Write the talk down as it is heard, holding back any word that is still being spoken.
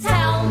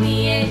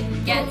me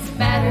it gets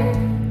better.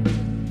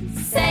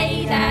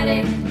 Say that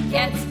it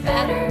gets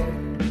better.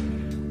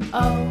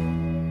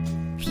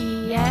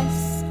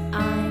 O.P.S.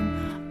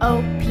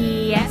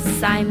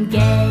 I'm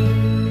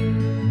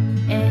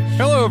gay-ish.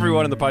 Hello,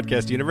 everyone in the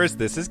podcast universe.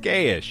 This is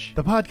Gayish.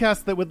 The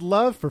podcast that would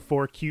love for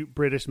four cute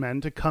British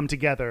men to come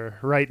together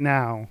right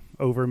now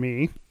over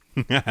me.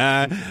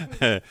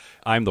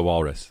 I'm the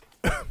walrus.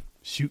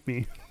 Shoot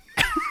me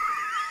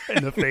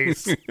in the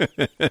face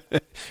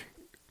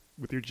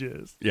with your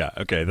jizz. Yeah,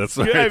 okay. That's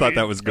where Yeah, I thought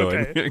that was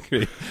going.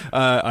 okay.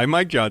 I'm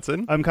Mike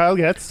Johnson. I'm Kyle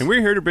Getz. And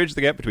we're here to bridge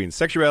the gap between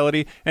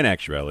sexuality and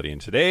actuality.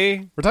 And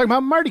today, We're talking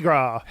about Mardi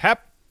Gras.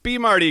 Happy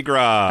Mardi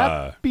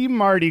Gras. Happy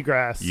Mardi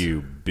Gras.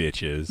 You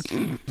bitches.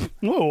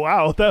 Whoa,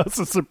 wow. That was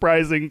a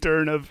surprising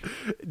turn of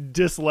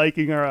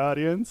disliking our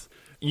audience.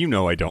 You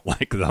know I don't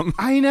like them.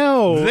 I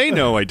know. They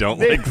know I don't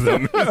like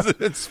them.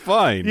 It's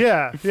fine.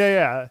 Yeah.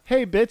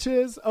 Hey,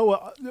 bitches. Oh,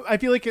 well, I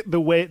feel like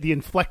the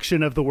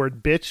inflection of the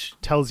word bitch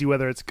tells you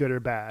whether it's good or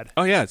bad.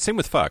 Oh, yeah. Same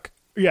with fuck.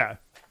 Yeah.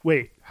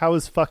 Wait, how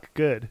is fuck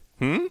good?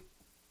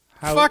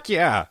 Fuck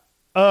yeah.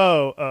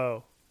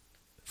 Oh.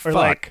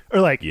 Fuck. Or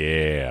like,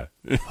 Yeah.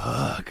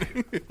 fuck.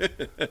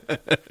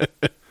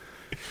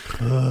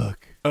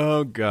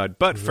 Oh, God.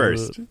 But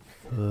first.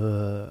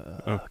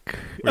 Fuck.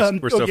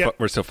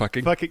 We're still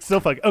fucking? Fucking, still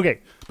fucking.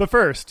 Okay, but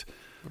first,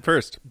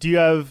 First. do you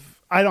have...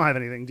 I don't have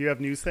anything. Do you have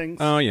news things?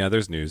 Oh, yeah.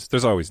 There's news.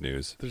 There's always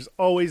news. There's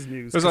always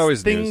news. There's 'cause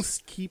always things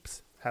news.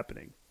 keeps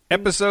happening.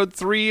 Episode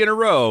 3 in a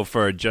row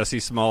for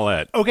Jussie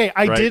Smollett. Okay,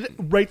 I Right. did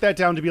write that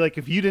down to be like,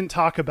 if you didn't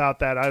talk about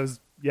that, I was...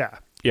 Yeah.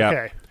 Yeah.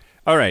 Okay.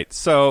 All right.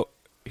 So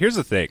here's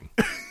the thing.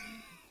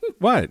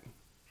 What?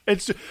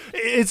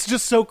 It's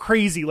just so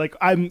crazy. Like,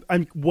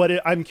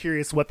 I'm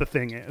curious what the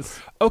thing is.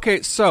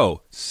 Okay.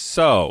 So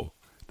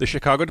the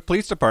Chicago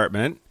Police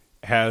Department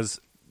has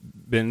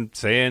been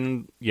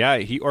saying, yeah,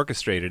 he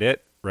orchestrated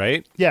it,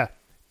 right? Yeah.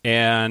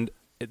 And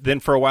then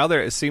for a while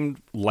there, it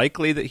seemed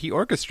likely that he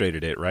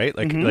orchestrated it, right?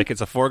 Like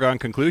it's a foregone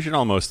conclusion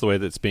almost the way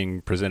that's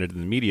being presented in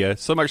the media.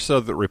 So much so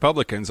that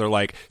Republicans are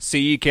like, see,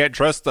 you can't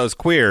trust those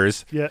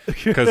queers. Yeah.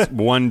 Because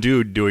one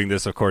dude doing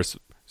this, of course,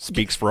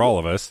 speaks for all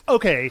of us.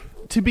 Okay,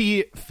 to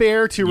be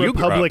fair to You were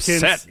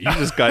Republicans, upset. You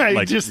just got, I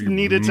like, just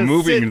needed to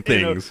moving sit,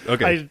 things.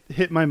 Okay. I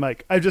hit my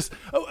mic.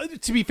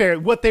 To be fair,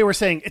 what they were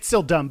saying, it's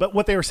still dumb, but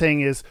what they were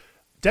saying is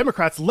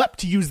Democrats leapt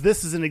to use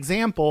this as an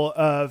example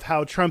of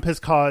how Trump has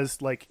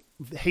caused like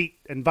hate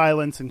and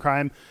violence and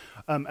crime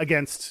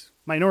against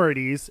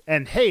minorities.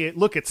 And hey,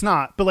 look, it's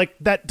not, but like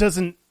that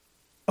doesn't.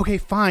 Okay,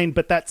 fine,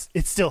 but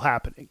it's still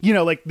happening. You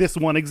know, like this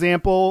one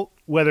example,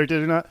 whether it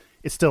did or not,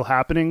 it's still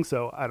happening.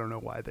 So I don't know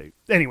why they.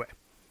 Anyway,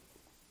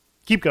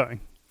 keep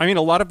going. I mean,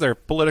 a lot of their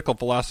political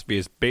philosophy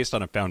is based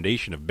on a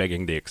foundation of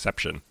begging the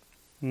exception.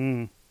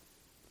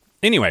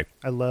 Anyway.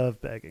 I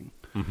love begging.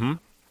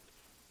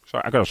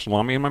 Sorry, I got a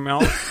salami in my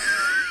mouth.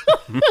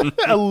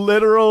 A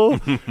literal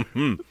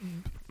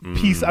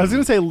piece. I was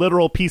going to say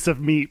literal piece of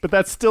meat, but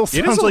that still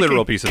sounds is a like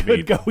literal it piece of could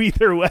meat. go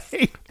either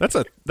way. That's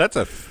a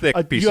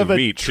thick piece You of have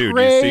meat, a too. Do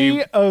tray you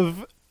see?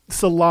 of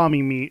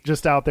salami meat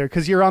just out there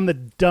because you're on the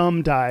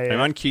dumb diet.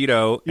 I'm on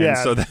keto, and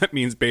Yeah. so that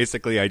means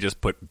basically I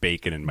just put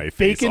bacon in my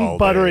face Bacon, all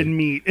butter, day. and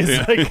meat is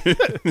like,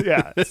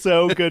 yeah,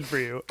 so good for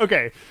you.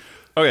 Okay,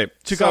 Okay,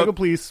 Chicago so,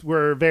 police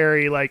were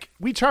very like,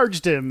 we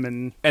charged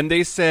him, and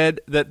they said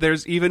that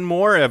there's even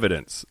more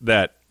evidence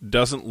that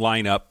doesn't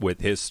line up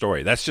with his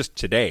story. That's just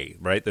today,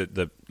 right?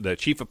 The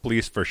chief of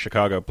police for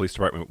Chicago Police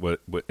Department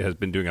has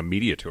been doing a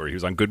media tour. He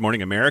was on Good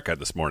Morning America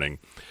this morning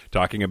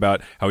talking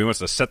about how he wants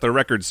to set the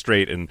record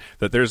straight and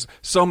that there's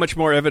so much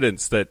more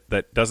evidence that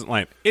doesn't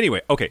line up.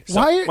 Anyway, okay.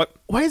 So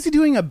why is he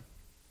doing a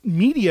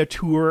media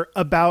tour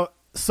about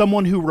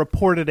someone who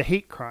reported a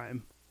hate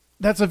crime?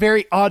 That's a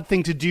very odd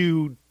thing to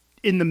do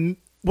in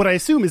what I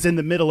assume is in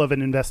the middle of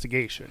an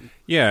investigation.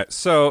 Yeah,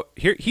 so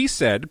here he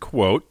said,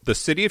 quote, "The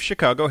city of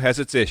Chicago has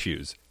its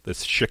issues. The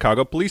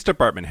Chicago Police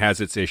Department has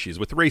its issues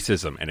with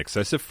racism and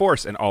excessive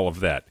force and all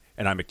of that,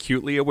 and I'm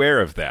acutely aware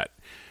of that.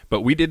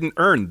 But we didn't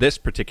earn this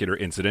particular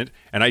incident,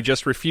 and I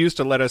just refuse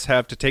to let us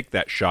have to take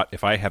that shot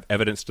if I have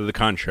evidence to the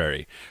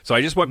contrary. So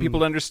I just want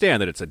people to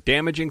understand that it's a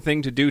damaging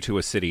thing to do to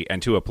a city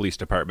and to a police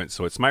department,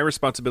 so it's my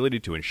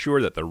responsibility to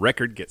ensure that the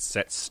record gets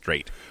set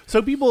straight."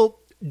 So people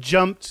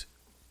jumped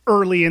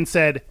early and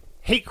said,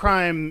 hate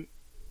crime,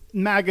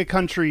 MAGA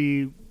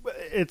country,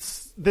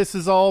 this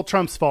is all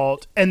Trump's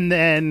fault. And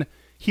then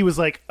he was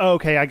like,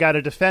 okay, I got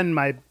to defend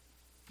my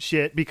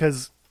shit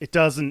because it's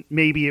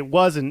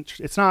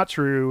not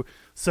true.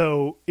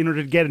 So in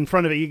order to get in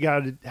front of it, he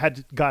got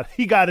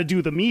to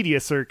do the media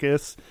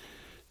circus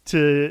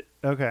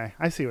okay,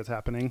 I see what's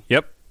happening.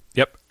 Yep.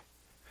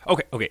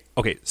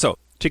 Okay. So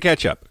to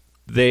catch up,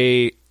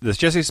 this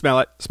Jussie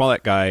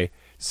Smollett guy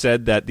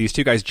said that these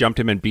two guys jumped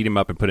him and beat him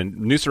up and put a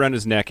noose around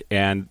his neck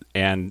and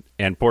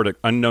poured an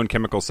unknown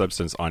chemical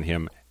substance on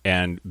him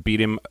and beat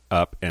him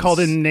up and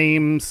called in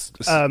names.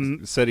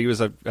 Said he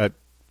was a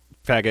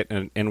faggot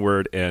and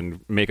N-word and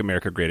Make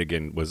America Great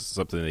Again was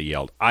something they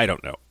yelled. I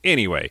don't know.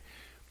 Anyway,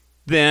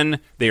 then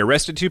they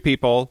arrested two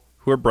people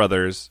who are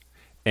brothers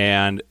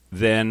And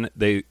then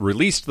they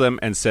released them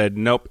and said,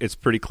 nope, it's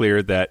pretty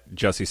clear that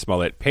Jussie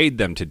Smollett paid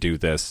them to do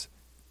this.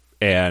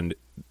 And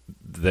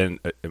then,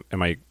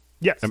 am I...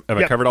 Yes. Have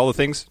I covered all the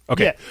things?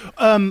 Okay.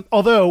 Yeah.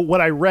 Although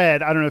what I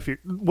read, I don't know if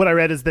what I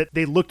read is that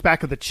they looked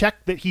back at the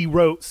check that he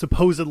wrote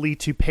supposedly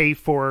to pay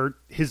for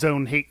his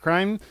own hate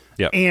crime.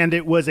 Yep. And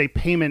it was a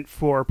payment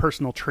for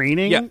personal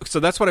training. Yeah. So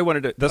that's what I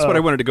wanted to. What I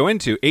wanted to go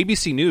into.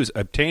 ABC News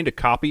obtained a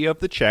copy of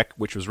the check,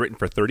 which was written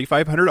for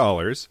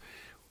 $3,500.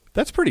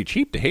 That's pretty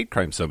cheap to hate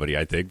crime somebody.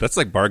 I think that's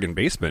like bargain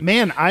basement.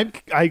 Man, I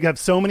have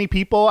so many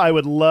people I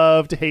would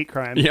love to hate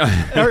crime.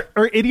 Yeah.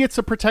 Are idiots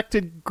a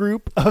protected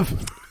group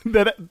of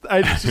that?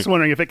 I'm just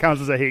wondering if it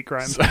counts as a hate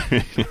crime.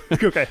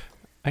 Okay.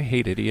 I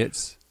hate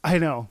idiots. I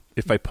know.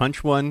 If I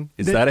punch one,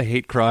 is that a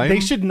hate crime?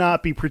 They should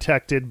not be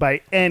protected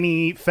by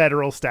any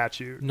federal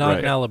statute. Not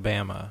in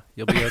Alabama.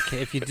 You'll be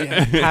okay if you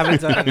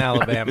haven't done it in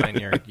Alabama, and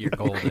you're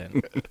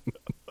golden.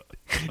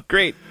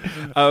 Great.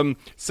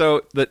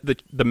 So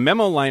the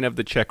memo line of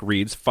the check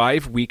reads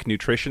 5-week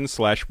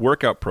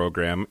nutrition/workout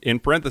program, in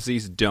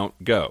parentheses,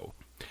 don't go.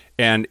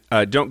 And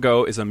Don't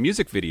Go is a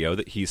music video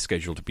that he's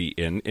scheduled to be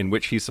in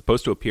which he's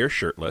supposed to appear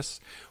shirtless.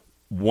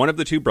 One of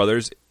the two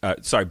brothers,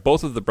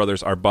 both of the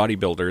brothers are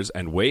bodybuilders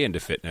and way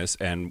into fitness,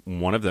 and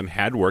one of them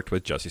had worked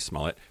with Jussie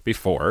Smollett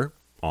before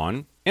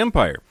on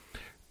Empire.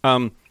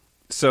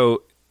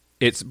 So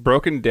it's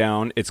broken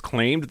down. It's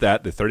claimed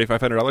that the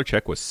 $3,500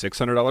 check was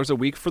 $600 a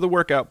week for the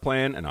workout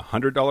plan and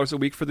 $100 a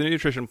week for the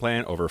nutrition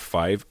plan over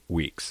 5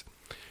 weeks.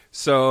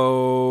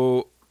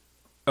 So,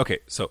 okay,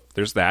 so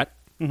there's that.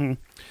 Mm-hmm.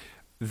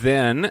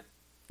 Then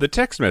the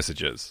text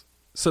messages.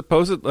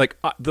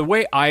 The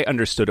way I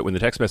understood it when the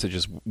text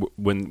messages,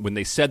 when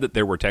they said that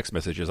there were text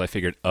messages, I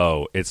figured,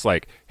 oh, it's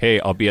like, hey,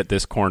 I'll be at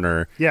this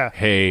corner. Yeah.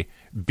 Hey,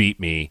 beat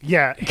me.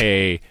 Yeah.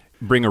 Hey,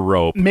 bring a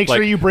rope. Make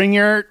sure you bring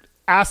your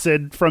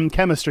acid from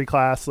chemistry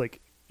class.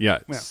 Yeah.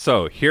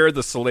 So here are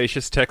the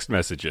salacious text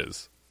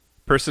messages.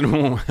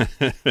 Person,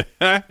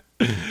 how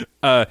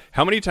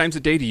many times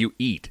a day do you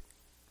eat?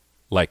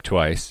 Like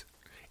twice.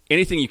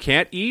 Anything you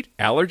can't eat?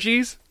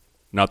 Allergies?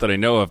 Not that I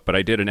know of, but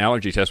I did an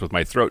allergy test with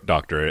my throat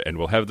doctor and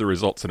will have the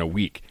results in a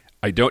week.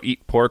 I don't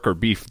eat pork or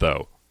beef,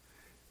 though.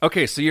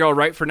 Okay, so you're all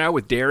right for now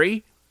with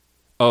dairy?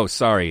 Oh,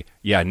 sorry.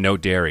 Yeah, no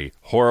dairy.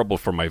 Horrible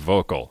for my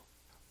vocal.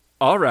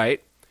 All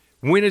right.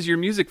 When is your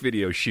music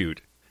video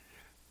shoot?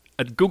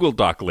 A Google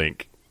Doc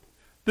link.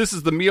 This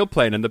is the meal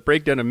plan and the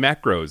breakdown of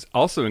macros.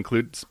 Also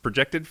includes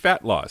projected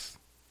fat loss.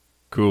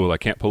 Cool, I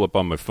can't pull up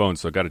on my phone,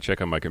 so I got to check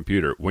on my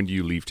computer. When do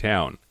you leave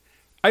town?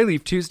 I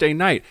leave Tuesday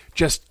night.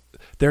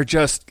 They're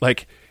just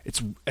like,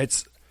 it's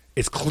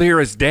clear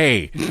as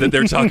day that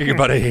they're talking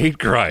about a hate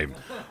crime.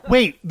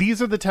 Wait,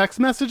 these are the text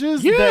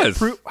messages?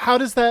 Yes. How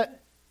does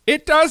that...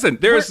 It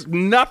doesn't. There's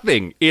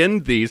nothing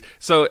in these.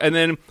 So, and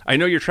then I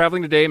know you're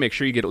traveling today. Make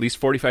sure you get at least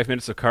 45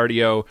 minutes of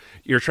cardio.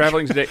 You're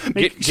traveling today.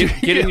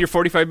 Get in your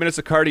 45 minutes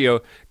of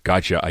cardio.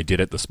 Gotcha. I did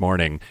it this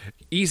morning.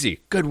 Easy.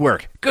 Good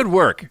work. Good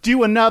work.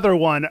 Do another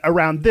one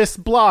around this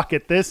block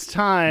at this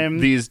time.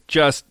 These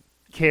just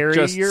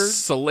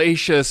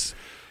salacious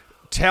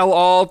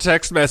tell-all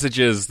text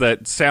messages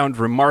that sound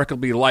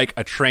remarkably like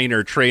a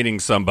trainer training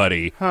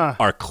somebody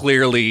are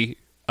clearly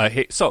a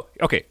hate. So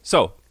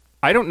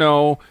I don't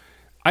know.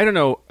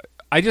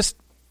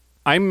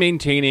 I'm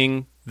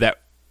maintaining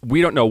that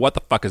we don't know what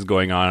the fuck is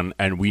going on,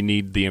 and we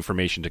need the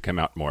information to come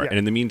out more. Yeah. And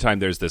in the meantime,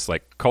 there's this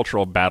like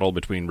cultural battle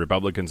between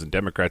Republicans and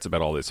Democrats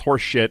about all this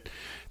horse shit.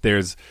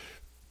 There's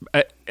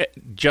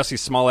Jussie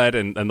Smollett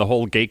and the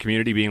whole gay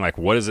community being like,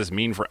 what does this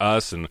mean for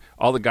us? And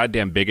all the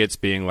goddamn bigots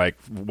being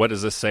like, what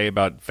does this say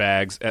about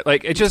fags?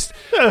 Like, it just,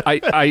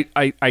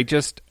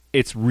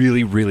 it's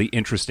really, really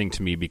interesting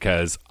to me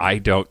because I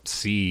don't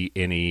see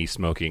any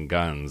smoking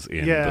guns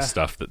in the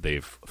stuff that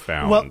they've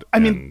found. Well, I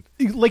mean,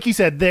 like you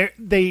said,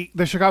 the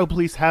Chicago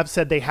police have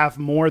said they have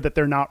more that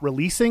they're not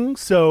releasing.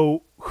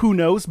 So who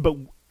knows? But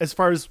as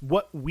far as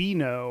what we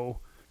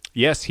know,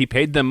 yes, he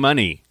paid them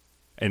money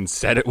and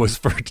said it was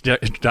for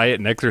diet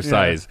and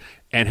exercise,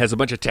 and has a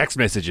bunch of text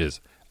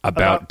messages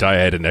about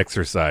diet and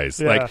exercise.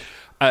 Yeah.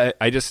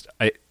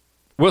 Like,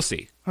 we'll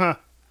see. Huh.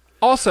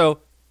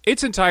 Also,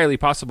 it's entirely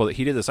possible that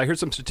he did this. I heard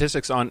some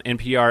statistics on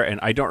NPR, and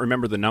I don't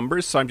remember the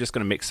numbers, so I'm just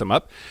going to make some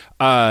up.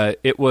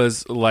 It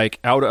was like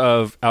out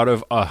of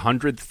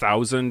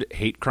 100,000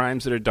 hate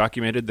crimes that are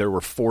documented, there were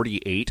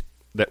 48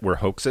 that were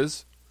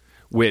hoaxes,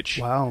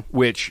 which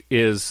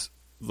is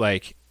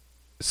like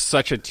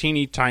such a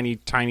teeny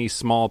tiny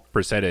small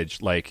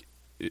percentage. Like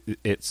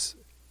it's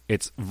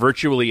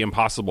virtually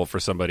impossible for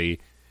somebody.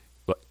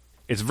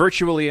 It's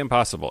virtually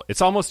impossible.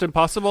 It's almost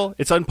impossible.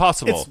 It's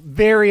impossible. It's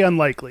very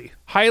unlikely.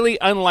 Highly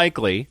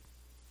unlikely,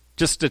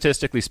 just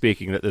statistically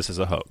speaking, that this is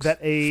a hoax.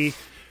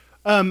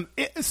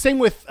 Same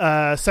with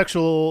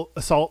sexual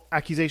assault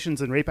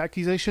accusations and rape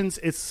accusations.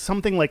 It's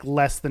something like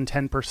less than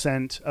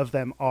 10% of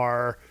them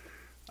are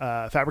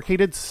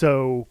fabricated.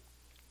 So,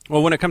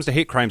 well, when it comes to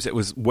hate crimes, it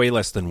was way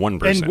less than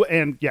 1%.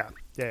 And yeah.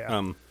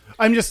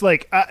 I'm just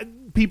like,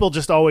 people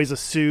just always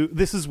assume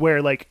this is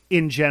where, like,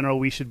 in general,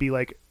 we should be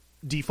like,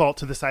 default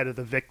to the side of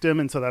the victim,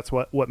 and so that's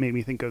what made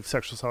me think of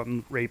sexual assault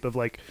and rape, of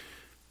like,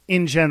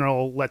 in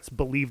general, let's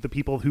believe the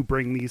people who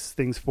bring these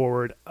things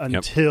forward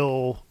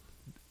until,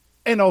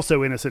 and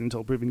also innocent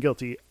until proven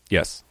guilty.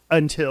 Yes.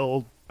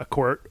 Until a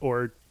court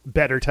or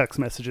better text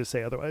messages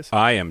say otherwise.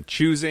 I am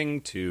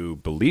choosing to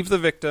believe the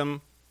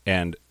victim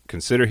and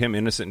consider him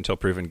innocent until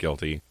proven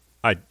guilty.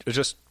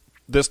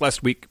 This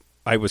last week,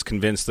 I was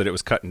convinced that it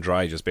was cut and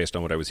dry just based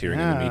on what I was hearing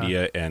in the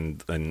media,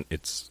 and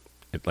it's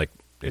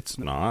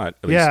not.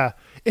 At least.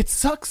 It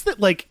sucks that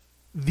like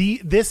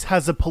this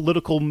has a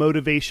political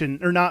motivation,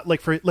 or not,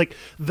 like for like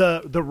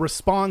the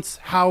response,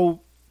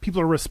 how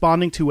people are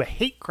responding to a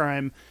hate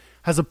crime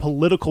has a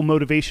political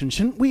motivation.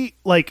 Shouldn't we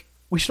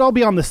should all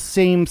be on the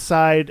same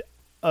side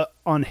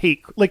on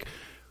hate? Like,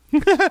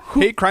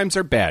 hate crimes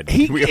are bad.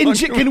 Can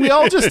we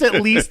all just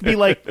at least be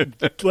like,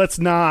 let's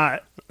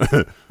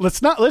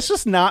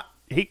just not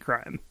hate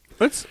crime.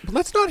 Let's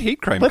not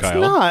hate crime. Let's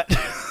Kyle. not.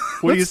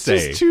 What do you Let's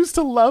say? just choose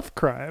to love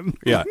crime.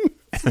 Yeah.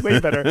 It's way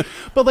better.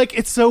 But like,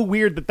 it's so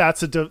weird that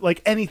that's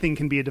like anything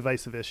can be a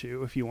divisive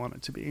issue if you want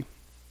it to be.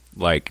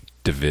 Like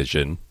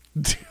division.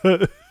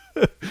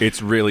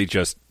 It's really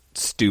just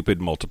stupid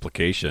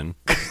multiplication.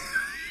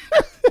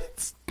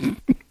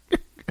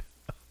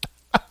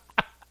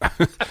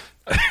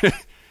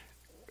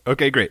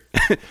 Okay, great.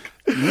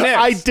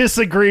 I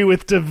disagree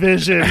with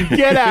division.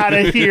 Get out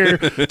of here.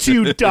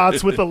 2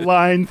 dots with a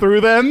line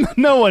through them.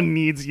 No one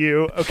needs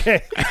you.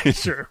 Okay,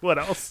 sure. What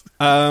else?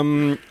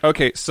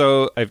 Okay,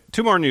 so I have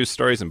 2 more news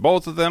stories, and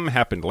both of them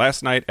happened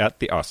last night at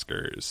the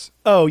Oscars.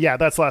 Oh, yeah,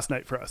 that's last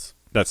night for us.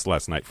 That's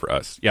last night for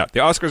us. Yeah,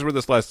 the Oscars were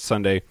this last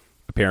Sunday,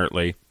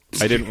 apparently.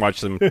 I didn't watch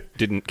them,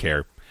 didn't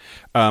care.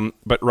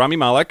 But Rami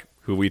Malek,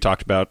 who we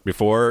talked about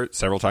before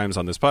several times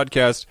on this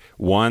podcast,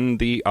 won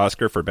the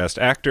Oscar for Best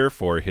Actor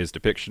for his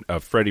depiction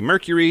of Freddie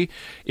Mercury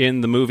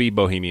in the movie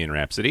Bohemian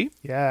Rhapsody.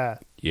 Yeah.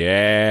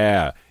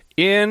 Yeah.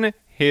 In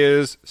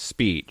his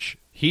speech,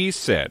 he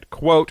said,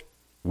 quote,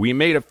 "We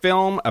made a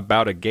film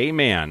about a gay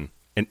man,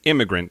 an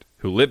immigrant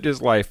who lived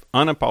his life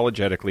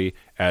unapologetically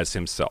as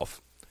himself."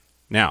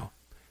 Now,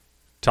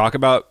 talk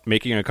about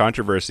making a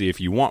controversy if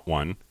you want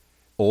one.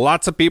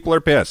 Lots of people are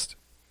pissed.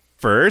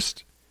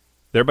 First,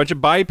 there are a bunch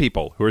of bi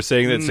people who are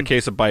saying that it's a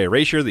case of bi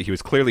erasure, that he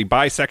was clearly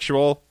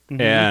bisexual,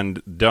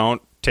 and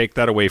don't take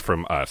that away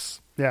from us.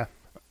 Yeah.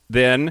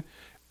 Then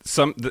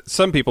some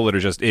people that are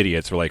just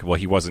idiots are like, well,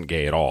 he wasn't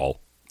gay at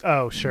all.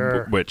 Oh,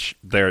 sure. Which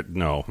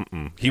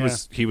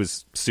he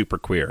was super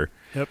queer.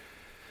 Yep.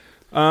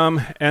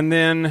 And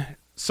then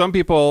some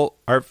people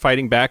are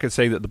fighting back and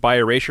saying that the bi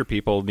erasure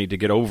people need to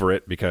get over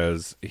it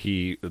because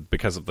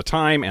of the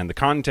time and the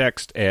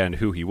context and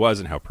who he was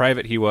and how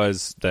private he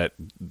was, that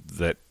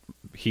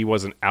he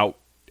wasn't out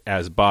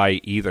as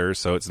bi either,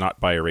 so it's not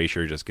bi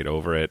erasure, just get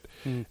over it.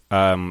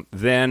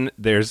 Then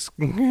there's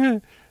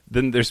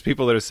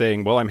people that are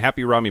saying, well, I'm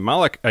happy Rami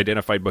Malek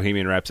identified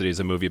Bohemian Rhapsody as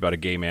a movie about a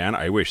gay man.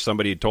 I wish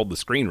somebody had told the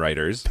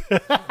screenwriters.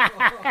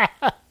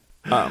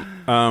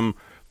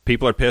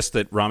 People are pissed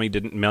that Rami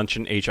didn't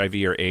mention HIV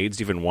or AIDS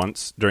even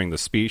once during the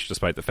speech,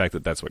 despite the fact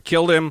that that's what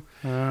killed him.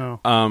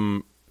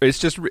 Oh. It's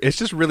just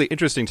really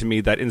interesting to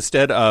me that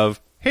instead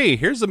of, hey,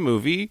 here's a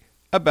movie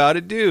about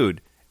a dude,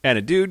 and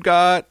a dude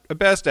got a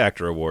Best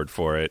Actor award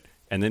for it,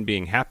 and then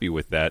being happy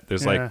with that,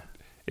 there's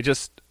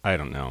I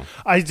don't know.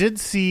 I did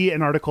see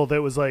an article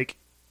that was like,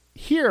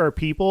 here are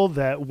people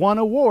that won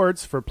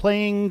awards for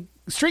playing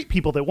straight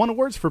people that won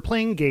awards for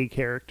playing gay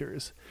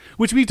characters,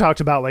 which we talked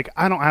about. Like,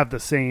 I don't have the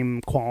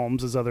same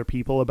qualms as other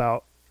people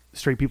about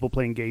straight people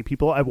playing gay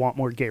people. I want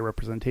more gay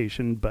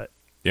representation, but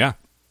yeah.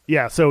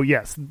 So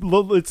yes,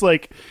 it's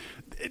like,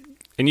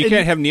 and you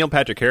can't have Neil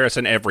Patrick Harris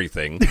in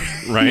everything,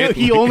 right?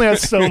 He only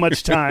has so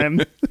much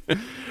time.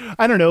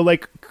 I don't know,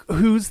 like,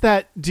 who's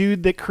that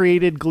dude that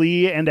created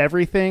Glee and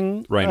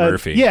everything? Ryan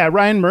Murphy. Yeah,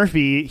 Ryan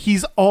Murphy.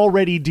 He's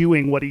already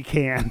doing what he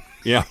can.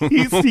 Yeah.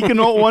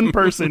 One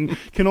person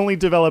can only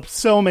develop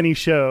so many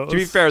shows. To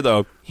be fair,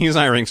 though, he's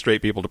hiring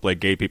straight people to play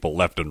gay people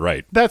left and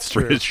right. That's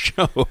true. For his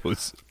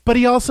shows. But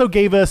he also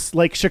gave us,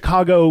 like,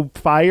 Chicago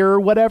Fire or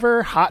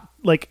whatever,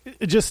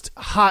 just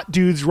hot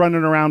dudes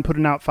running around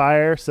putting out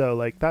fire. So,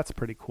 like, that's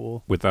pretty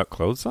cool. Without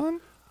clothes on?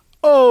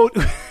 Oh,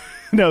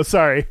 no,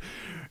 sorry.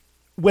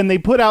 When they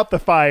put out the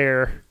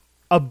fire,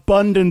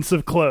 abundance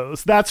of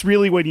clothes. That's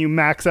really when you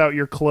max out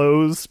your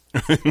clothes,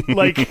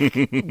 like,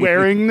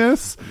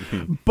 wearingness.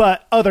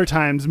 But other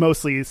times,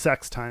 mostly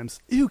sex times.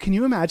 Ew, can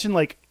you imagine,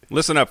 like...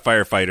 Listen up,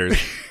 firefighters.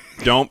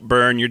 Don't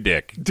burn your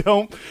dick.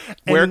 Don't.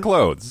 Wear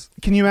clothes.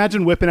 Can you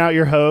imagine whipping out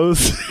your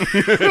hose?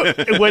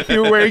 When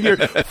you're wearing your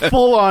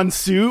full-on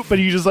suit, but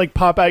you just, like,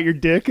 pop out your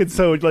dick, and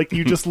so, like,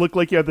 you just look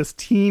like you have this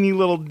teeny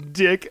little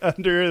dick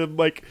under,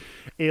 like,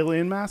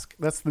 alien mask?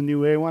 That's the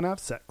new way I want to have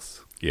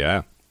sex.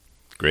 Yeah.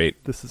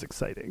 Great. This is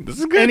exciting. This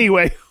is good.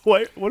 Anyway,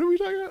 what are we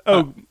talking about?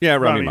 Oh, yeah,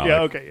 Rami Malek.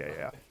 Yeah, okay,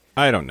 yeah.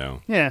 I don't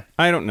know. Yeah.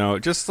 I don't know.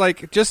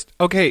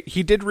 Okay,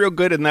 he did real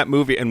good in that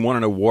movie and won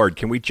an award.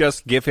 Can we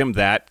just give him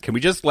that? Can we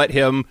just let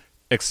him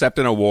accept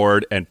an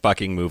award and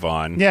fucking move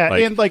on? Yeah,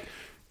 and, like,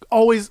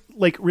 always,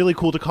 like, really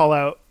cool to call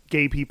out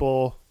gay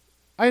people.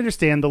 I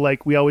understand the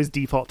like we always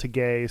default to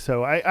gay,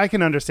 so I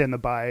can understand the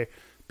bi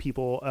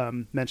people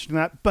mentioning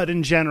that. But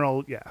in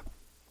general, yeah,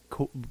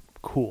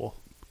 cool,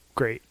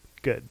 great,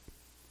 good,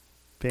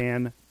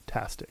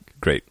 fantastic.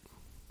 Great.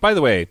 By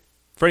the way,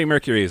 Freddie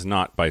Mercury is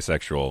not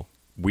bisexual.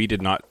 We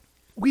don't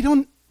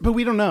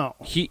know.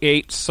 He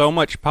ate so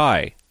much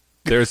pie.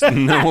 There's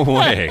no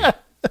way.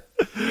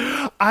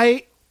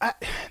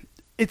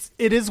 It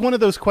is one of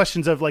those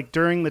questions of like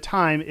during the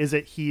time, is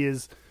it he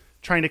is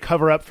trying to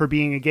cover up for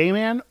being a gay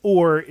man,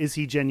 or is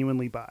he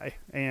genuinely bi?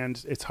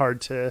 And it's hard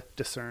to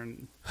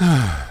discern.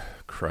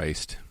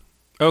 Christ.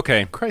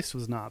 Okay. Christ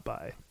was not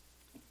bi.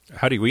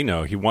 How do we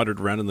know? He wandered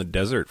around in the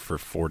desert for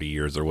 40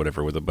 years or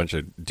whatever with a bunch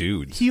of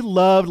dudes. He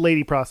loved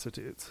lady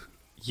prostitutes.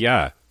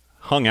 Yeah.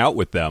 Hung out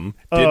with them.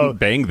 Didn't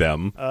bang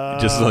them.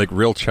 Just like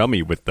real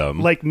chummy with them.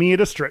 Like me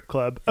at a strip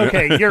club.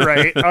 Okay, you're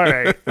right. All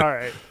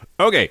right.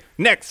 Okay,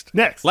 next.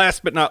 Next.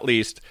 Last but not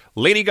least,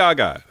 Lady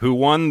Gaga, who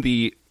won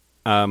the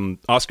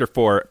Oscar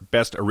for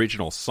Best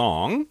Original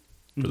Song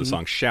for the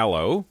song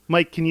Shallow.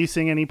 Mike, can you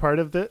sing any part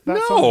of that No.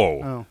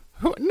 song?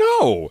 Oh.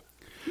 No.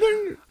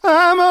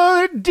 I'm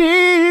on the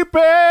deep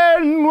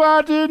end,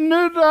 watching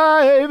the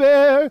dive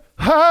there.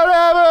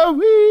 However,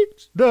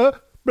 reach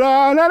the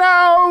brown and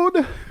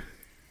out.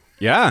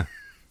 Yeah.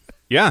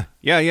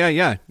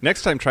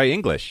 Next time, try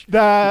English.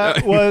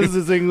 That was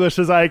as English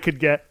as I could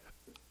get.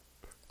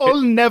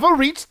 I'll never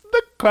reach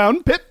the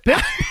crown pip.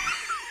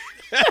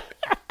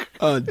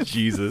 Oh,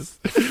 Jesus.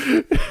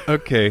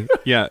 Okay.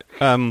 Yeah.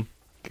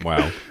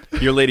 Wow.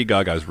 Your Lady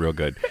Gaga is real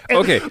good.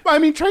 Okay. I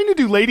mean, trying to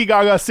do Lady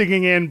Gaga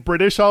singing and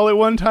British all at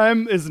one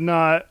time is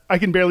not... I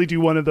can barely do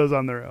one of those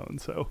on their own,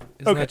 so...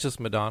 Isn't that just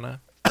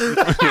Madonna?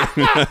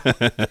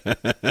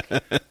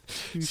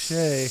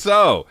 Touché.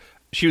 So,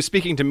 she was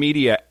speaking to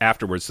media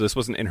afterwards, so this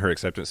wasn't in her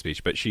acceptance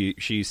speech, but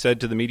she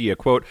said to the media,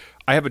 quote,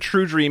 "I have a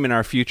true dream in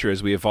our future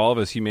as we evolve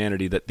as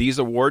humanity that these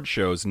award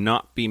shows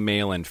not be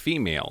male and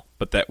female,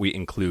 but that we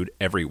include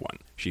everyone,"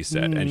 she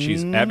said. And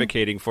she's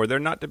advocating for there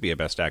not to be a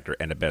best actor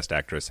and a best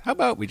actress. How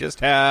about we just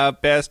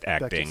have best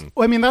acting?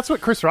 Well, I mean, that's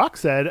what Chris Rock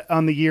said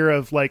on the year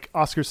of, like,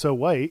 Oscars So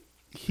White.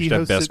 He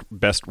should have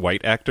best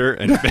white actor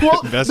and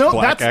best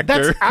black actor.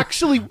 That's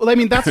actually, I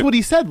mean, that's what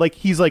he said. Like,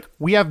 he's like,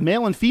 we have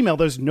male and female.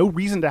 There's no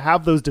reason to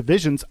have those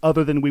divisions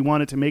other than we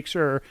wanted to make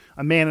sure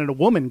a man and a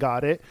woman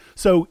got it.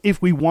 So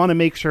if we want to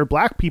make sure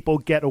black people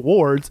get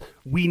awards,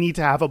 we need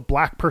to have a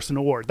black person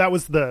award. That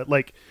was the,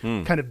 like,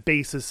 kind of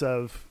basis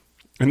of...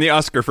 And the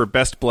Oscar for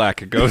best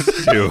black goes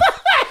to...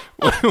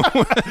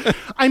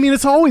 I mean,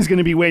 it's always going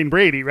to be Wayne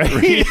Brady, right?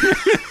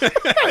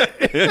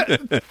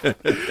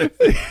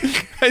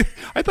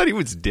 I thought he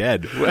was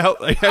dead. Well,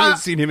 I haven't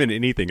seen him in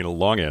anything in a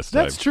long ass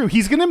time. That's true.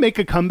 He's going to make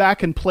a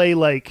comeback and play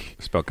like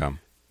Spell cum.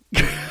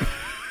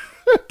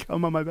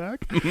 Come on my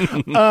back.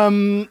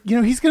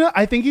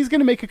 I think he's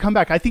gonna make a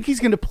comeback. I think he's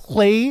gonna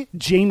play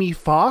Jamie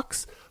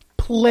Foxx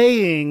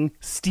playing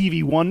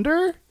Stevie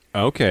Wonder.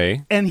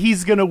 Okay. And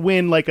he's gonna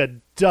win like a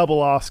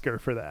double Oscar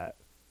for that.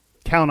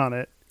 Count on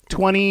it.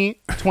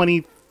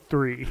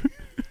 2023.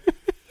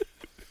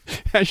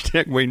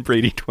 Hashtag Wayne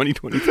Brady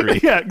 2023.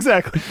 Yeah,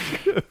 exactly.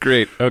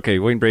 Great. Okay,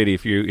 Wayne Brady,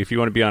 if you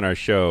want to be on our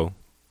show,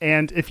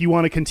 and if you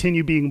want to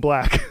continue being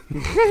black,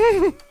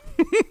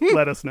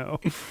 let us know.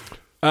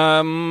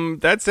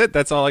 That's it.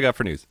 That's all I got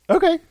for news.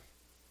 Okay.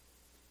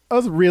 That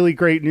was a really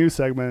great news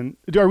segment.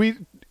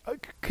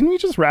 Can we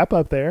just wrap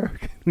up there?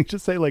 Can we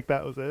just say like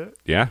that was it?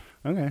 Yeah.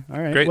 Okay.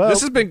 All right. Great. Well,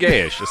 this has been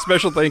gayish. A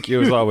special thank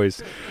you as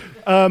always.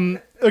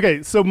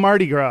 Okay, so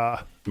Mardi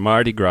Gras.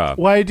 Mardi Gras.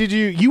 Why did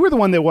you were the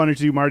one that wanted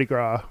to do Mardi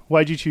Gras.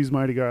 Why'd you choose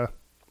Mardi Gras?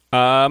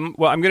 Well,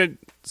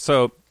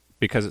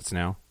 because it's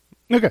now.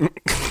 Okay.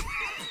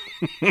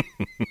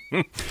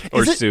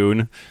 Or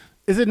soon.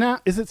 Is it now?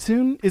 Is it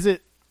soon? Is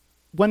it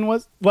when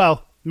was?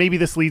 Well, maybe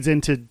this leads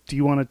into, do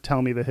you want to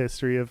tell me the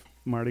history of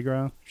Mardi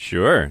Gras?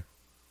 Sure.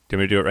 Do you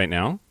want me to do it right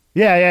now?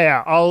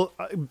 Yeah. I'll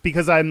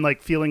because I'm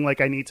like feeling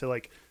like I need to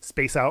like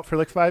space out for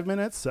like 5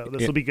 minutes, so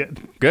this will be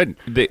good. Good.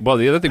 The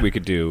other thing we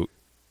could do,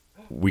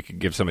 we could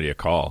give somebody a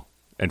call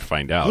and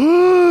find out.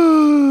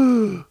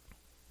 Who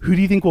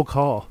do you think we'll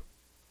call?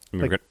 I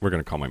mean, we're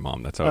going to call my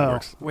mom. That's how it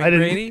works. Wayne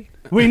Brady?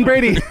 Wayne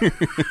Brady.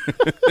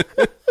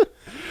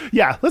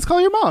 Yeah, let's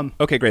call your mom.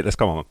 Okay, great. Let's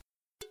call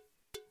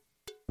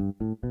mom.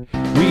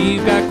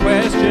 We've got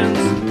questions.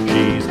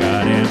 She's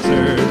got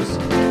answers.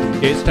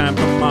 It's time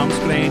for Mom's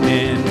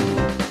Planning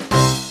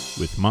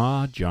with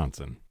Ma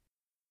Johnson.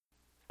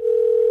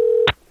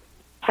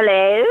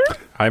 Hello?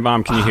 Hi,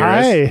 Mom. Can you hear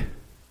us? Hi.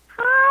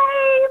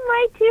 Hi,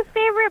 my two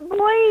favorite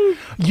boys.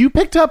 You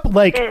picked up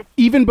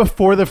even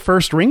before the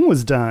first ring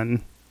was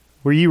done.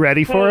 Were you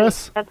ready for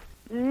us?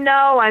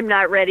 No, I'm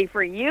not ready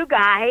for you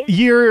guys.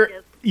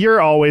 You're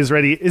always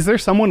ready. Is there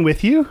someone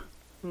with you?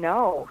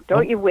 No.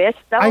 Don't you wish,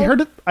 though?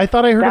 I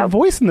thought I heard a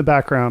voice in the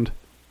background.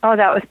 Oh,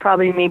 that was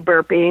probably me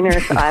burping or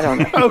I don't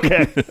know.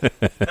 Okay.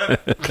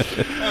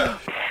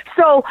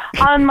 So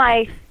on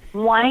my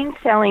wine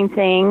selling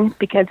thing,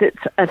 because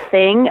it's a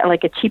thing,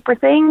 like a cheaper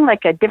thing,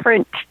 like a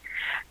different...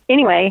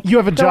 Anyway. You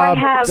have a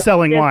job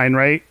selling wine,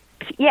 right?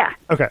 Yeah.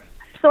 Okay.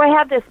 So I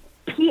have this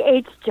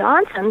P.H.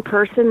 Johnson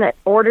person that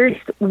orders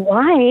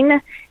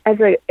wine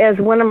as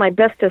one of my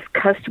bestest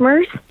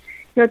customers. You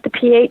know what the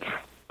P.H.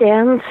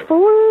 stands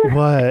for?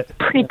 What?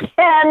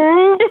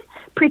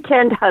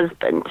 Pretend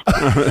husband.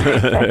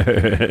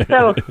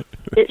 So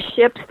it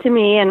ships to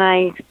me, and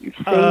I say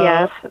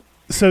yes.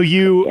 So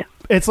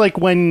it's like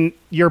when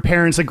your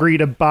parents agree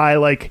to buy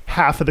like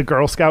half of the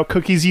Girl Scout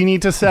cookies you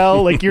need to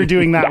sell. Like you're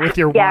doing that with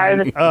your or wine.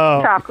 the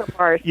chocolate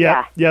bars.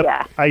 Yep.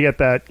 Yeah. I get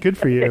that. Good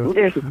for you.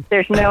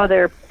 There's no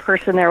other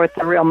person there with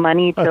the real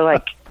money to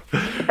like.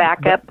 The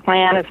backup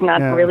plan is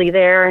not really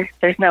there.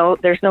 There's no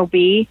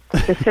B,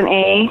 just an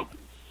A.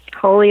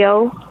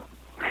 Holio.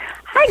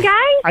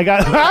 Hi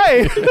guys.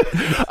 Hi.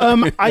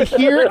 I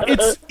hear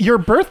it's your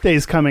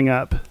birthday's coming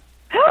up.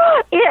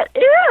 It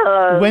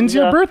is. When's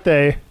your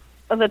birthday?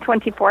 The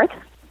 24th.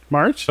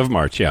 March? Of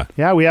March, yeah.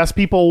 Yeah, we asked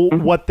people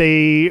what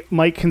they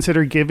might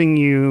consider giving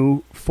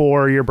you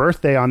for your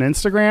birthday on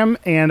Instagram,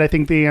 and I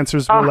think the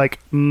answers were like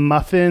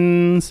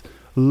muffins,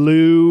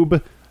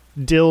 lube,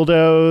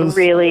 dildos.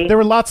 Really? There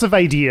were lots of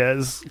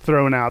ideas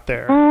thrown out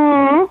there.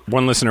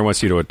 One listener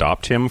wants you to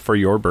adopt him for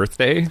your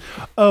birthday.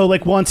 Oh,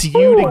 like wants you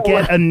to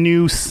get a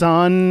new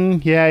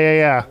son.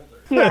 Yeah.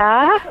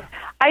 Yeah.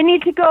 I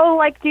need to go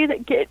like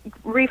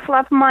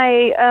refluff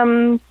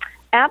my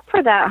app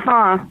for that,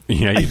 huh?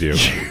 Yeah, you do.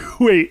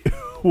 Wait,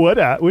 what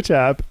app? Which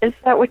app? Is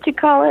that what you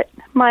call it?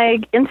 My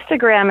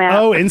Instagram app.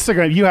 Oh,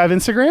 Instagram. You have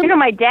Instagram? You know,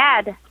 my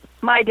dad's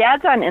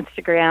on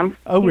Instagram.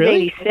 Oh,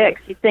 really? He's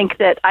 86. You'd think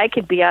that I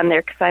could be on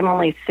there because I'm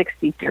only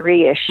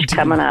 63-ish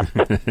coming up.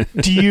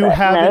 Do you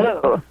have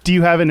No. Do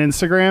you have an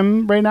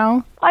Instagram right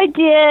now? I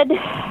did,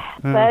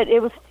 but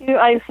it was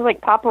I was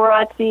like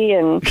paparazzi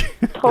and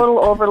total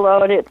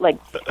overload. It like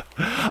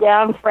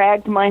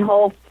down-fragged my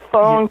whole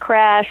phone,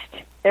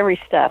 crashed,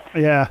 every stuff.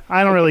 Yeah,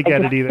 I don't really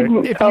get it either.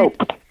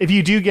 If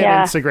you do get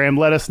Instagram,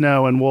 let us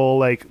know and we'll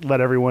like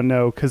let everyone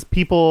know because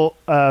people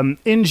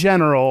in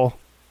general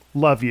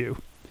love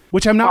you.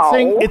 Which I'm not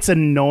saying it's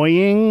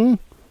annoying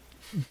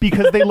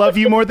because they love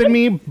you more than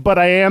me, but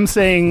I am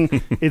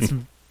saying it's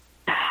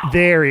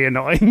very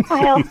annoying.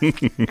 Well,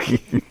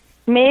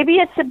 maybe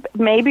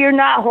you're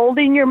not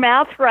holding your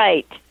mouth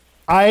right.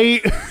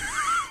 I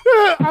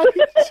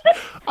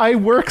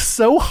work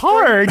so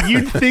hard.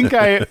 You'd think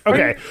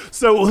okay.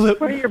 So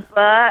for your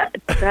butt.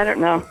 I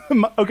don't know.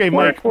 Okay,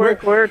 Mark.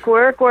 Work.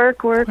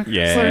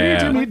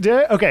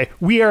 Yeah. Okay,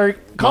 we are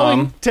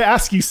calling to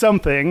ask you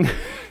something.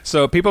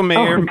 So people may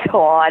or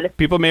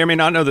may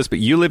not know this, but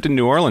you lived in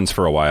New Orleans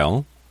for a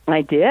while.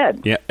 I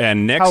did. Yeah,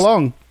 and next. How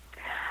long?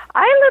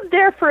 I lived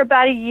there for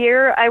about a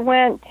year. I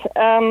went.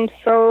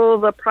 So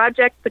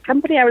the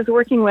company I was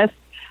working with,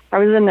 I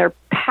was in their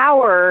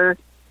power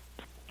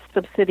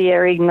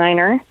subsidiary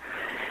Niner,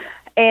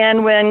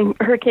 and when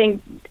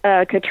Hurricane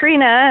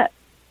Katrina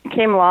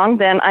came along,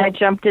 then I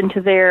jumped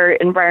into their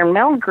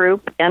environmental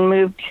group and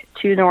moved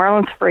to New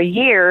Orleans for a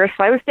year.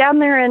 So I was down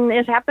there, and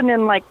it happened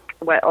in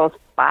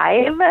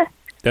 5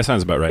 That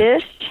sounds about right.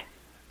 ish.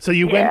 So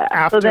you went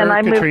after So then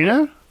I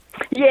Katrina?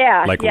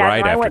 Like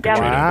right I after went down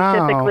Katrina.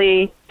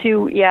 specifically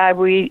to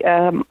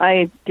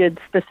I did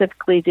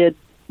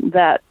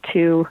that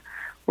to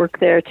work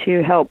there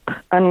to help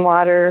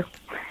unwater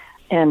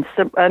and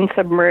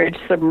submerge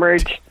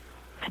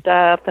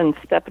stuff and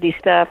stuffity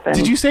stuff. And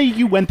Did you say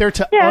you went there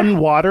to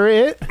unwater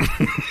it?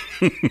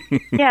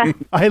 Yeah.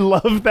 I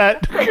love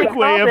that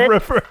way of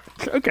referring.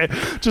 Okay,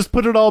 just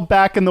put it all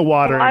back in the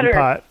water in the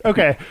pot.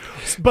 Okay,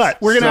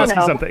 but we're going to ask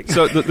you something.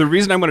 So the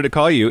reason I wanted to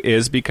call you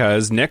is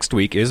because next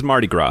week is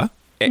Mardi Gras.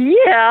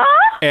 Yeah.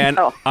 And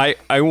I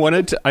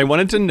wanted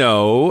to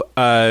know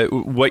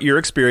what your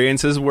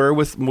experiences were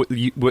with.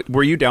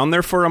 Were you down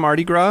there for a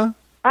Mardi Gras?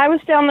 I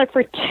was down there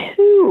for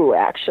 2,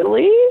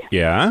 actually.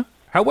 Yeah.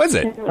 How was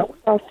it? It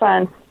was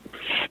fun.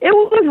 It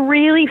was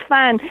really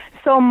fun.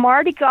 So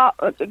Mardi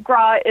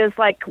Gras is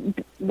like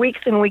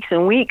weeks and weeks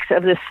and weeks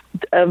of this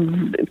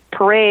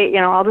parade,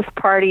 all this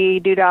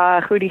party,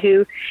 doo-dah,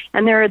 hooty-hoo.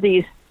 And there are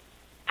these,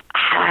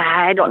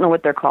 I don't know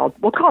what they're called.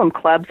 We'll call them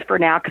clubs for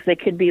now because they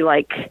could be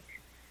like,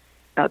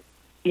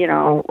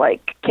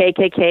 like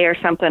KKK or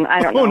something.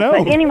 I don't know. No.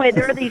 But anyway,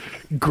 there are these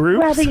groups.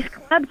 Well, these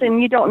clubs,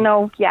 and you don't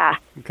know. Yeah,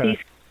 okay.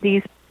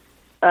 These.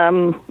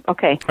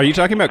 Okay. Are you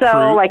talking about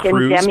like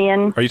cruise?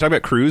 Endymion? Are you talking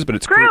about cruise? But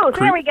it's Cruise.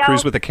 There we go.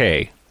 Cruise with a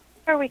K.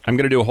 There we go. I'm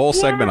going to do a whole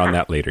segment on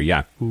that later.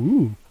 Yeah.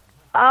 Ooh.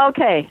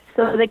 Okay,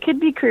 so they could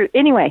be cruise.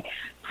 Anyway,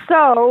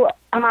 so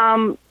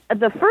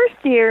the first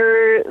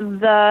year,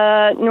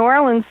 the New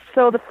Orleans,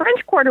 so the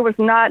French Quarter was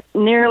not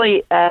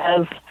nearly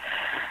as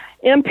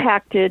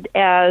impacted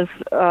as,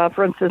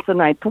 for instance, the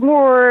Ninth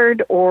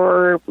Ward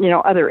or,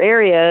 other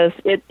areas.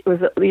 It was,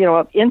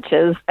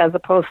 inches as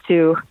opposed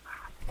to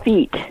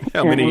feet.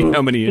 How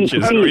many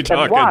inches are we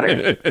talking?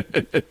 Water.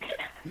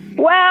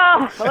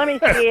 Well, let me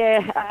see.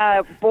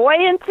 Boy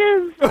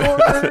inches or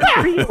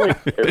real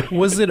inches?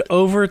 Was it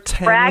over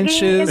 10 Bragging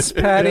inches,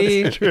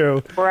 Patty? That's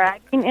true.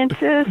 Bragging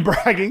inches.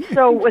 Bragging.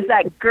 So was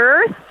that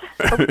girth?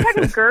 Are we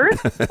talking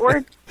girth?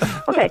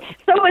 Okay.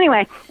 So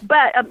anyway,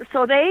 but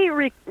so they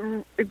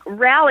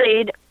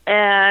rallied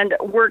and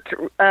worked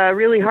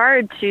really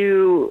hard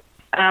to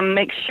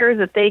make sure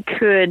that they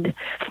could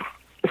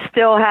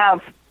still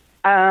have,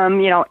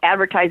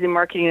 advertising,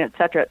 marketing, et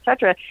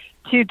cetera,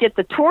 to get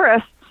the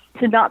tourists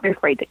to not be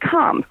afraid to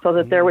come, so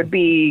that there would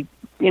be,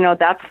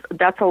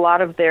 that's a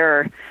lot of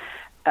their,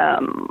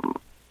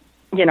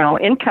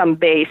 income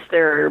base.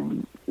 They're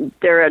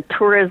a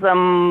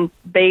tourism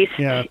based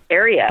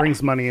area.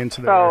 Brings money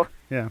into So,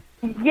 their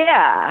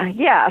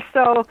Yeah.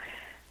 So,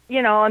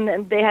 and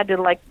then they had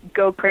to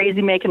go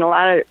crazy making a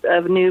lot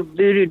of new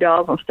voodoo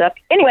dolls and stuff.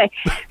 Anyway,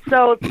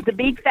 so the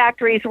bead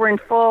factories were in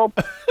full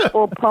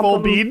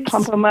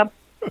pump them up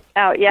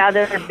out. Yeah,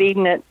 they're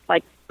beading it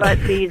like butt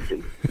beads,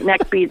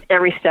 neck beads,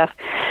 every stuff.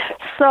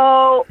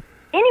 So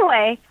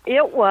anyway,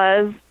 it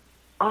was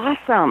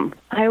awesome.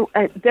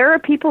 There are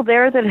people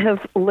there that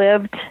have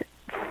lived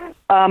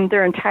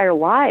their entire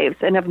lives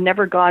and have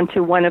never gone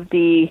to one of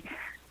the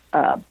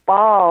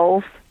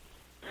balls.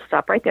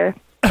 Stop right there.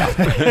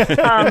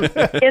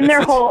 in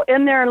their lives,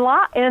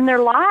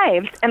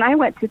 and I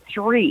went to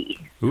 3.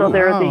 So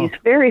there are these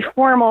very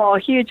formal,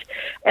 huge,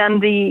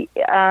 and the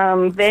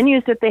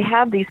venues that they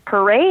have, these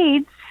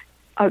parades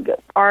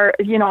are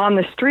on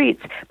the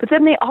streets. But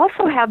then they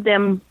also have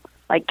them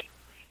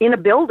in a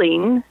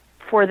building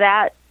for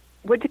that.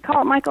 What'd you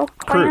call it, Michael?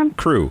 Clan?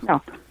 Crew.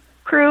 No,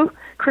 crew.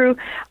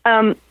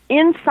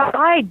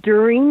 Inside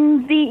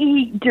during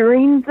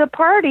the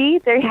party,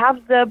 they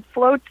have the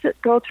floats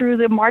that go through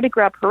the Mardi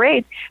Gras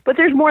parade. But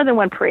there's more than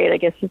one parade, I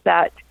guess. Is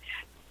that?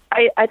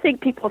 I think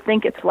people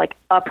think it's like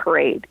a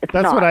parade. It's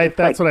that's not. what I. It's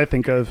that's what I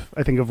think of.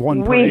 I think of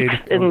one parade.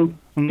 Weeks and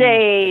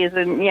days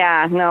and Okay.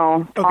 on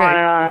and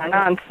on and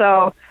on.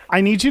 So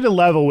I need you to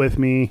level with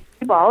me.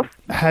 balls.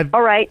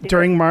 All right.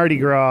 During Mardi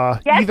Gras.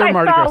 Yes, either I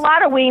Mardi saw Gras. a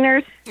lot of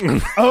wieners.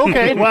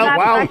 Okay, well, Not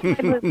wow. much.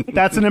 It was-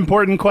 That's an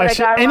important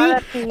question. got a lot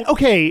of feet.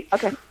 Okay.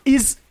 Okay.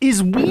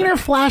 Is wiener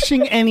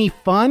flashing any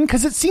fun?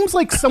 Because it seems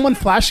like someone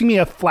flashing me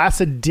a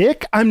flaccid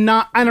dick. I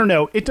don't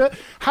know.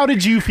 How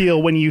did you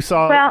feel when you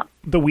saw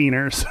the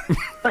wieners?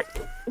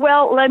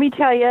 Well, let me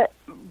tell you,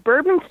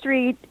 Bourbon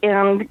Street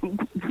and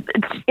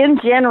in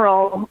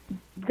general,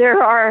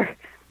 there are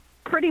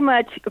pretty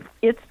much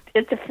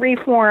it's a free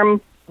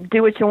form.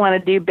 Do what you want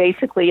to do,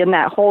 basically, in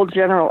that whole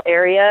general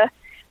area.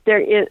 There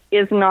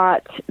is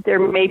not. There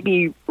may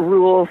be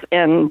rules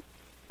and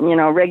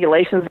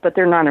regulations, but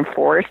they're not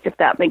enforced. If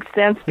that makes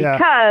sense,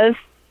 because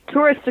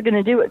tourists are going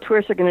to do what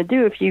tourists are going to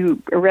do. If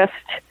you arrest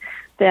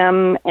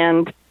them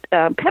and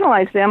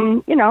penalize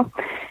them,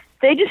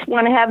 they just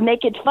want to have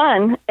naked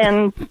fun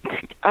and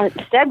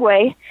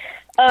segue.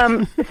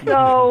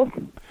 So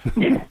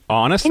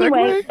on a segue.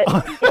 Anyway,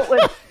 it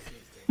was.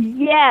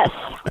 Yes,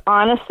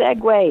 on a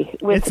Segway.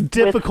 It's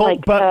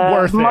difficult, but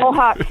worth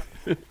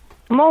it.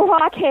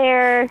 Mohawk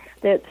hair.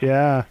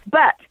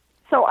 But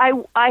so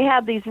I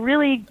have these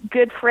really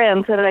good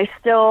friends that I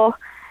still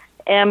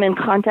am in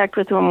contact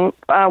with them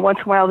once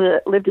in a while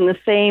that lived in the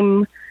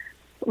same.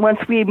 Once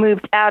we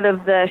moved out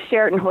of the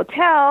Sheraton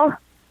Hotel,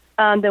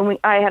 then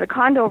I had a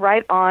condo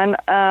right on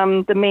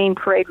the main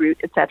parade route,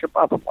 etc.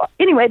 Blah blah blah.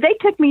 Anyway, they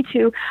took me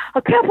to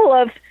a couple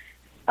of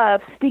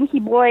stinky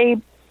boy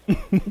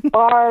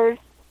bars.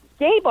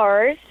 Gay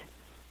bars,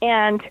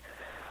 and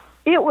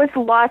it was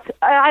lots.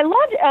 I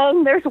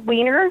loved. There's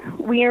wiener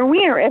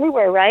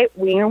everywhere, right?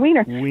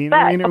 Wiener.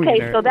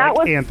 So that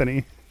was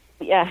Anthony.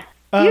 Yeah,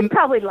 you'd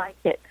probably like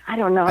it. I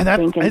don't know. I'm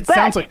thinking. It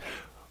sounds like.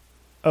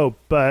 Oh,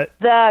 but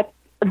the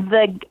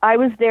I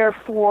was there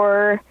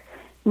for,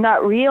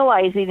 not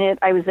realizing it.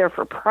 I was there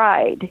for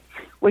Pride,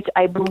 which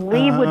I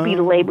believe would be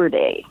Labor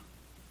Day.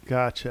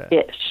 Gotcha.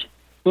 Ish.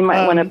 You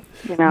might want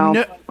to,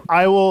 No,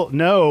 I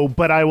will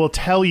but I will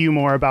tell you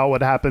more about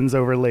what happens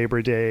over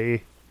Labor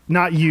Day.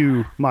 Not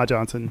you, Ma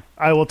Johnson.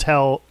 I will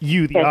tell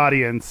you, the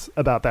audience,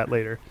 about that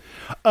later.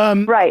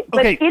 Right.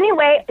 But okay.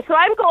 Anyway, so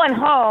I'm going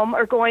home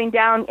or going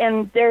down,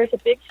 and there's a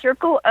big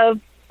circle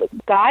of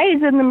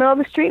guys in the middle of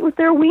the street with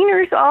their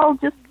wieners all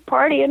just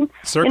partying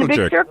in a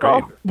big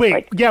circle.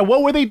 Right. Wait,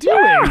 what were they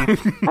doing?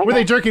 Were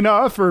they jerking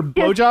off or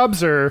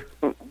blowjobs or?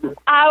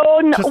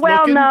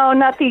 No,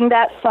 nothing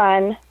that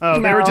fun. Oh,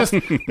 no. they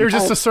were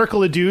just a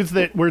circle of dudes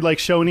that were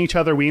showing each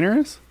other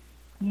wieners?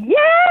 Yeah,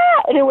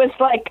 and it was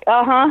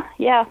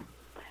yeah.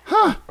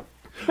 Huh.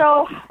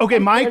 So okay,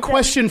 my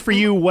question for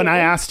you when I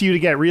asked you to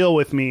get real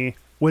with me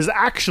was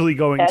actually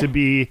going to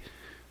be,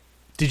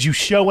 did you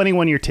show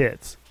anyone your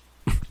tits?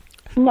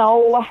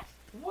 No.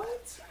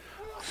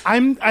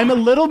 I'm a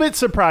little bit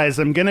surprised.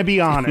 I'm gonna be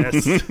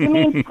honest. You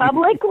mean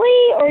publicly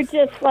or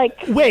just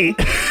Wait.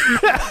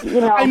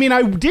 I mean,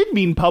 I did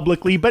mean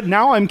publicly, but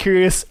now I'm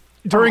curious.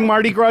 During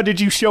Mardi Gras,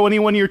 did you show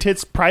anyone your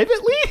tits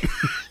privately?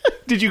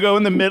 Did you go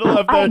in the middle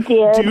of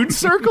the dude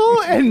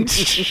circle and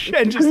just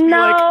be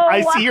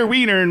I see your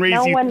wiener and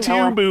raise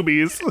two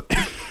boobies?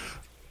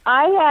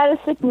 I had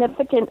a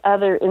significant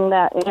other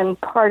in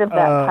part of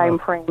that time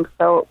frame,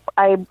 so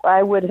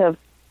I would have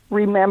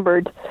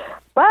remembered.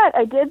 But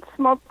I did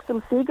smoke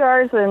some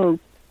cigars and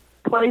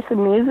play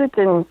some music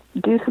and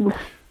do some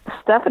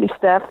stuffy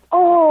stuff.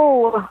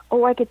 Oh,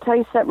 I could tell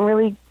you something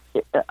really,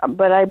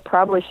 but I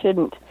probably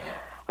shouldn't.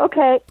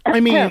 Okay. I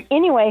mean-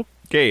 anyway,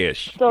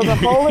 Gayish. so the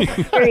whole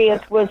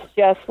experience was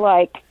just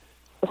like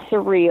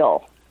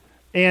surreal.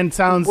 And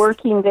sounds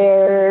Working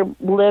there,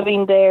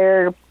 living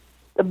there,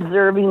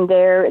 observing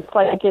there. It's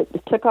like it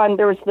took on,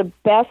 there was the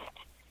best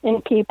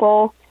in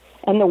people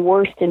and the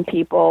worst in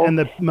people. and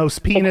the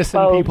most penis in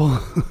Exposed. people.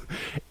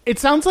 It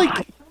sounds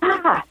like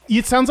Ah,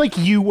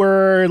 you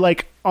were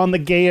like on the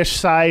gayish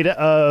side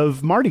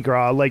of Mardi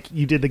Gras, like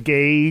you did the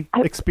gay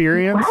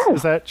experience. was.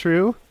 Is that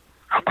true?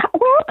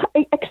 well,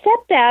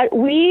 except that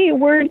we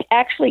weren't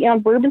actually on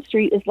Bourbon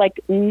Street is like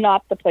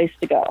not the place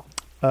to go.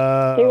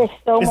 There was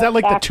so Is much that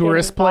like the action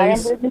tourist on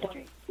place? Bourbon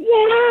Street.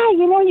 Yeah,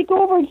 you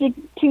go over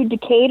to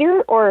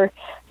Decatur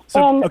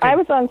and okay. I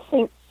was on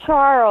St.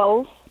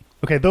 Charles.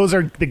 Okay, those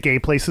are the gay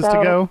places to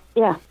So, go.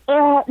 Yeah.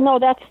 No,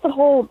 that's the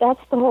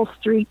whole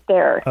street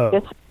there. Oh.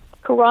 It's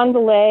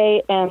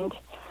Carondelet and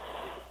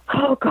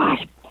oh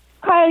gosh,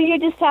 Kyle, you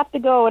just have to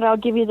go and I'll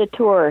give you the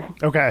tour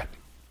Okay,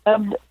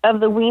 of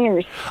the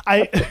wieners.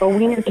 A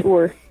wiener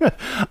tour.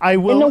 I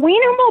In the will.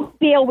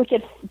 Wienermobile, we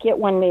could get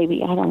one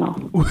maybe. I don't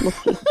know. We'll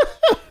see.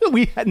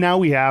 We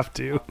have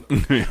to.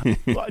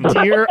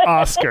 Dear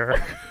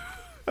Oscar,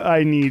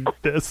 I need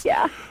this.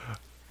 Yeah.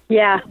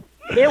 Yeah.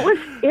 It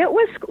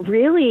was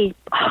really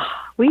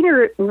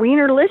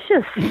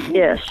wienerlicious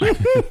ish.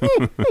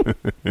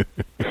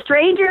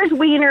 Strangers'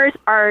 wieners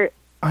are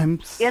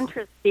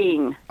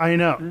interesting. I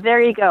know.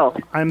 There you go.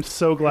 I'm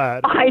so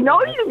glad. I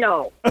know you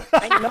know.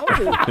 I know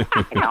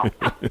you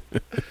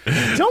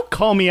know. Don't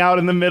call me out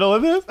in the middle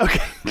of this.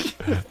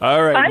 Okay.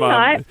 All right, I'm Mom.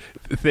 not.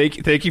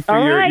 Thank you for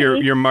All your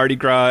righty. Mardi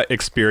Gras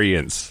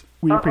experience.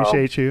 We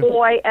appreciate you.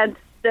 Boy, and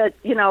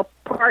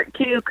part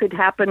 2 could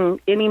happen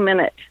any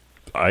minute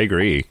I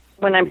agree.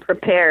 when I'm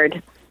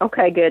prepared.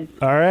 Okay, good.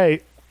 All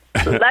right.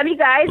 Love you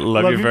guys.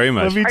 Love you very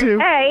much. Love you too.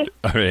 Okay.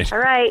 All right. All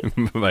right.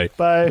 Bye.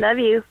 Bye. Love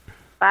you.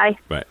 Bye.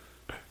 Bye.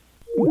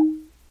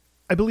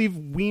 I believe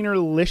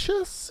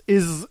wienerlicious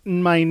is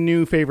my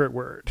new favorite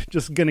word.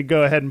 Just gonna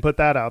go ahead and put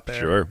that out there.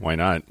 Sure. Why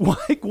not?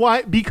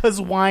 Why? Because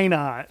why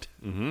not?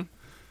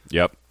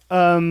 Yep.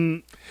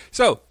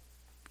 So,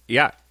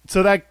 yeah.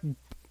 So that,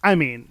 I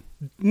mean,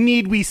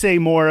 need we say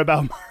more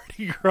about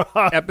Mardi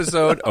Gras?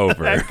 Episode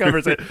over. That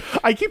covers it.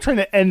 I keep trying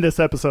to end this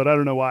episode. I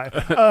don't know why.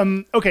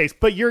 Okay,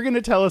 but you're going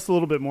to tell us a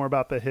little bit more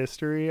about the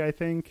history, I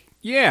think.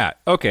 Yeah.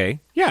 Okay.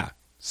 Yeah.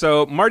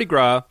 So Mardi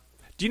Gras.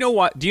 Do you know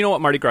what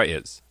Mardi Gras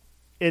is?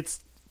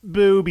 It's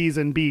boobies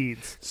and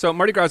beads. So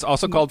Mardi Gras is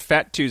also called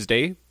Fat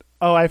Tuesday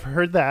Oh, I've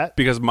heard that.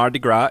 because Mardi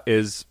Gras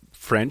is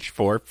French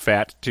for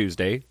Fat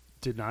Tuesday.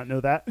 Did not know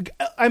that.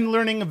 I'm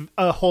learning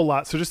a whole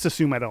lot, so just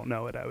assume I don't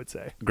know it, I would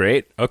say.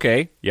 Great.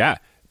 Okay. Yeah.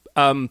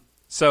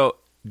 So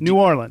New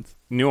Orleans.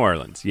 New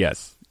Orleans.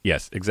 Yes.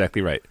 Yes.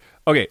 Exactly right.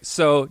 Okay.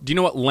 So do you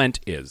know what Lent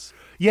is?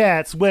 Yeah,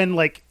 it's when,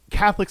 like,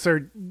 Catholics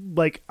are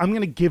like, I'm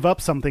going to give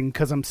up something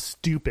because I'm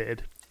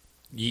stupid.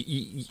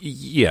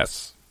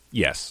 Yes.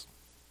 Yes.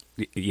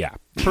 Yeah.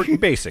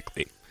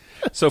 Basically.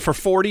 So for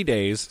 40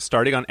 days,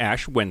 starting on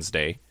Ash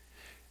Wednesday,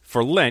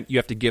 for Lent, you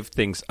have to give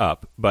things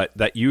up, but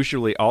that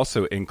usually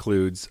also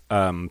includes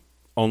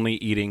only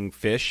eating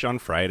fish on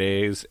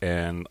Fridays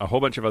and a whole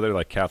bunch of other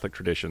like Catholic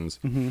traditions.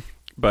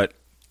 But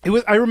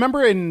I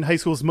remember in high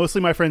school, mostly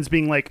my friends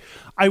being like,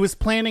 I was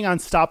planning on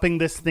stopping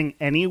this thing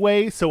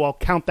anyway, so I'll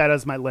count that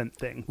as my Lent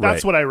thing.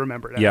 That's Right. what I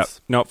remembered as. yeah,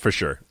 no, for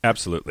sure,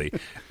 absolutely,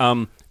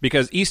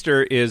 because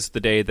Easter is the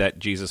day that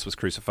Jesus was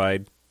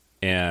crucified,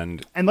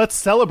 and And let's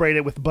celebrate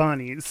it with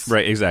bunnies.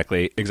 right,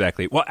 exactly.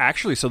 Well,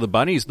 actually, so the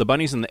bunnies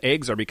and the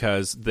eggs are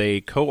because they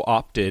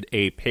co-opted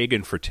a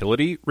pagan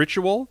fertility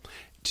ritual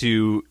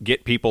to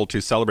get people to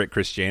celebrate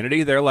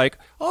Christianity. They're like,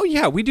 "Oh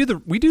yeah, we do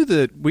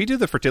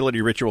the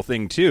fertility ritual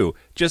thing too.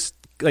 Just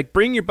like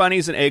bring your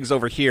bunnies and eggs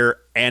over here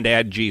and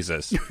add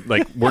Jesus.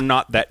 Like we're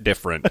not that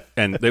different."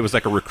 And it was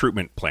like a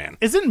recruitment plan.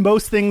 Isn't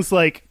most things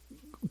like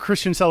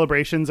Christian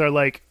celebrations are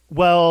like,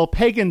 well,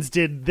 pagans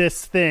did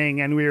this thing,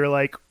 and we were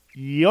like,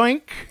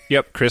 yoink.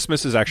 Yep,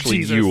 Christmas is actually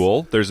Jesus.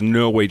 Yule. There's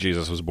no way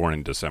Jesus was born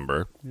in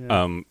December.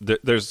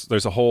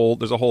 There's a whole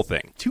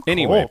thing. Too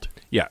anyway, cold.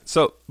 yeah.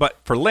 So, but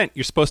for Lent,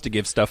 you're supposed to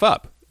give stuff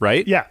up,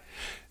 right? Yeah.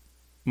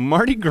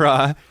 Mardi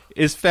Gras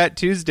is Fat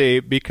Tuesday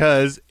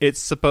because it's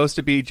supposed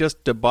to be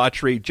just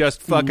debauchery,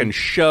 just fucking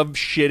shove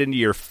shit into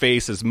your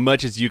face as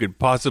much as you could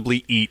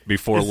possibly eat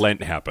before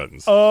Lent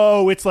happens.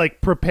 Oh, it's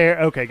like prepare.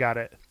 Okay, got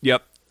it.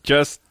 Yep,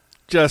 just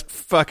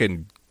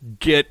fucking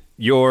get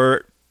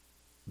your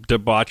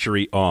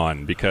debauchery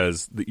on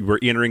because we're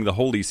entering the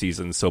holy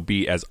season, so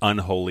be as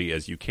unholy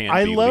as you can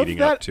I be love leading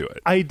that up to it.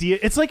 idea.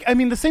 It's like, I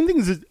mean, the same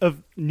thing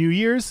of New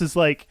Year's is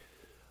like,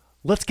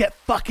 let's get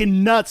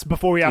fucking nuts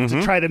before we have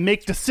to try to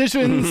make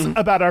decisions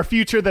about our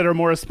future that are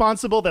more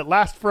responsible, that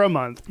last for a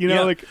month. You know,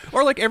 Yeah. like,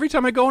 or like every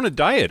time I go on a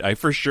diet, I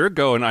for sure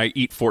go and I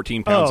eat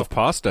 14 pounds Oh. of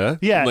pasta.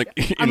 yeah. like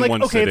in I'm like,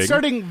 one okay, sitting. it's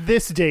starting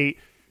this date.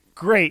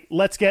 Great.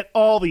 Let's get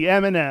all the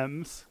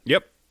M&Ms.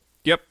 Yep.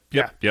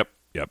 Yeah.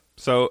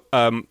 So,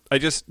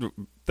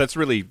 that's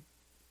really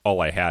all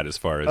I had as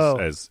far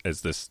as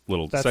as this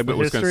little That's segment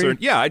the was history? concerned.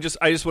 Yeah, I just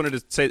wanted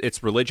to say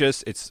it's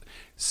religious. It's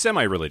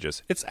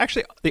semi-religious. It's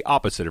actually the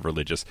opposite of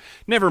religious.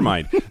 Never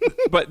mind.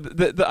 But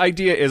the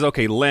idea is,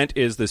 okay, Lent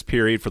is this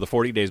period for the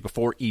 40 days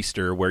before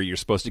Easter where you're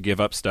supposed to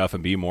give up stuff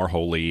and be more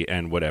holy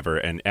and whatever.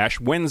 And Ash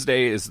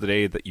Wednesday is the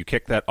day that you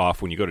kick that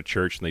off when you go to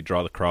church and they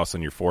draw the cross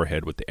on your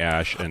forehead with the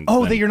ash. And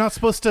Oh, then- that you're not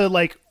supposed to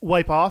like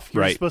wipe off.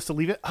 You're Right. supposed to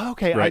leave it. Oh,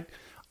 okay. Right.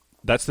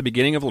 That's the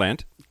beginning of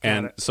Lent.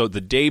 And it. so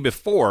the day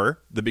before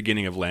the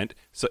beginning of Lent,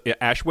 so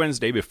Ash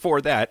Wednesday before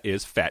that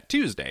is Fat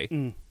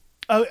Tuesday,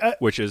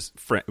 which is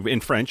in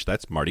French,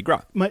 that's Mardi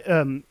Gras.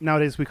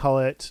 Nowadays we call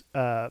it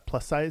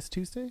plus size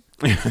Tuesday.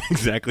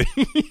 Exactly.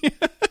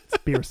 Let's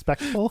be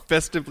respectful.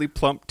 Festively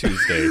plump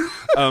Tuesday.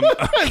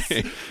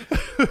 Okay.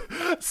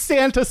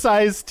 Santa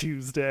size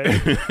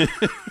Tuesday.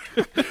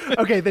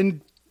 Okay,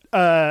 then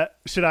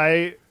should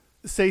I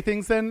say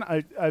things then?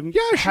 I'm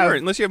Yeah, sure.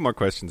 Unless you have more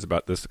questions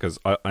about this, because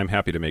I'm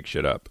happy to make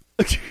shit up.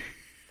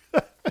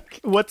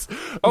 What's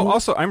Oh,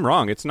 also, I'm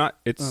wrong. It's not.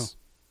 It's.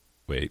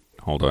 Wait,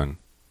 hold on.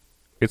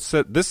 This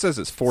says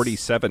it's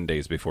 47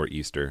 days before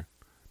Easter,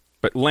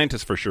 but Lent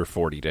is for sure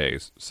 40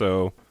 days.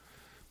 So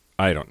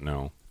I don't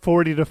know.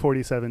 40 to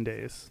 47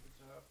 days?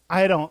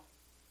 I don't.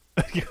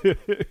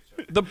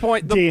 The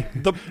point.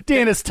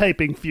 Dan is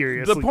typing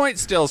furiously. The point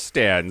still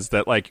stands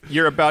that like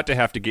you're about to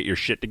have to get your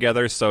shit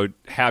together, so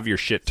have your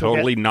shit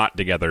totally not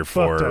together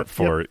fucked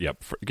for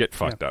up. get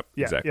fucked up.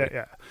 Yeah, Exactly.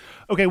 yeah.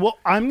 Okay, well,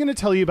 I'm going to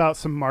tell you about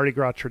some Mardi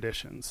Gras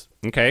traditions.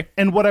 Okay.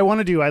 And what I want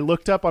to do, I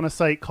looked up on a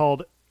site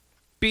called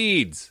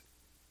Beads,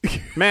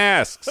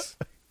 masks,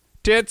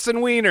 tits, and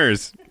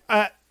wieners.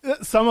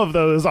 some of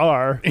those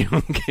are,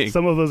 Okay.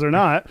 some of those are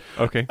not.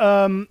 Okay.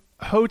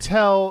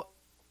 Hotel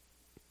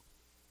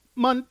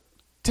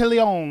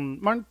Montelion.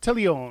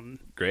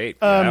 Great.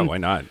 Yeah, why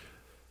not?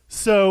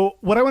 So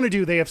what I want to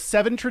do, they have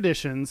 7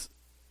 traditions.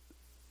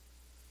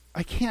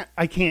 I can't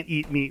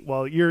eat meat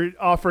while you're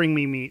offering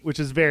me meat, which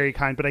is very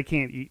kind, but I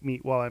can't eat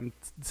meat while I'm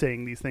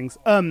saying these things.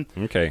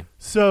 Okay.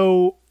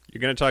 So You're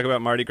going to talk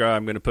about Mardi Gras.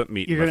 I'm going to put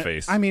meat in my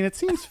face. I mean, it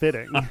seems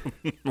fitting,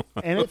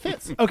 and it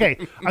fits. Okay,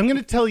 I'm going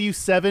to tell you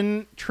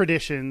 7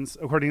 traditions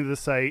according to the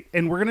site,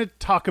 and we're going to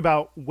talk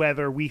about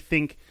whether we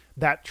think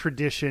that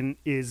tradition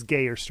is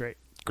gay or straight.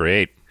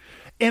 Great.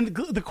 And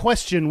the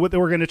question what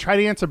we're going to try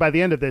to answer by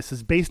the end of this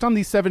is based on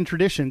these 7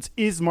 traditions: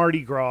 is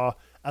Mardi Gras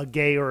a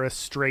gay or a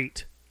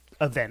straight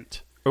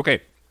event?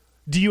 Okay.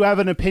 Do you have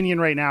an opinion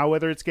right now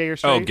whether it's gay or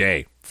straight? Oh,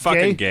 gay.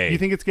 Fucking gay. You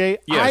think it's gay?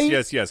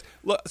 Yes.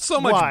 Look, so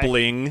much Why?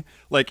 bling.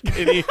 Like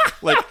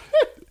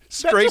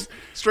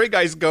straight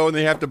guys go and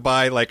they have to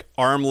buy like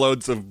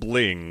armloads of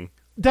bling.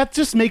 That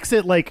just makes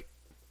it like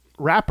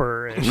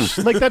rapper-ish.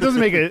 Like that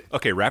doesn't make it.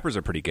 Okay, rappers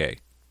are pretty gay.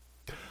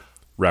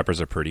 Rappers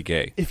are pretty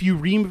gay. If you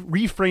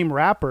reframe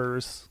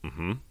rappers,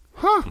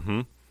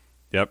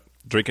 Yep.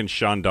 Drinking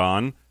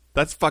Chandon.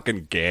 That's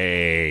fucking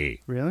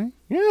gay. really?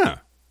 Yeah.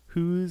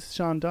 Who's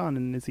Sean Don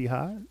and is he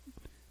hot?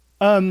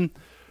 I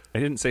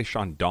didn't say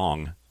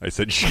Chandong. I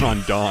said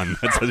Chandon.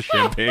 That's a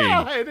champagne.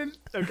 I didn't.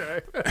 Okay.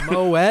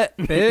 Moet,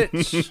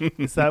 bitch.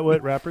 Is that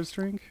what rappers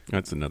drink?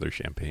 That's another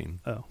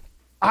champagne. Oh.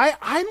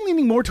 I'm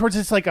leaning more towards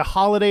it's like a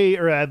holiday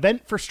or an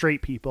event for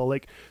straight people.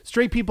 Like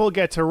straight people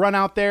get to run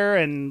out there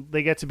and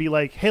they get to be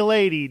like, "Hey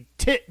lady,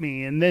 tit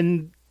me," and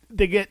then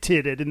they get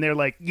titted and they're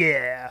like,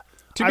 "Yeah,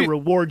 I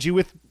reward you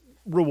with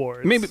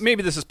rewards."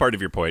 Maybe this is part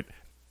of your point.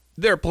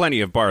 There are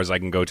plenty of bars I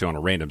can go to on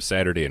a random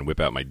Saturday and whip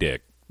out my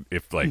dick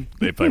if I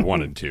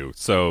wanted to.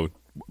 So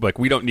like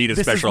we don't need a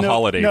This is special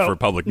holiday for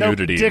public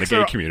nudity in the dicks gay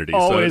are community.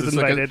 always so it's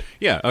like invited.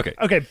 yeah. Okay.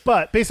 Okay,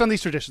 but based on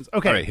these traditions,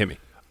 okay. All right. Hit me.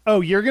 Oh,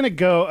 you're gonna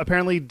go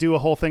apparently do a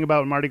whole thing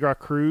about Mardi Gras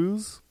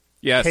Cruise.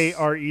 Yes.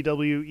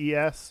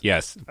 Krewes.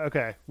 Yes.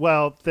 Okay.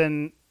 Well,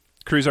 then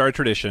Cruise are a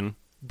tradition.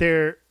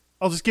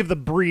 I'll just give the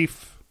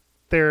brief.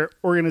 They're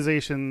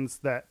organizations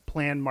that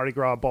plan Mardi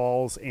Gras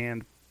balls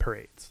and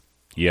parades.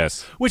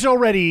 Yes. Which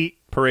already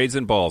Parades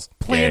and balls.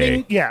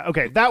 planning. Gay. Yeah.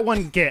 Okay. That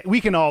one we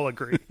can all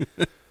agree.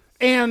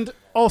 And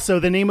also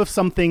the name of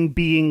something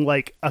being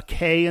like a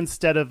K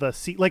instead of a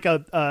C, like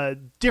a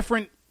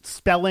different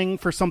spelling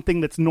for something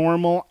that's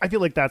normal. I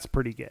feel like that's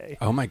pretty gay.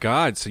 Oh my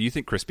God! So you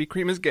think Krispy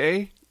Kreme is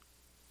gay?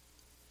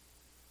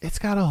 It's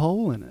got a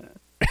hole in it.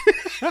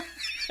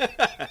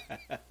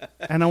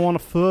 And I want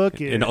to fuck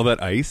it. And all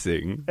that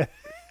icing.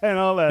 And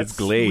all that It's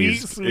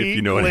glazed, sweet if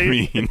you know what I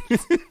glaze. mean.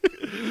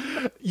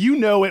 You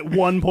know, at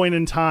one point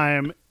in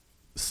time,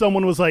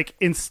 someone was like,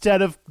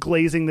 instead of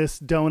glazing this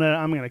donut,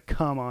 I'm going to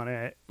cum on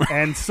it.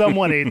 And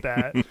someone ate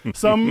that.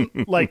 Some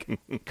like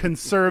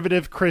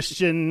conservative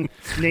Christian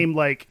named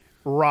like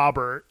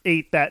Robert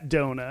ate that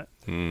donut.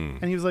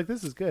 And he was like,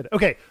 this is good.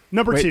 Okay,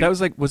 number Wait,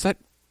 2. was that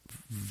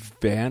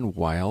Van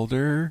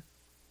Wilder,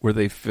 where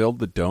they filled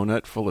the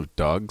donut full of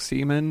dog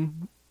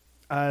semen?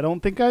 I don't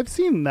think I've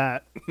seen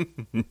that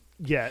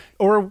yet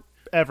or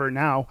ever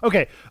now.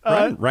 Okay.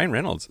 Ryan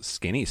Reynolds,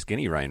 skinny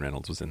Ryan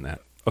Reynolds was in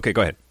that. Okay,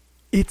 go ahead.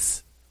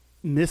 It's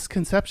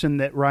misconception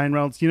that Ryan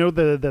Reynolds, you know,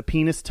 the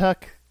penis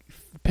tuck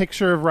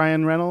picture of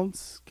Ryan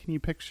Reynolds. Can you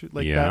picture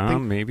like Yeah, that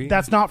thing? maybe.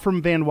 That's not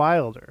from Van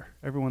Wilder.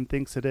 Everyone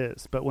thinks it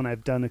is, but when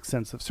I've done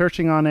extensive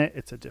searching on it,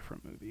 it's a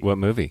different movie. What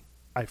movie?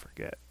 I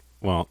forget.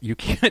 Well, you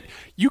can't.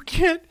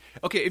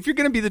 Okay, if you're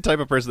going to be the type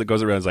of person that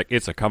goes around and is like,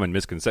 it's a common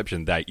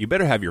misconception that, you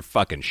better have your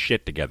fucking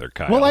shit together,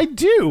 Kyle. Well, I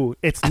do.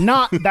 It's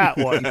not that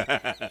one.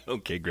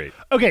 Okay, great.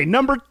 Okay,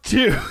 number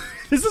 2.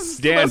 This is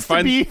Dan, supposed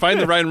to be... find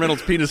the Ryan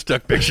Reynolds penis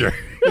tuck picture.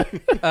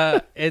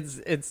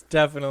 It's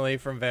definitely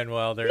from Van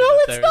Wilder. No,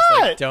 it's There's not.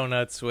 like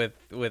donuts with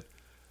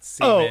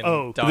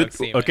semen, dog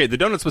semen. Okay, the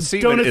donuts with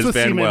semen Donuts is with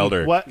Van semen.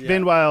 Wilder. What? Yeah.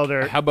 Van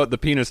Wilder. How about the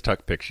penis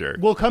tuck picture?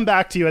 We'll come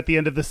back to you at the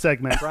end of the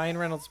segment. Ryan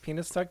Reynolds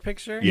penis tuck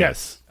picture?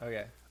 Yes.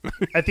 Okay.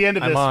 At the end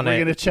of I'm this, on we're it.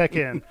 going to check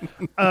in.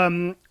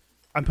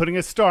 I'm putting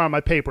a star on my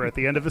paper at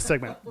the end of the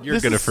segment. You're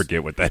This going to is-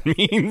 forget what that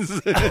means.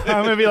 I'm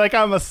going to be like,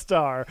 I'm a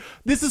star.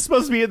 This is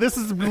supposed to be, this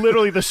is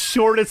literally the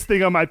shortest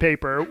thing on my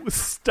paper.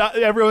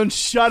 Everyone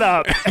shut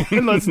up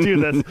and let's do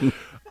this.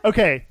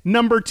 Okay,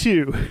 number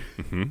 2.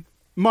 Mm-hmm.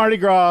 Mardi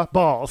Gras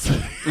balls.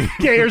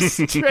 Gay or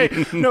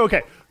straight. No,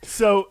 okay.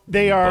 So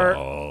they are,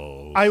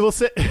 Balls. I will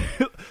say,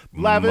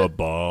 My lavish.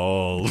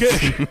 balls.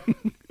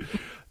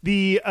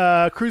 The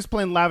cruise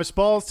plane lavish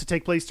balls to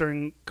take place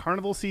during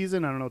carnival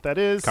season. I don't know what that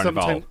is.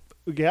 Carnival.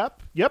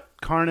 Yep.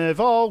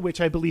 Carnival,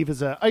 which I believe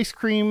is an ice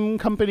cream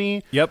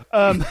company. Yep.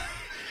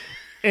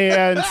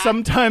 And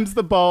sometimes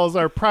the balls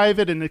are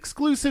private and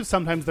exclusive.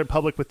 Sometimes they're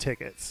public with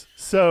tickets.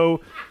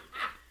 So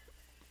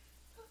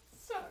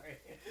Sorry.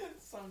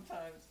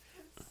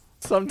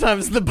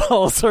 Sometimes the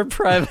balls are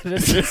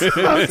private.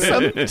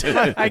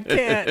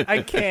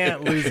 I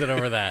can't lose it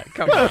over that.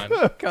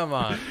 Come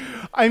on.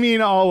 I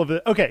mean, all of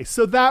it. Okay,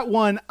 so that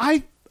one,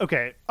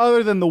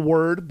 other than the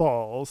word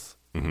balls,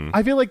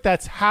 I feel like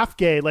that's half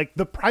gay. Like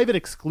the private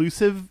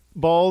exclusive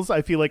balls,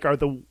 I feel like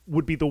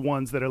would be the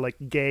ones that are like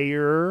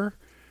gayer,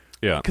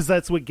 Yeah. because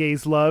that's what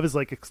gays love is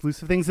like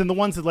exclusive things. And the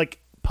ones that like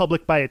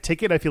public buy a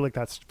ticket, I feel like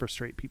that's for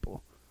straight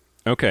people.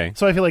 Okay.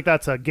 So I feel like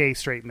that's a gay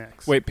straight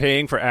mix. Wait,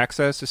 paying for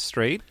access is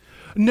straight?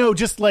 No,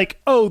 just like,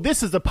 oh,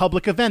 this is a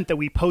public event that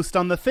we post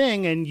on the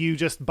thing and you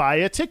just buy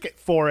a ticket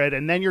for it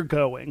and then you're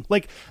going.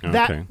 Like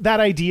Okay. that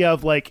idea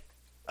of like,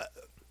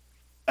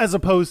 as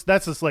opposed,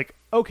 that's just like,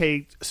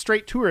 okay,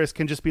 straight tourists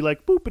can just be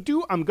like,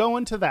 boop-a-doo, I'm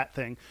going to that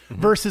thing.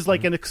 Versus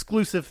like an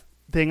exclusive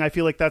thing, I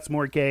feel like that's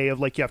more gay of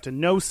like, you have to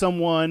know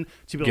someone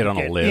to be Get able on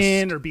to a get list.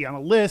 in or be on a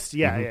list.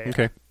 Yeah, yeah.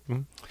 Okay.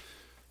 Mhm.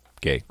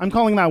 Gay. I'm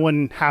calling that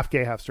one half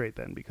gay, half straight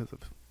then because of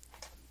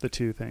the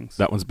two things.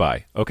 That one's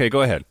bi. Okay,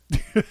 go ahead.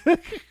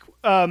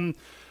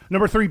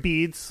 Number 3,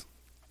 beads.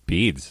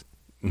 Beads.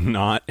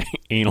 Not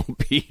anal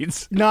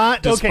beads.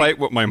 Not, Despite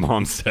what my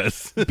mom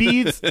says. okay,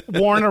 beads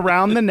worn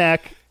around the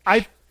neck.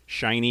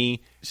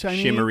 Shiny,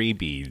 shimmery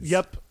beads.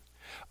 Yep.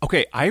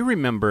 Okay, I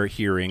remember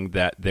hearing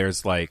that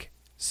there's like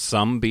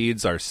some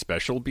beads are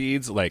special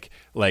beads, like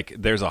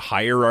there's a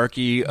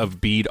hierarchy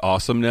of bead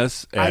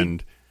awesomeness,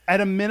 and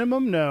At a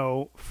minimum,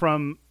 no.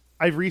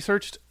 I've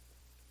researched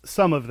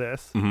some of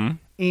this,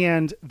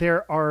 and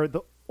there are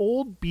the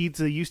old beads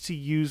they used to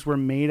use were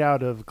made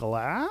out of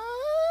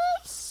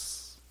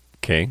glass.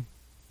 okay,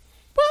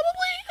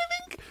 Probably,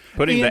 I think.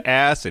 putting And the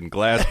ass in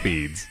glass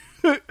beads.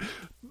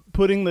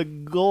 putting the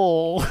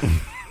goal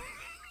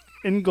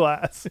in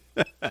glass.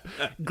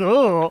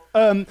 Goal.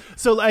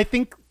 So I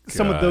think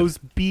some of God. those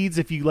beads,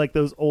 if you like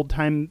those old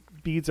time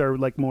beads, are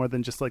like more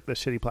than just like the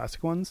shitty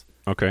plastic ones.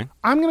 Okay,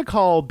 I'm gonna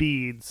call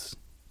beads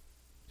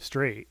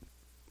straight.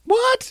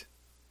 what?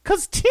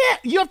 Cause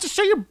you have to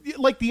show your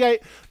like the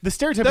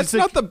stereotype. That's is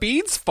not the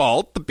beads'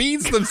 fault. The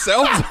beads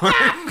themselves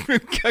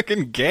aren't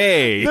fucking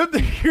gay.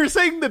 You're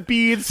saying the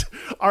beads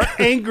are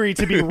angry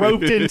to be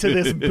roped into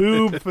this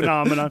boob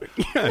phenomenon.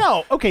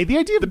 No, okay. The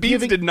idea of The beads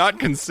giving, did not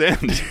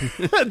consent.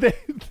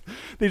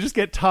 they just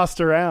get tossed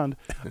around.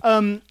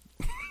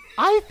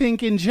 I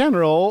think in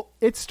general,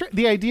 it's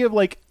the idea of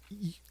like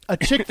a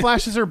chick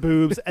flashes her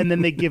boobs and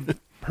then they give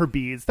her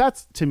beads.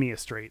 That's to me a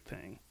straight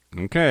thing.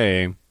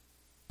 Okay.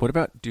 What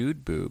about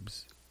dude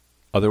boobs?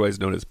 Otherwise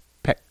known as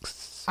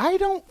pecs. I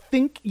don't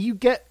think you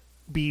get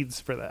beads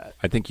for that.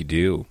 I think you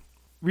do.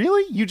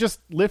 Really? You just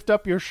lift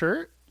up your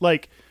shirt?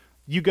 Like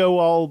you go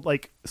all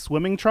like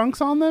swimming trunks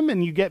on them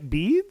and you get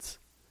beads?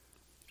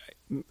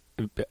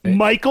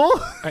 Michael?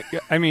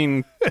 I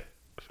mean, I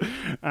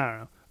don't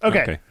know.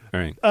 Okay. All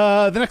right.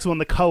 The next one,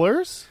 the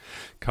colors.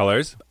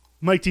 Colors.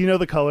 Mike, do you know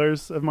the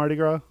colors of Mardi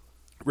Gras?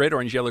 Red,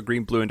 orange, yellow,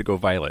 green, blue, indigo,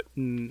 violet.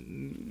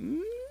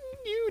 You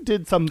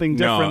did something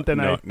different than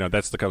I... No,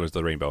 that's the colors of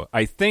the rainbow.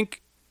 I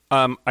think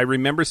I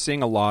remember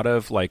seeing a lot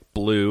of like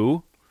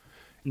blue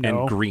No.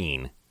 and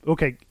green.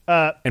 Okay.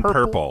 And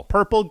purple.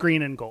 Purple,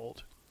 green, and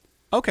gold.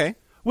 Okay.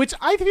 Which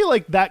I feel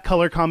like that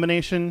color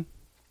combination...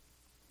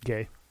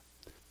 Gay.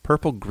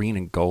 Purple, green,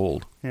 and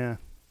gold. Yeah.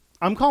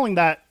 I'm calling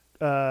that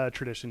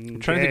tradition I'm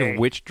trying to think of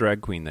which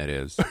drag queen that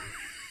is.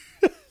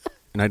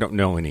 And I don't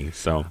know any,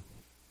 so...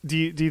 Do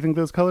you think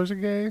those colors are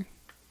gay?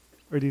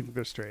 Or do you think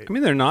they're straight? I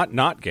mean, they're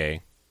not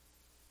gay.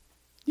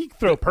 You can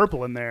throw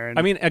purple in there. And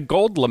I mean, a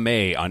gold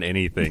lame on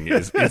anything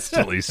is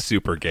instantly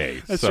super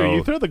gay. that's so true.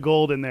 You throw the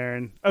gold in there.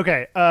 And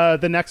okay,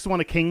 the next one,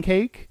 a king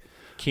cake.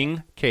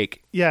 king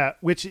cake. Yeah,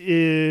 which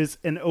is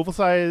an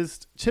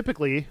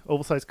typically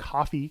oval-sized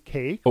coffee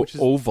cake, which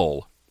is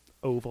Oval.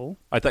 oval.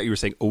 I thought you were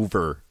saying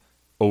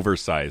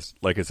oversized.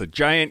 Like it's a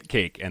giant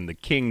cake, and the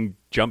king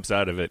jumps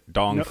out of it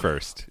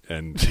first.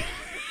 And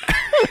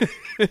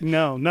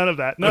No, none of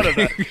that. None of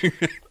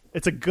that.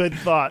 It's a good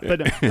thought.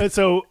 But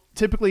so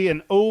typically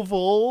an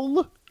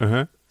oval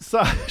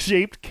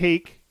shaped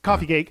cake,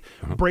 coffee cake,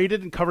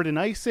 braided and covered in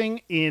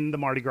icing in the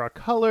Mardi Gras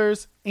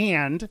colors.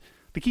 And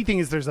the key thing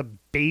is there's a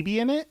baby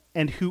in it.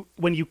 And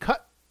when you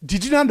cut,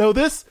 did you not know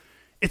this?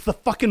 It's the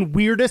fucking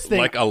weirdest thing.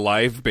 like a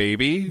live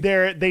baby.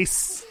 They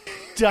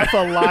stuff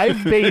a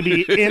live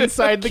baby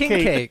inside the king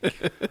cake.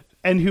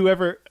 And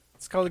whoever...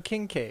 It's called a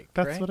king cake.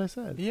 That's right? what I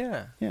said.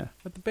 Yeah. Yeah.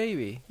 With the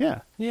baby.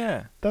 Yeah.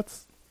 Yeah.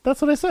 That's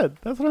what I said.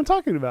 That's what I'm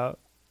talking about.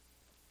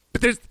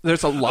 But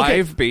there's a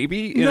live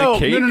baby in No, a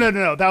cake?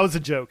 no. That was a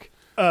joke.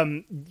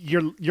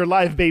 Your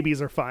live babies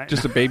are fine.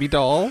 Just a baby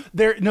doll?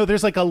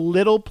 There's like a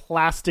little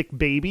plastic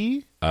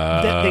baby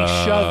that they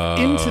shove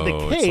into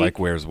the cake. It's like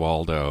Where's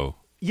Waldo?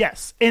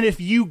 Yes, and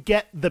if you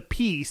get the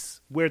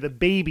piece where the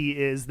baby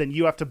is, then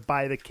you have to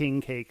buy the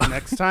king cake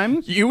next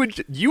time. You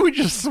would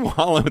just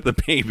swallow the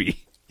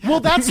baby. Well,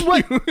 that's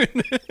what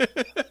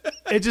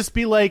it'd just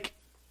be like.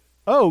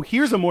 Oh,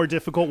 here's a more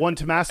difficult one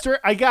to master.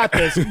 I got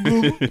this.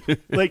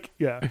 Like,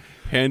 yeah.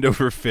 Hand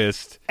over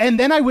fist. And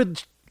then I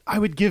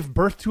would give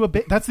birth to a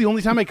baby. That's the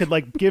only time I could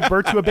like give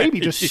birth to a baby.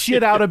 Just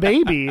shit out a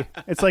baby.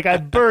 It's like I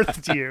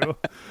birthed you.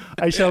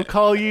 I shall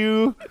call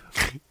you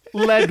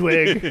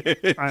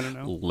Ledwig. I don't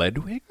know.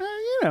 Ledwig?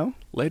 You know.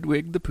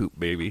 Ledwig the poop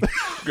baby.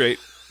 Great.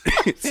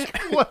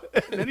 What?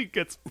 And then he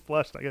gets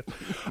flushed, I guess.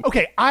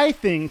 Okay, I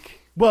think.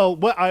 Well,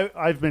 what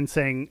I've been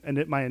saying,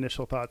 and my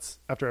initial thoughts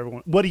after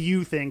everyone. What do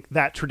you think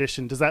that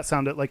tradition? Does that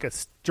sound like a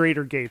straight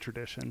or gay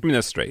tradition? I mean,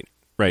 that's straight,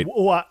 right?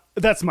 What?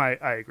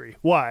 I agree.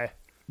 Why?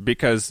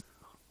 Because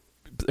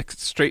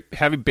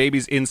having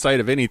babies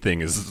inside of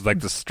anything is like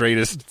the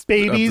straightest.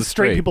 Babies, of the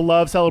straight people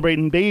love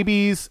celebrating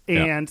babies,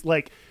 and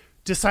like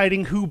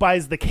deciding who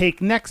buys the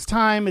cake next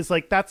time is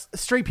like that's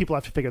straight people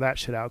have to figure that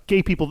shit out.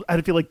 Gay people,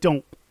 I feel like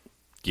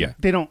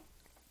they don't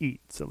eat,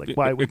 so like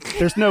why would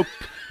there's no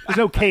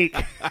cake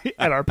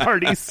at our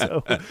parties,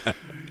 so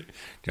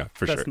yeah,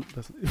 for sure.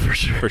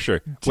 For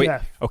sure. Wait,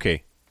 Jeff.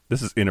 okay,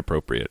 this is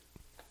inappropriate.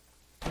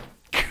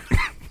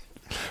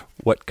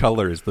 What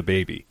color is the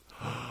baby?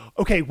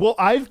 Okay, well,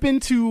 I've been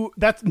to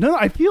that's no.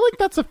 I feel like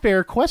that's a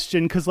fair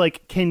question because,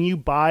 like, can you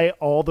buy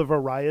all the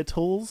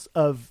varietals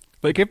of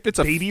Like if it's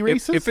a baby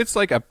races? if it's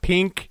like a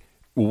pink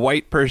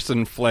white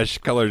person flesh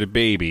colored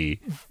baby,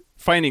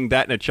 finding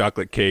that in a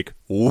chocolate cake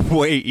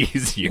way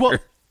easier. Well,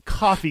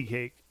 coffee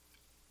cake.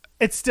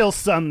 It's still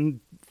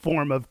some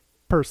form of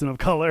person of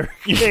color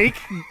cake,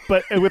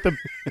 but with a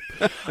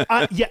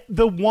yeah.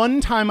 The one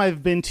time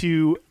I've been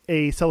to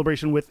a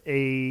celebration with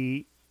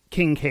a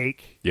king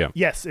cake,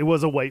 yes, it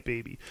was a white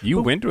baby.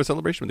 You went to a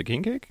celebration with a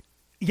king cake?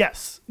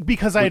 Yes,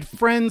 because I had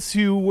friends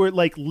who were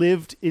like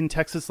lived in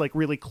Texas, like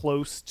really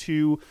close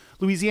to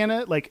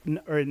Louisiana, like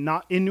or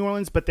not in New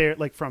Orleans, but they're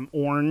like from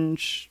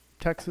Orange,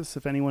 Texas.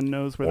 If anyone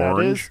knows where that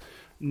is,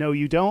 no,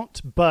 you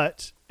don't.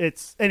 But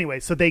it's anyway.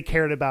 So they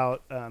cared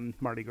about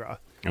Mardi Gras,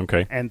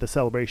 okay, and the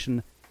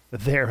celebration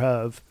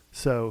thereof.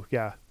 So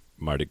yeah,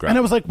 Mardi Gras. and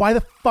I was like, why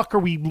the fuck are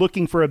we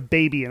looking for a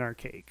baby in our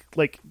cake?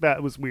 Like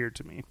that was weird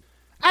to me.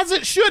 As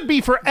it should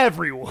be for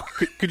everyone.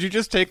 Could you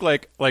just take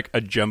like a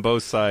jumbo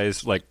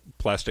size like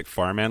plastic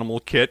farm animal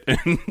kit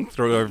and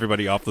throw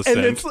everybody off the scent?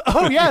 And it's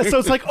yeah, so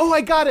it's like, oh, I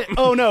got it.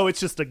 Oh no,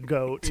 it's just a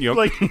goat. Yep.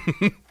 Like,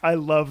 I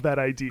love that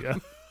idea.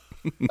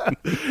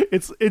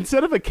 It's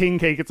instead of a king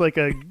cake, it's like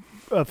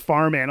a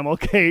farm animal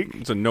cake.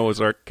 It's a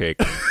Noah's Ark cake.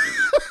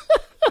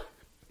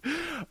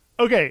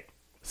 Okay,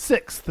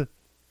 sixth,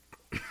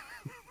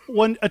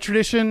 a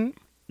tradition: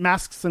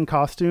 masks and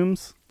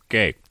costumes.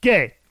 Gay.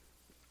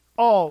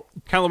 All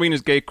Halloween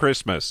is gay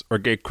Christmas or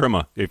gay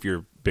crema if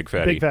you're big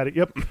fatty. big fatty.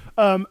 Yep.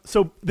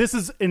 So this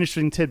is an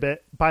interesting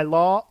tidbit. By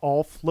law,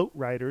 all float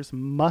riders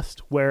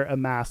must wear a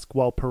mask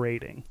while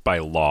parading. By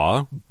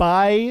law.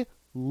 By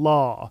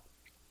law.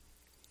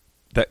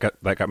 That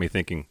got me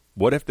thinking.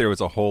 What if there was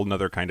a whole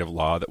nother kind of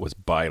law that was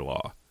by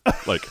law?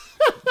 Like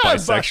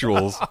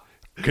bisexuals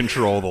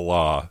control the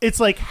law. It's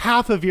like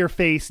half of your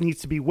face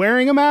needs to be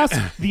wearing a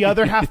mask, the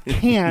other half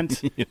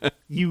can't. Yeah.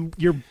 You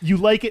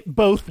like it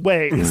both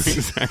ways.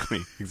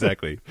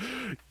 Exactly.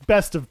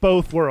 Best of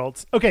both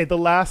worlds. Okay, the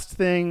last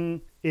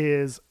thing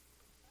is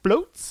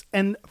floats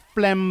and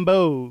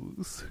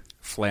flambeaux.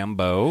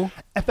 Flambeau?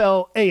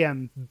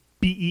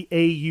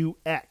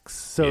 FLAMBEAUX.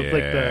 So yeah,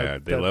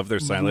 like they love their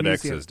silent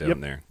museum. X's down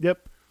there.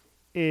 Yep.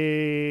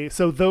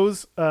 So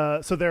those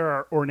so there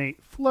are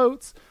ornate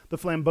floats. The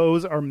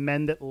flambeaux are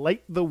men that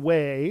light the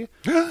way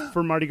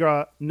for Mardi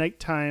Gras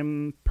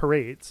nighttime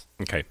parades.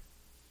 Okay.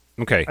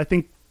 I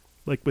think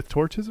like with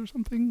torches or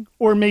something,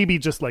 or maybe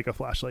just like a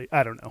flashlight.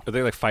 I don't know. Are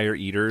they like fire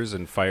eaters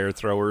and fire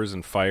throwers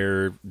and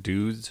fire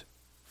dudes,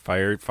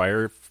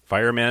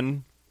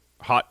 firemen?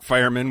 hot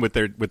firemen with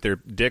their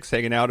dicks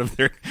hanging out of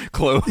their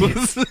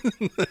clothes.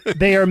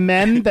 They are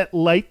men that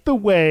light the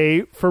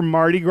way for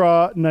Mardi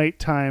Gras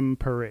nighttime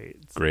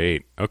parades.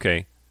 Great.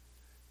 Okay,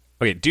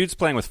 dudes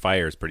playing with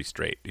fire is pretty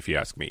straight, if you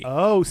ask me.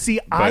 Oh, see,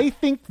 I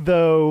think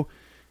though.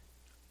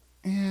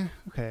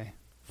 Okay.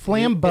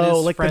 Flambeau, It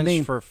is like French the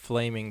name. for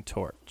flaming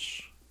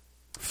torch.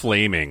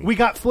 Flaming. We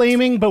got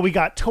flaming, but we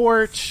got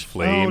torch.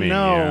 Flaming, Oh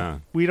no, yeah.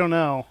 we don't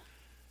know.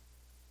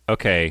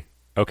 Okay.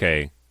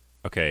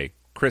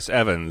 Chris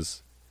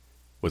Evans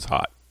was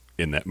hot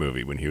in that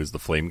movie when he was the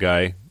flame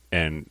guy,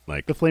 and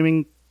like The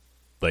flaming.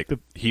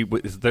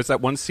 there's that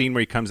one scene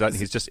where he comes out and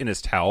he's just in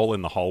his towel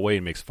in the hallway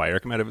and makes fire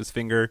come out of his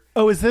finger.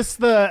 Oh, is this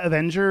the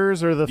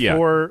Avengers or the Yeah.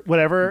 Thor?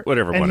 Whatever.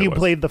 Whatever And one he it was.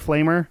 played the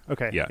flamer.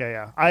 Okay. Yeah.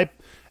 Yeah.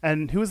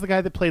 And who was the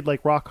guy that played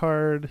like Rock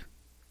Hard?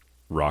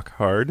 Rock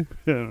hard.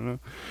 I don't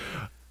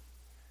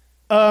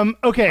know.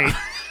 Okay.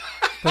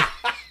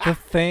 The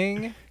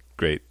Thing.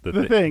 Great.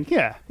 The thing.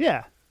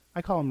 Yeah.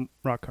 I call him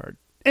Rock Hard.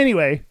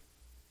 Anyway,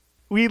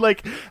 we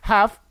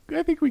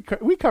I think we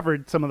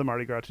covered some of the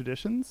Mardi Gras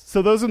traditions.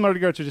 So those are the Mardi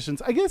Gras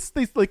traditions. I guess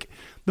they like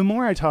the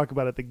more I talk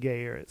about it, the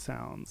gayer it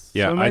sounds.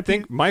 Yeah, So it I might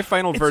think be- my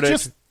final it's verdict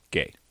just-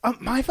 gay.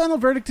 my final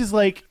verdict is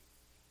like,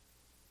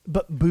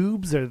 but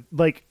boobs are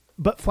like,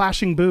 but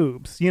flashing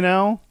boobs. You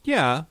know?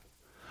 Yeah.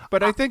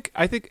 But I think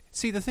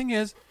see, the thing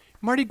is,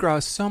 Mardi Gras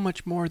is so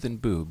much more than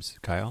boobs,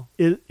 Kyle.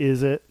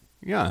 Is it?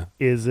 Yeah.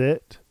 Is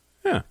it?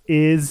 Yeah.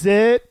 Is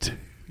it?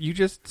 You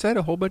just said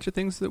a whole bunch of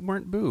things that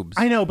weren't boobs.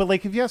 I know, but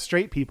like if you have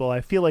straight people, I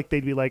feel like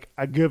they'd be like,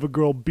 I give a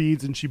girl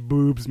beads and she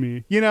boobs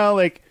me. You know,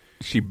 like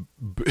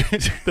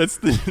That's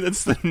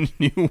the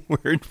new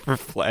word for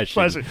flashing.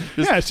 flashing.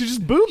 Yeah, she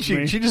just boobed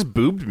me. She just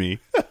boobed me.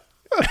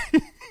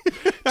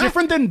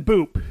 Different than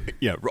boop.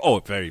 Yeah. Oh,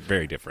 very,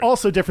 very different.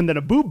 Also different than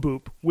a boob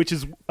boop, which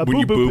is a when boob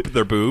you boop. boop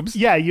their boobs.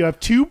 Yeah, you have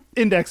two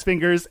index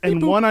fingers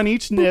and one on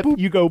each nip.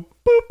 You go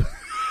boop.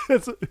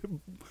 That's boop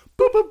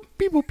boop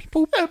beep boop beep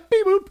boop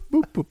beep boop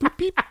boop boop boop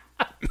beep.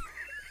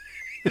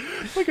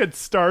 Like a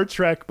Star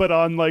Trek, but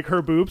on like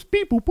her boobs.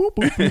 Beep boop boop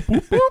boop boop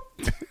boop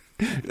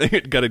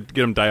boop. Got to get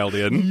them dialed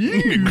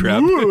in.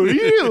 Crap.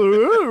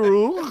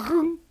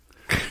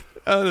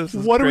 Oh, this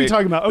is What are we great.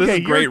 talking about? This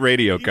Okay, is great you're-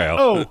 radio, Kyle.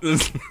 Oh.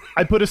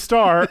 I put a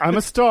star. I'm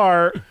a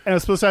star, and I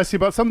was supposed to ask you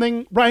about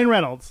something. Ryan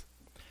Reynolds.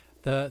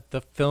 The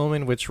film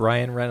in which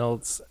Ryan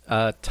Reynolds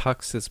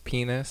tucks his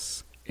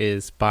penis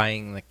is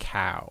Buying the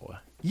Cow.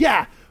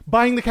 Yeah,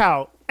 buying the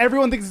cow.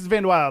 Everyone thinks it's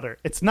Van Wilder.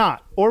 It's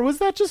not. Or was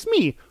that just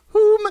me?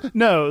 Whom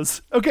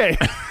knows? Okay.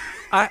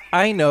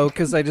 I know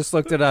because I just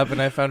looked it up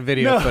and I found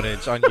video No.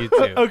 footage on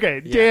YouTube.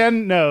 Okay. Yeah.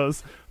 Dan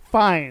knows.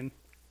 Fine.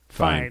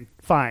 Fine.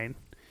 Fine.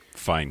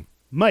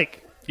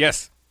 Mike,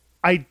 Yes.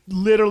 I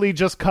literally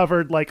just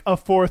covered like a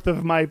fourth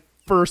of my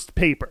first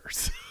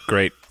papers.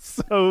 Great.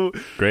 So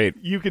Great.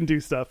 you can do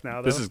stuff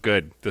now, though. This is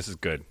good. This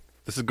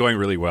is going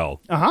really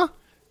well. Uh-huh.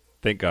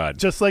 Thank God.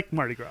 Just like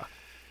Mardi Gras.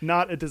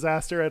 Not a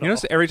disaster at You all.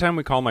 know, every time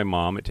we call my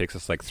mom, it takes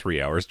us like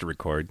 3 hours to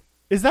record.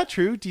 Is that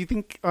true? Do you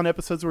think on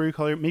episodes where we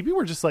call her, maybe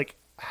we're just like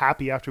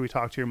happy after we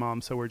talk to your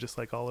mom, so we're just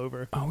like all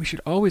over? Oh, we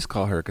should always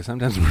call her because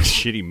sometimes we're in a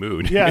shitty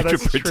mood. Yeah, We have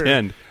that's to true.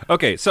 pretend.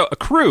 Okay, so a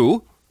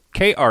crew,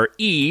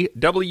 Krewe.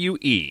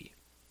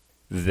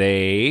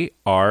 They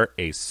are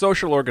a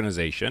social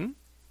organization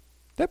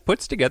that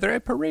puts together a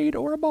parade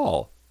or a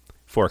ball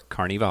for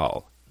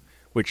Carnival,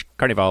 which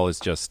Carnival is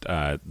just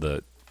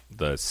the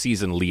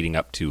season leading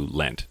up to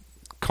Lent,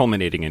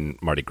 culminating in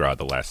Mardi Gras,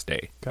 the last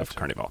day of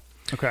Carnival.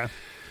 Okay.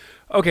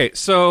 Okay,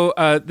 so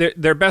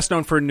they're best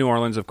known for New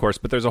Orleans, of course,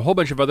 but there's a whole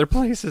bunch of other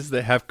places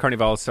that have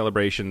Carnival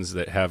celebrations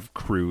that have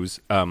crews,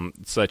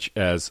 such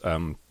as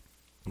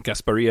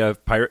Gasparilla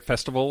Pirate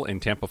Festival in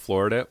Tampa,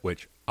 Florida,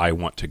 which I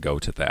want to go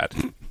to that.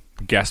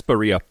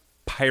 Gasparilla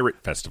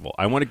Pirate Festival.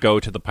 I want to go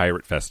to the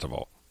Pirate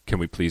Festival. Can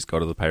we please go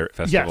to the Pirate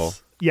Festival?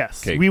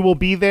 Yes. Okay. We will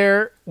be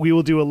there. We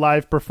will do a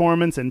live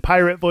performance in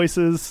pirate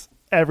voices.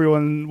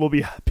 Everyone will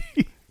be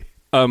happy.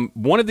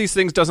 One of these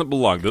things doesn't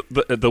belong.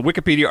 The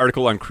Wikipedia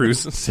article on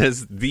cruise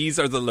says these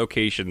are the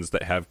locations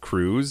that have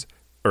cruise,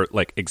 or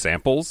like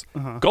examples.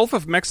 Gulf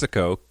of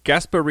Mexico,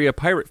 Gasparilla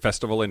Pirate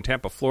Festival in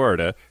Tampa,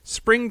 Florida,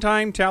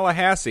 Springtime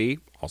Tallahassee,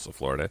 also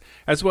Florida,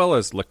 as well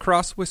as La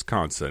Crosse,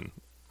 Wisconsin.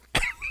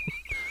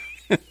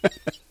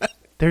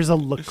 There's a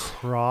La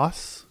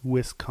Crosse,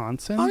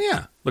 Wisconsin. Oh,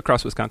 yeah. La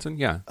Crosse, Wisconsin.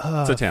 Yeah.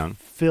 It's a town.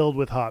 Filled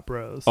with hot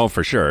bros. Oh,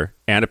 for sure.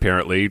 And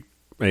apparently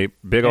a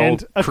big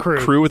old And a crew.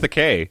 crew with a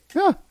K.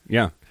 Yeah.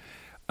 Yeah.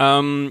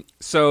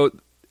 So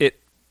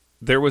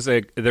there was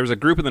a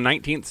group in the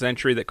 19th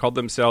century that called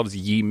themselves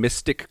Ye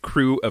Mystic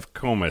Crew of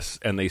Comus,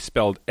 and they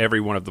spelled every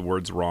one of the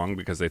words wrong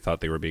because they thought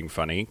they were being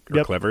funny or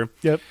Yep. clever.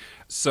 Yep.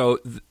 So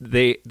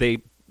they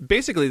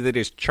basically they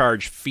just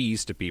charge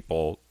fees to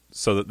people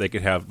so that they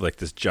could have like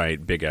this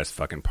giant big ass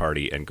fucking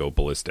party and go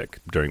ballistic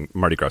during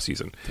Mardi Gras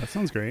season. That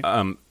sounds great.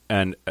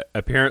 And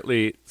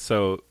apparently,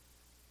 so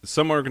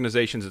some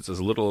organizations it's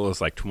as little as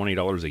like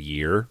 $20 a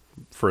year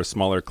for a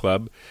smaller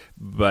club,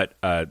 but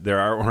there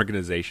are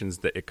organizations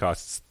that it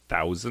costs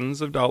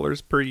thousands of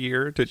dollars per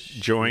year to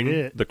join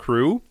Shit. the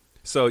crew.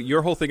 So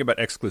your whole thing about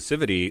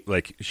exclusivity,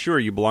 like, sure,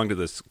 you belong to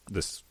this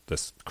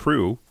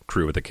crew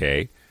with a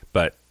K,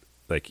 but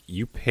like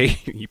you paid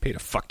a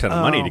fuck ton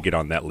of money to get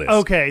on that list.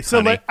 Okay, so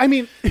honey. like, I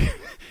mean,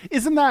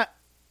 isn't that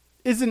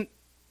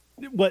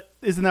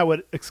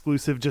what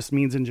exclusive just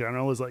means in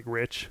general? Is like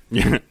rich.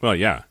 Yeah, well,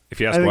 yeah. If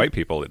you ask I think- white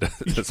people,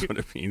 that's what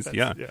it means.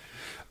 Yeah. yeah.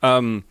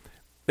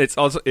 It's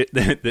also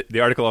the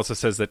article also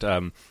says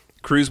that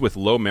crews with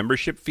low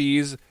membership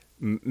fees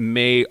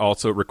may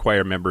also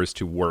require members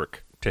to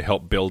work to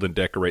help build and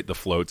decorate the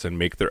floats and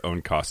make their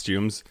own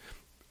costumes.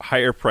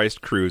 Higher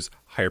priced crews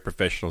hire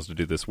professionals to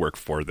do this work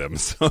for them.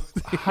 So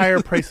Higher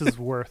price is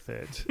worth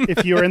it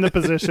if you're in the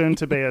position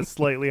to pay a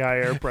slightly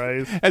higher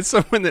price. as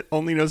someone that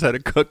only knows how to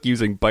cook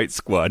using Bite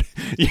Squad,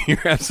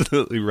 you're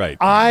absolutely right.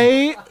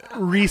 I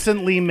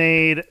recently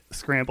made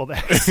scrambled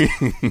eggs.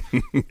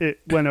 It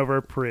went over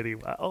pretty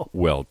well.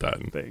 Well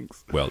done.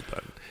 Thanks. Well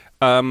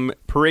done.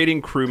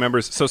 Parading crew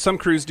members. So some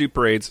crews do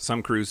parades,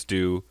 some crews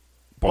do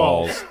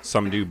balls,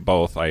 some do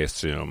both, I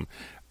assume.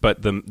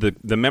 But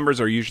the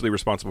members are usually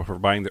responsible for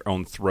buying their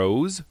own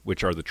throws,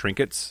 which are the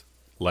trinkets,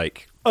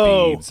 like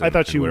beads. I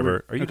thought and you whatever.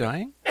 were- Are you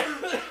dying?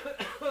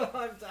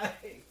 I'm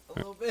dying a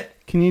little bit.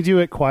 Can you do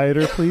it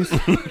quieter, please?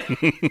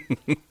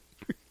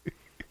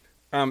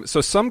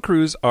 So some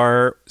crews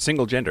are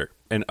single gender,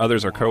 and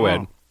others are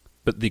co-ed.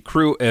 But the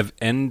crew of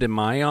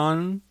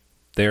Endymion,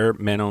 they're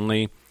men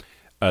only.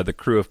 The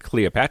crew of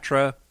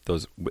Cleopatra,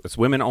 it's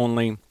women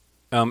only.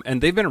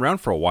 And they've been around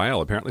for a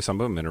while. Apparently, some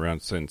of them have been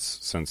around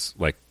since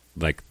like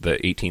the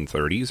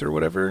 1830s or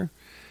whatever,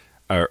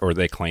 or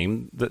they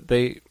claim that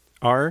they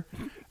are.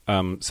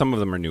 Some of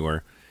them are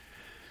newer.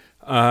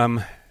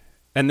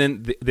 And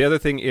then the other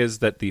thing is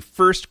that the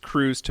first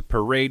crews to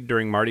parade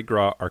during Mardi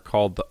Gras are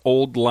called the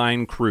Old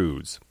Line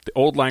Crews. The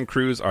Old Line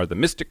Crews are the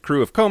Mystic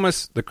Crew of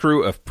Comus, the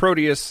crew of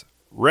Proteus,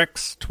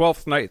 Rex,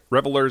 12th Night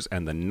Revelers,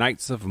 and the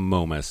Knights of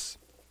Momus.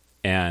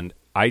 And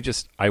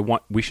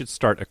we should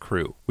start a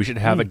crew. We should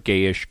have a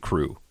gayish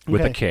crew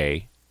with a Okay.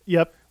 K.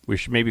 Yep. We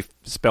should maybe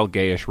spell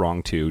gayish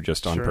wrong too,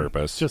 just on Sure.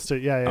 purpose. Just to,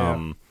 yeah.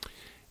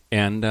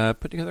 And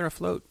put together a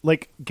float.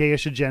 Like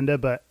gayish agenda,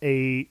 but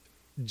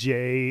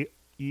AJENTA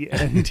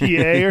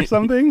or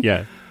something.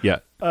 Yeah. Yeah.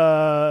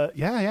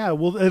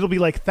 Well, it'll be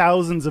like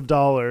thousands of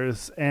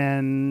dollars,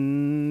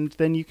 and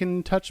then you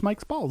can touch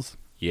Mike's balls.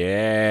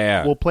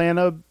 Yeah. We'll plan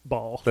a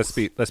ball. Let's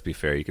be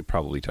fair. You could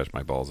probably touch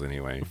my balls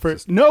anyway.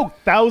 No,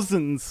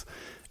 thousands.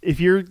 If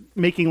you're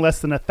making less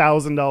than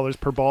 $1,000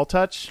 per ball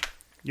touch,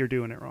 you're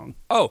doing it wrong.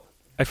 Oh,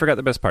 I forgot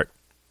the best part.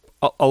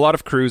 A lot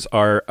of crews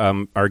are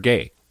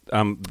gay.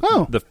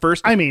 The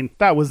first. I mean,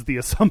 that was the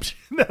assumption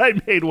that I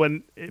made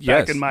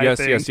back in my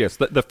thing. Yes.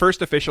 The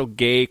first official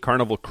gay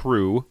carnival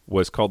crew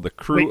was called the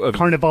Crew Wait, of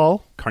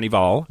Carnival.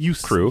 Carnival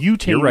crew. you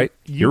You're right.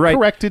 you You're right.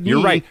 corrected You're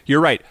me. right.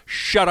 You're right.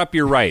 Shut up.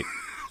 You're right.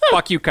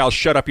 Fuck you, Kyle.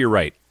 Shut up. You're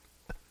right.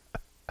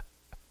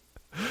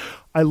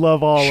 I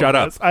love all Shut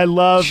of up. this. I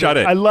love Shut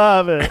it. I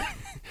love it.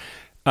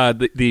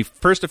 The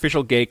first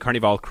official gay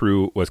carnival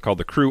crew was called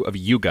the Crew of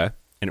Yuga,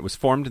 and it was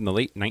formed in the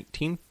late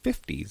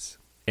 1950s.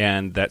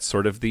 And that's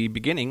sort of the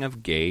beginning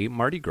of gay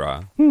Mardi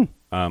Gras.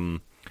 And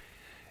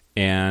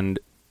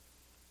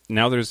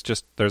now there's a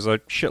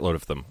shitload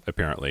of them,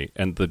 apparently.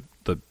 And the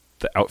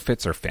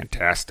outfits are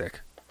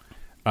fantastic.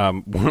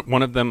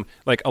 One of them,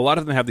 like, a lot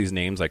of them have these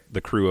names, like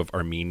the Crew of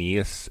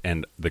Arminius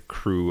and the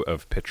Crew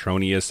of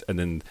Petronius. And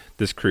then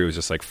this crew is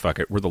just like, fuck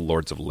it, we're the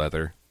Lords of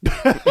Leather.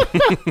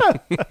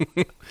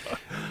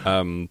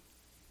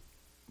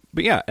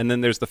 But yeah, and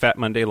then there's the Fat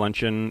Monday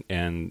Luncheon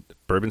and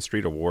Bourbon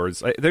Street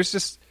Awards. There's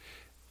just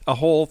a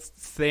whole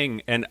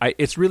thing, and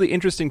it's really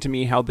interesting to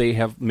me how they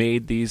have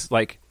made these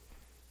like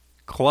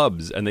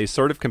clubs, and they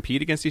sort of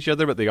compete against each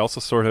other, but they also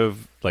sort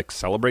of like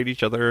celebrate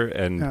each other.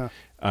 And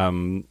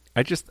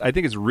I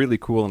think it's really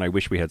cool, and I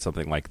wish we had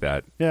something like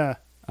that. Yeah.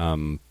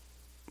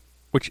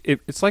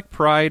 It's like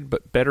Pride,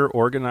 but better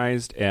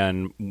organized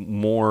and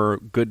more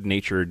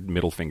good-natured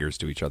middle fingers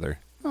to each other.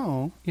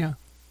 Oh, Yeah,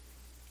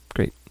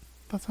 great.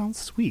 that sounds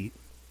sweet.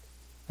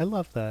 I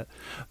love that.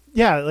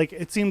 Yeah, like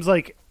it seems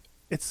like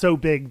it's so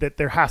big that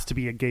there has to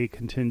be a gay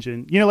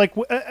contingent. You know, like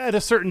at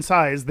a certain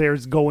size,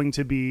 there's going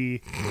to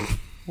be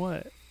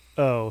what?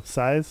 Oh,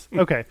 size?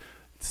 Okay,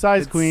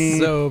 size queen.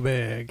 So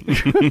big.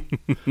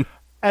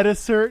 At a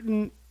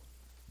certain,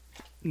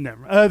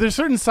 there's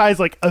certain size,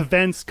 like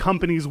events,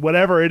 companies,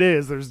 whatever it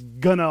is. There's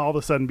gonna all of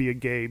a sudden be a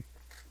gay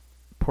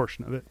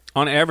portion of it.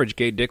 On average,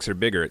 gay dicks are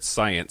bigger. It's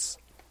science.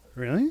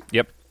 Really?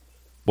 Yep.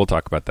 We'll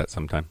talk about that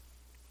sometime.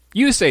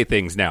 You say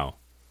things now.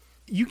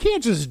 You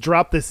can't just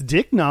drop this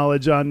dick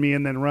knowledge on me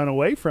and then run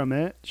away from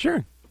it.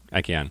 Sure.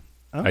 I can.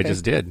 I Okay.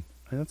 just did.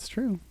 That's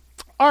true.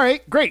 All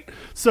right, great.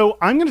 So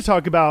I'm going to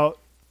talk about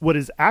what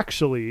is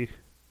actually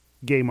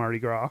gay Mardi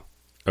Gras.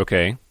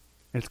 Okay.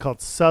 It's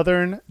called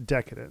Southern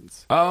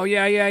Decadence. Oh,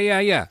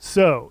 yeah.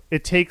 So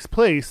it takes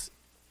place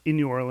in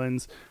New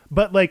Orleans,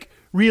 but like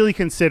really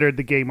considered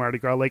the gay Mardi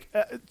Gras. Like,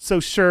 so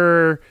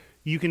sure,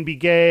 you can be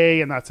gay,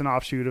 and that's an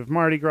offshoot of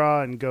Mardi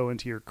Gras, and go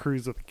into your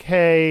cruise with a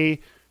K,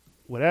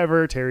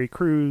 whatever, Terry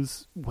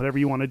Crews, whatever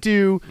you want to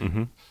do.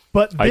 Mm-hmm.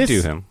 But I'd this,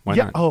 do him. Why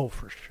yeah, not? oh,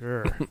 for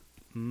sure.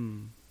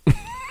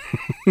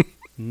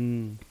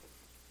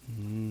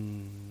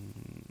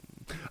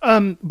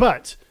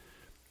 But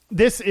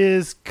this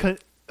is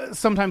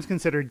sometimes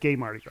considered gay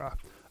Mardi Gras.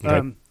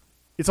 Okay.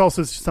 It's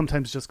also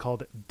sometimes just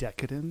called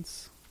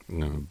decadence,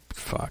 No,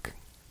 fuck.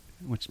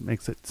 which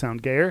makes it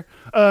sound gayer.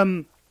 So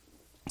I'm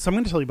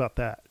going to tell you about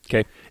that.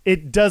 Okay.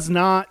 It does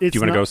not. It's Do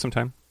you want to not- go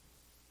sometime?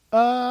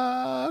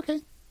 Okay.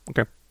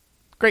 Okay.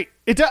 Great.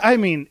 If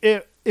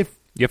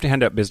You have to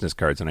hand out business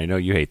cards, and I know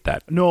you hate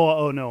that.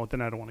 no,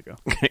 then I don't want to go.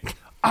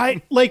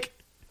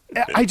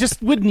 I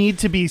just would need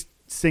to be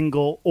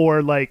single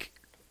or like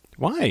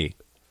Why?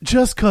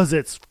 just because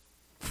it's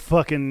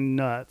fucking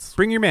nuts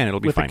Bring your man. It'll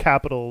be with fine. a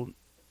capital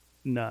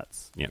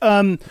nuts. Yeah.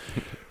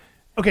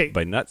 Okay.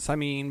 By nuts, I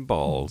mean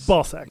balls.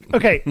 Ballsack.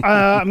 Okay,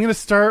 I'm going to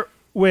start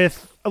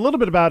with a little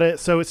bit about it.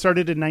 So it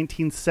started in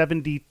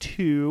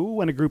 1972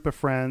 when a group of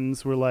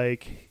friends were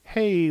like,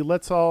 hey,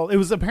 let's all... It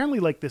was apparently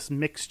like this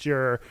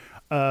mixture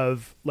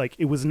of, like,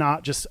 it was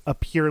not just a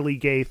purely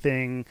gay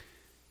thing. It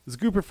was a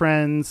group of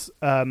friends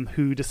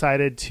who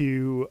decided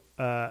to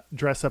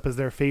dress up as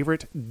their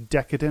favorite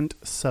decadent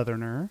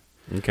Southerner.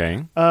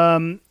 Okay.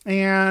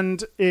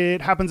 And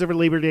it happens over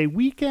Labor Day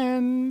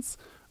weekends.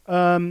 The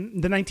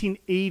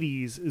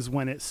 1980s is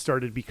when it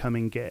started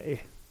becoming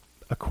gay,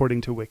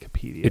 according to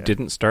Wikipedia. It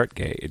didn't start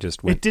gay. It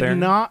just went It did there.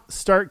 not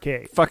start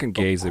gay. Fucking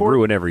gays, they Or-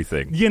 ruin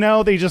everything. You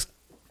know, they just...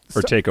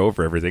 Or take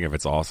over everything if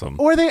it's awesome.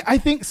 Or they... I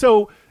think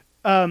so...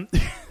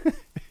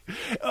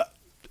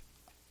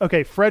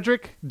 okay,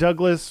 Frederick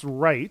Douglass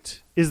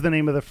Wright is the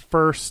name of the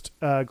first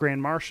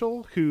Grand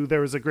Marshal, who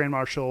there was a Grand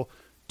Marshal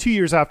 2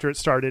 years after it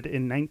started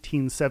in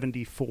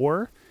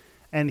 1974.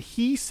 And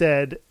he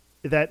said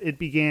that it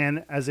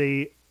began as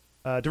a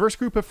diverse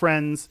group of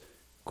friends,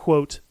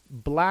 quote,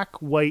 black,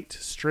 white,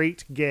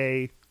 straight,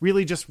 gay,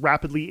 really just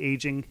rapidly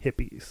aging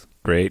hippies.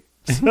 Great.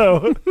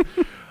 So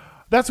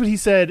that's what he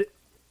said.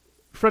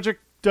 Frederick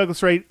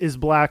Douglass Wright is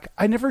black.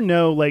 I never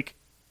know, like,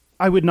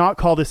 I would not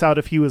call this out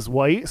if he was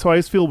white, so I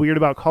always feel weird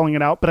about calling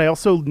it out, but I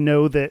also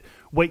know that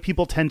white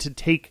people tend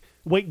to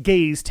white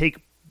gays take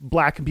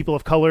black and people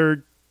of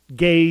color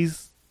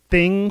gays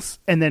things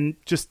and then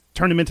just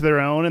turn them into their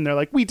own, and they're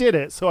like, we did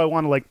it. So I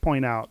want to, like,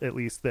 point out at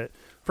least that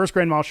first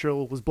Grand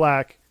Marshal was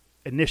black.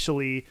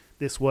 Initially,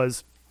 this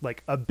was,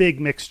 like, a big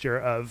mixture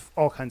of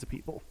all kinds of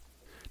people.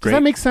 Does Great.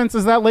 that make sense?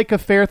 Is that, like, a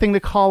fair thing to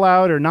call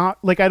out or not?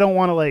 Like, I don't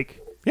want to,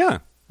 like... Yeah,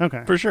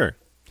 Okay. for sure.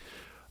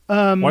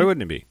 Why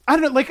wouldn't it be? I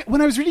don't know. Like,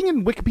 when I was reading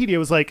in Wikipedia, it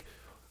was like,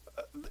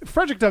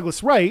 Frederick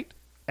Douglass Wright,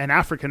 an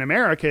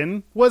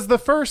African-American, was the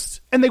first...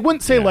 And they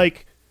wouldn't say, Yeah.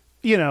 like,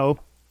 you know,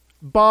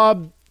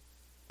 Bob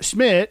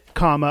Schmidt,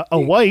 comma, a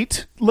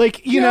white.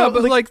 Like, you know...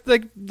 but like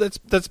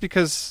that's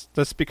because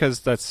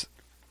that's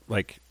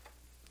like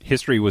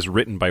history was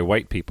written by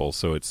white people,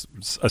 so it's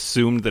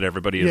assumed that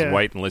everybody is Yeah.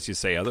 white unless you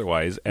say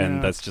otherwise, and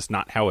Yeah. that's just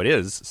not how it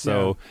is.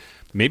 So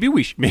maybe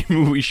we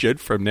should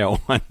from now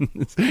on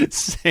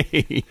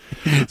say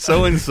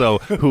so and so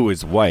who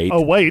is white.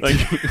 a white.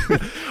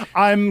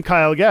 I'm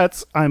Kyle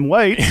Getz. I'm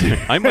white.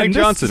 I'm Mike And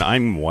this- Johnson.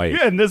 I'm white.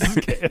 And this is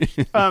gay.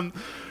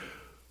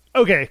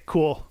 Okay,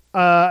 cool.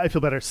 I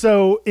feel better.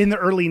 So in the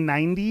early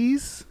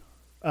 90s,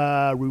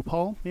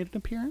 RuPaul made an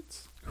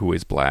appearance. Who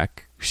is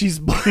black? She's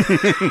black.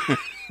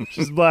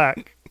 She's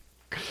black.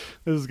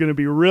 This is going to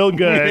be real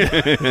good.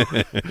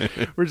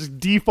 We're just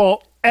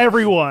default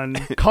everyone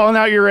calling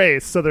out your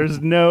race, so there's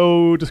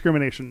no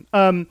discrimination.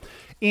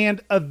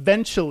 And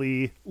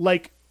eventually,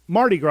 like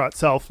Mardi Gras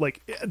itself,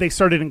 like they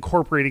started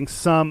incorporating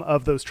some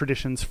of those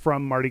traditions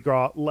from Mardi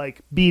Gras,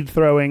 like bead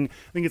throwing.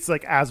 I think it's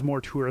like as more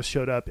tourists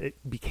showed up, it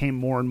became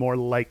more and more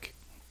like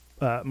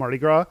Mardi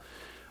Gras.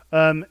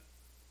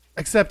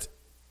 Except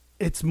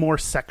it's more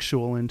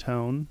sexual in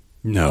tone.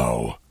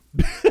 No.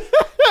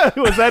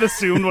 Was that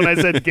assumed when I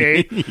said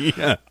gay?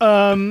 Yeah.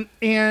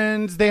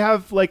 And they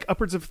have like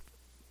upwards of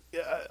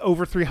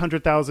over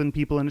 300,000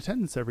 people in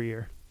attendance every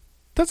year.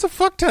 That's a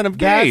fuck ton of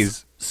That's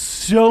gays.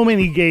 so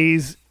many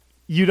gays.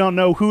 You don't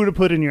know who to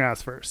put in your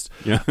ass first.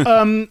 Yeah.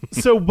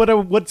 So,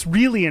 but what's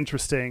really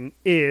interesting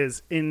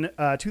is in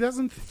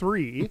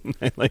 2003.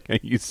 I like how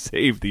you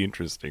save the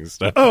interesting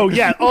stuff. Oh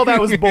yeah, all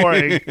that was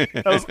boring.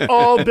 That was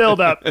all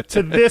build up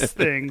to this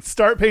thing.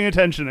 Start paying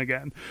attention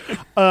again.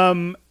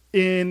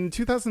 In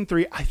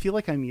 2003, I feel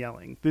like I'm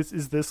yelling.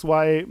 Is this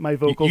why my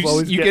vocals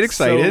always you get get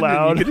excited. so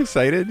loud? You get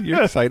excited.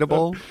 You're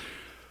excitable.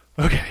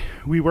 Okay,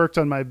 we worked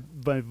on my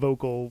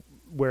vocal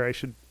where I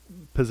should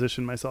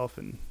position myself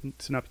and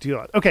to not be too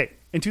loud. Okay,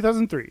 in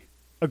 2003,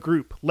 a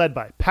group led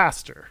by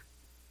Pastor.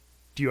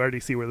 Do you already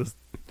see where this?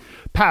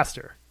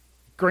 Pastor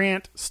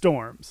Grant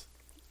Storms.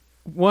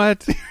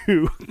 What?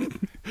 Who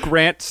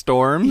Grant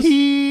Storms?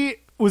 he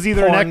was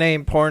either Porn an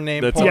name, porn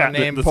name, That's porn a-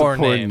 name, that's a porn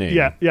porn name.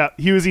 name. yeah.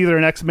 He was either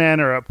an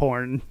X-Man or a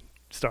porn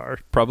star.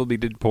 Probably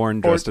did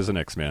porn dressed as an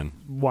X-Man.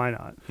 Why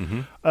not?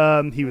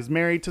 Mm-hmm. He was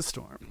married to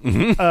Storm.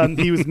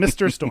 He was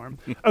Mr. Storm.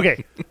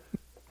 Okay.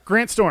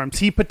 Grant Storms.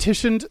 He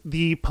petitioned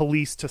the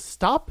police to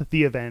stop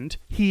the event.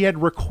 He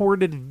had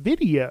recorded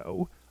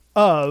video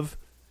of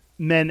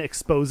men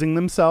exposing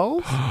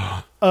themselves,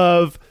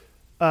 of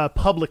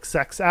public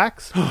sex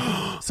acts.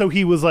 So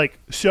he was like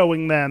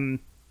showing them,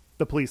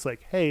 the police,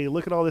 like, hey,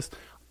 look at all this.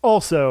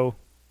 Also,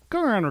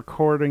 go around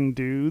recording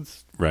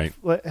dudes. Right.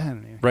 I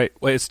don't know. Right.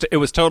 Well, it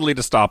was totally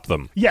to stop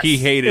them. Yes, He it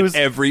hated was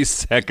every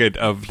second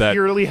of that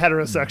Purely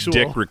heterosexual.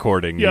 dick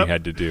recording Yep. he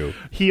had to do.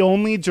 He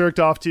only jerked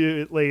off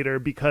to it later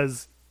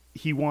because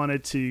he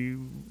wanted to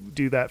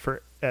do that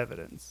for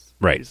evidence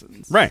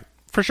reasons. Right.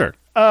 For sure.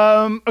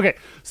 Okay,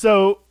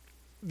 so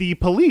the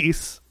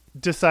police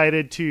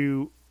decided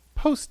to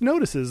post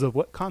notices of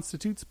what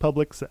constitutes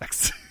public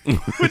sex,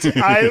 which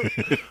I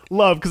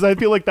love because I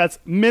feel like that's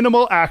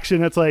minimal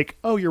action. It's like,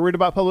 oh, you're worried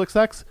about public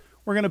sex?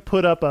 We're going to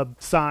put up a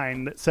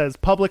sign that says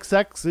public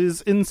sex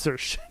is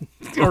insertion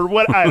or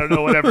what, I don't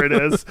know, whatever it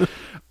is.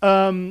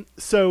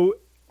 So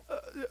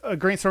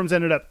Grant Storms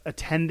ended up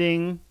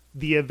attending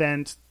the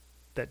event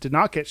that did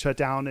not get shut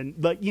down and,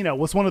 like, you know,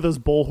 was one of those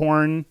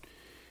bullhorn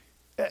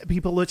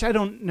people, which I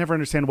don't never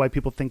understand why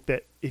people think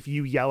that if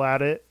you yell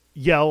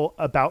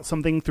about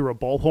something through a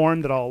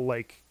bullhorn that I'll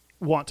like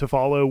want to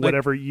follow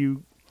whatever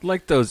you.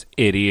 Like those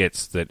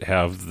idiots that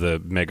have the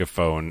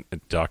megaphone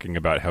talking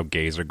about how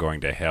gays are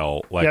going to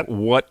hell. Like, Yep.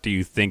 What do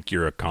you think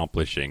you're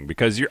accomplishing?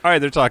 Because you're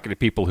either talking to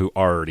people who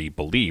already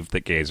believe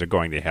that gays are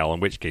going to hell, in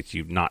which case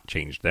you've not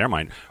changed their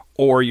mind,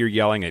 or you're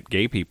yelling at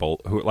gay people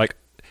who like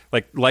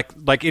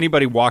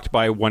anybody walked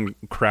by one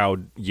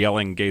crowd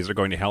yelling gays are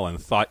going to hell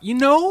and thought, you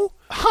know,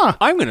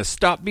 I'm going to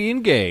stop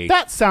being gay.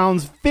 That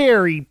sounds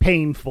very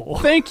painful.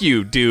 Thank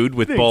you, dude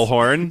with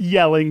bullhorn.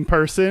 Yelling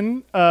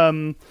person.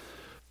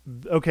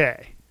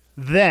 Okay.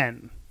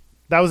 Then,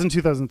 that was in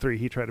 2003.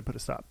 He tried to put a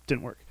stop.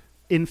 Didn't work.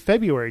 In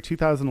February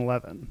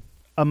 2011,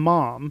 a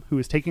mom who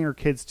was taking her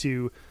kids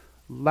to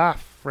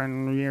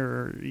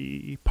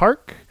Lafreniere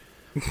Park.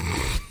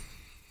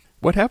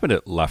 What happened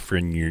at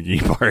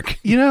Lafreniere Park?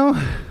 You know,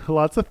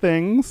 lots of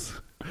things.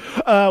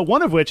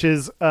 One of which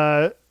is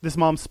this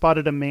mom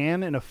spotted a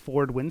man in a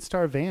Ford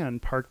Windstar van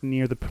parked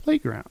near the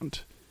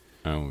playground.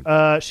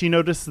 Oh, She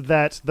noticed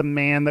that the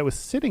man that was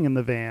sitting in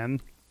the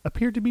van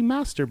appeared to be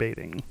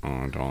masturbating.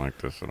 I don't like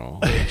this at all.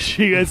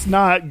 It's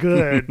not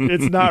good.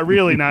 It's not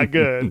really not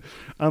good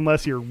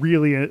unless you're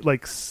really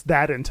like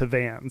that into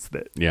vans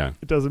that Yeah.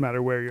 it doesn't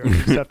matter where you're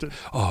accepted.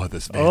 Oh,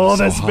 this van. Oh, is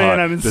so this hot. van,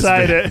 I'm This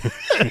inside van-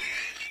 it.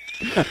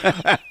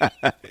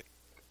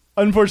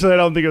 Unfortunately, I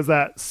don't think it was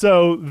that.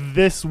 So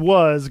this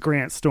was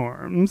Grant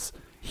Storms.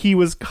 He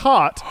was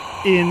caught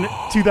in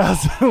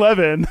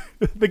 2011.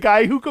 The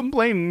guy who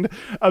complained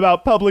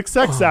about public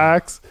sex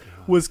acts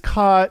was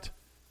caught.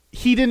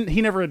 He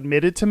never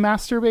admitted to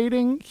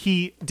masturbating.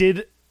 He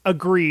did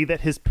agree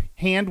that his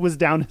hand was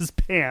down his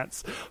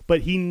pants,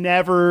 but he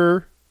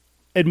never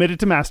admitted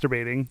to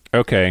masturbating.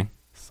 Okay.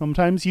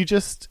 Sometimes you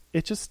just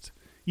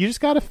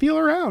got to feel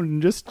around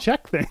and just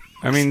check things.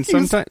 I mean, He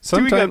was doing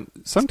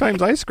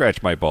sometimes I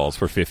scratch my balls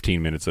for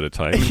 15 minutes at a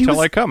time He until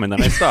was- I come, and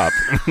then I stop.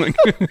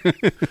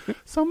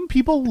 Some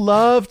people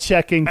love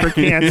checking for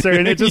cancer,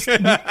 and they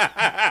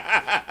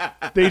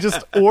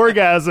just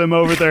orgasm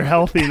over their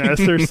healthiness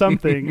or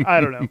something.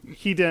 I don't know.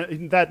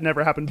 That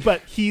never happened.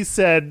 But he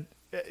said,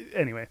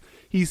 anyway.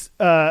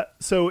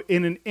 So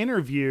in an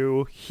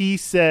interview, he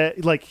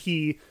said, like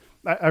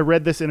I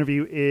read this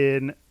interview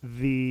in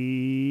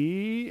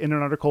an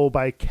article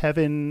by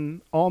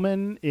Kevin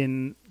Allman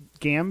in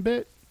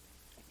Gambit,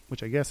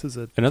 which I guess is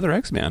Another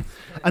X-Man.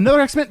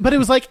 another X-Men, but it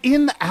was like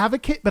in the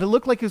Advocate, but it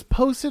looked like it was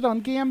posted on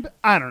Gambit.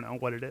 I don't know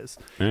what it is.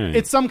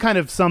 It's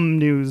some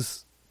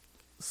news,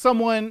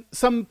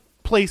 some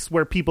place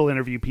where people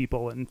interview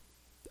people and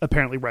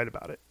apparently write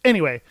about it.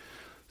 Anyway,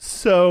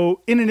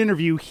 so in an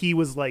interview, he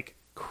was like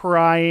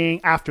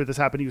crying after this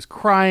happened. He was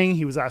crying.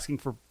 He was asking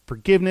for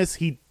forgiveness.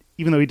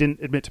 Even though he didn't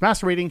admit to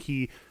masturbating,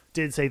 he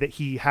did say that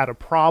he had a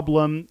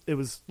problem. It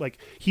was like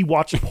he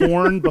watched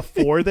porn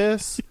before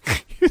this.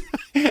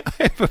 I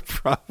have a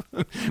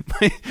problem.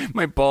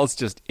 My balls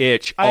just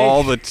itch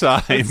all the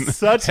time. It's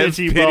such Have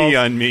itchy pity balls.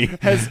 on me.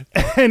 Has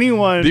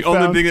anyone The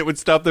only found- thing that would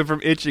stop them from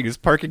itching is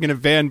parking in a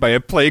van by a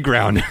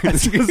playground.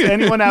 Does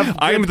anyone have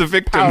I'm good the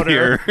victim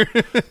powder?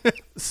 here.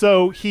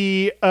 So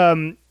he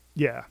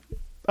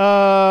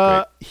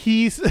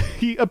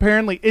he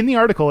apparently, in the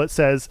article it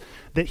says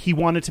that he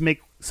wanted to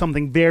make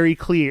something very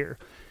clear.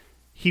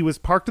 He was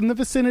parked in the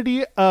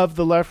vicinity of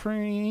the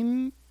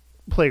Lafreniere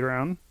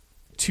playground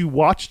to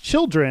watch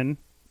children,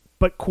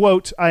 but,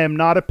 quote, I am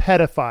not a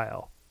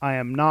pedophile. I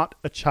am not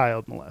a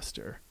child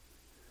molester.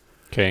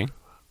 Okay.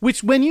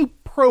 Which, when you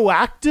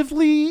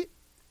proactively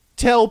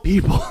tell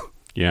people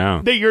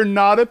Yeah. that you're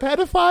not a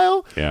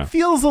pedophile, Yeah.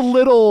 feels a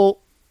little...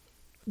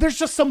 There's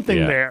just something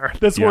Yeah. there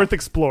that's Yeah. worth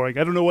exploring.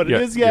 I don't know what Yeah,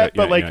 it is yet,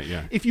 yeah, but like, yeah,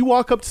 yeah. if you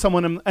walk up to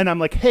someone and I'm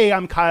like, "Hey,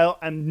 I'm Kyle.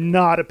 I'm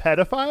not a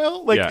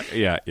pedophile." Like,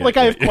 Yeah, like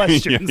I have yeah.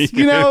 questions. Yeah,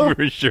 you know,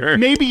 for sure.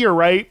 Maybe you're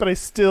right, but I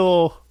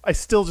still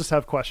just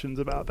have questions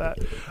about that.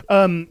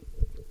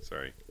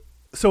 Sorry.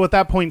 So at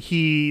that point,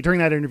 during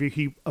that interview,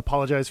 he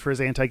apologized for his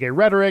anti-gay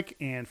rhetoric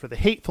and for the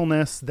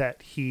hatefulness that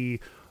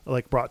he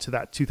brought to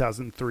that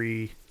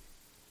 2003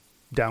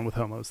 down with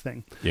homos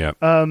thing. Yeah.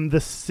 The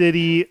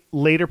city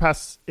later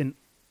passed an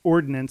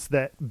ordinance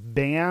that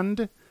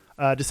banned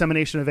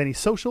dissemination of any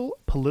social,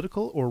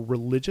 political, or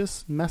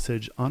religious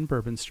message on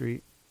Bourbon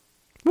Street.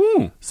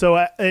 Ooh.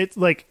 So it's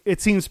like,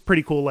 it seems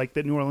pretty cool. Like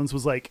that New Orleans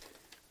was like,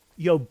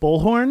 yo,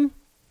 bullhorn,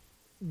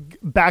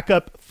 back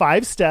up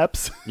 5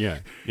 steps. Yeah.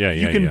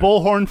 You can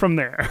bullhorn from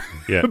there,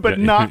 Yeah, but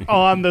yeah. not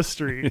on the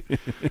street.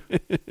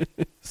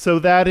 So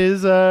that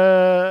is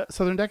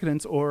Southern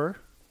Decadence or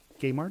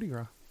Gay Mardi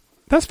Gras.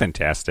 That's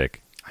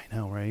fantastic. I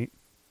know, right?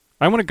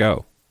 I want to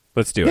go.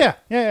 Let's do it.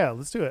 Yeah.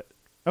 Let's do it.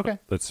 Okay.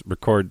 Let's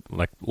record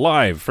like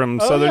live from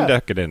Oh, Southern yeah.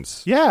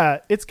 Decadence. Yeah,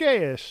 it's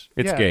gayish.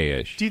 It's Yeah.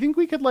 gayish. Do you think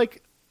we could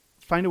like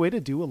find a way to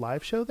do a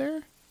live show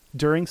there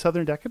during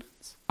Southern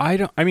Decadence?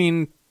 I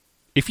mean,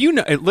 if you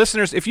know,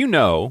 listeners, if you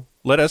know,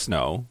 let us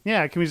know.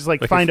 Yeah, can we just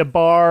like Like find a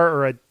bar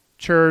or a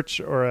church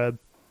or a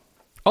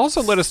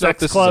Also, let us know if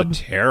Sex this club. is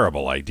a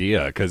terrible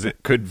idea, because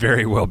it could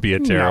very well be a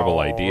terrible No,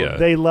 idea.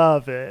 They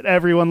love it.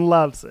 Everyone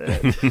loves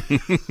it.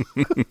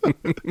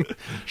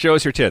 Show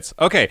us your tits.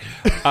 Okay.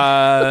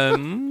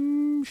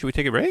 Should we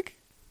take a break?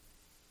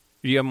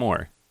 Do you have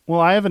more? Well,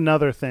 I have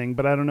another thing,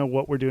 but I don't know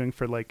what we're doing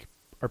for like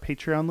our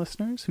Patreon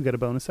listeners who get a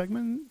bonus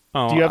segment.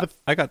 Oh, Do you have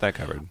I got that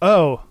covered.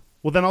 Oh,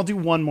 well then I'll do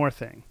one more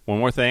thing. One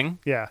more thing?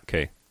 Yeah,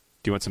 Okay.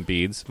 Do you want some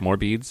beads? More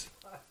beads?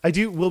 I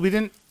do. Well,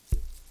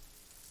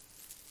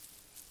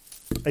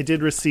 I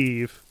did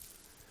receive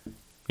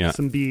Yeah.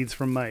 some beads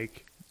from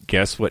Mike.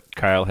 Guess what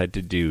Kyle had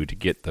to do to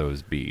get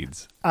those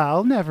beads?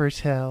 I'll never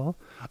tell.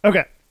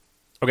 Okay,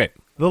 Okay.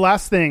 the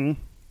last thing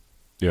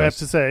I have Yes.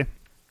 to say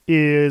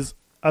is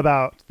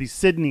about the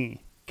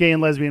Sydney Gay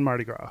and Lesbian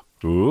Mardi Gras.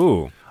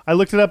 Ooh. I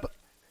looked it up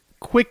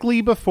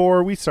quickly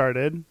before we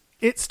started.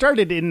 It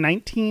started in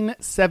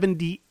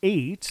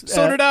 1978.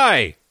 So did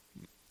I.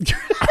 Is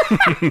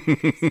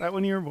that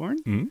when you were born?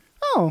 Mm-hmm.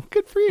 Oh,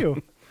 good for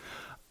you.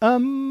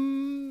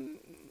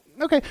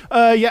 Okay.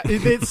 Yeah,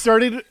 it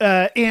started,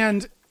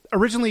 and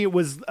originally it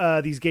was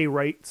these gay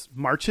rights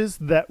marches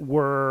that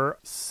were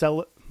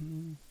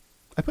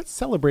I put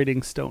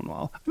celebrating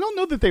Stonewall. I don't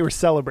know that they were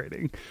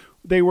celebrating.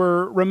 They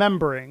were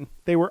remembering.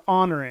 They were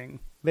honoring.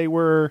 They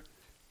were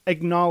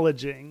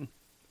acknowledging.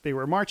 They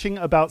were marching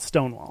about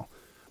Stonewall.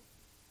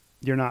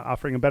 You're not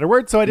offering a better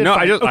word, so I didn't. No,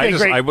 find it. Okay,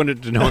 great. I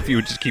wanted to know if you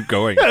would just keep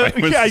going. I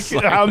was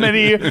like- How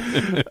many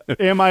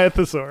am I a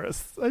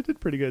thesaurus? I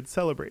did pretty good.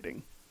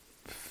 Celebrating.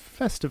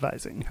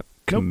 Festivizing. Nope.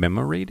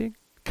 Commemorating?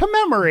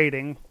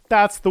 Commemorating.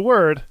 That's the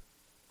word.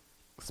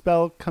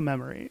 Spell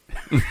commemorate.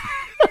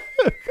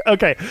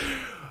 Okay.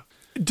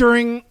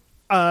 During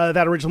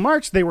that original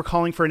march, they were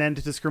calling for an end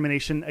to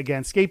discrimination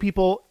against gay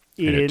people.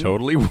 And it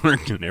totally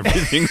worked, and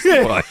everything's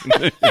fine.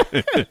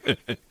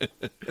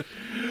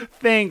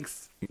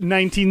 Thanks,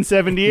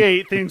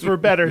 1978. Things were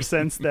better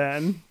since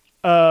then.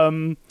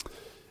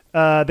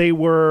 They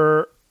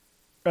were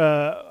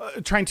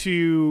trying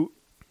to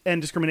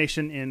end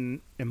discrimination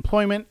in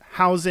employment,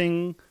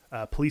 housing,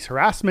 police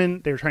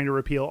harassment. They were trying to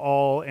repeal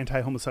all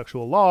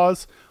anti-homosexual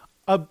laws.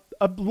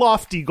 A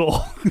lofty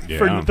goal Yeah.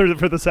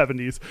 for the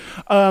 70s.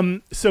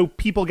 So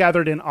people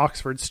gathered in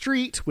Oxford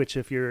Street, which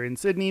if you're in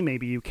Sydney,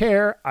 maybe you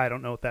care. I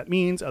don't know what that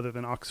means, other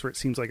than Oxford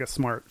seems like a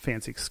smart,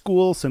 fancy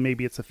school, so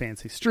maybe it's a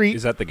fancy street.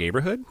 Is that the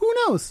neighborhood? Who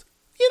knows?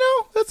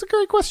 That's a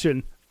great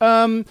question.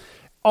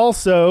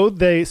 Also,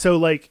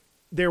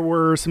 there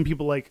were some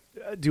people like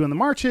doing the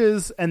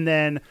marches, and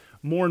then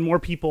more and more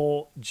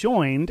people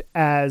joined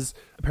as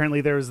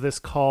apparently there was this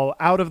call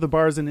out of the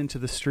bars and into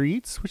the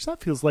streets, which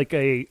that feels like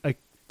a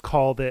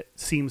call that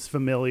seems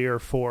familiar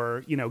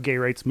for, gay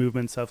rights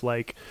movements of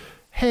like,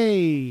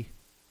 hey,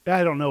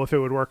 I don't know if it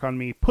would work on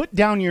me. Put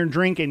down your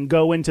drink and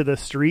go into the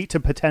street to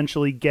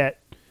potentially get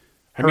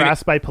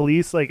harassed by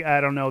police. Like, I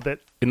don't know that.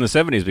 In the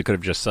 70s, we could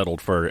have just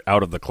settled for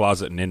out of the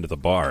closet and into the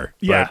bar.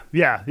 Yeah.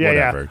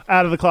 whatever.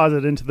 Out of the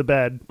closet into the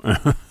bed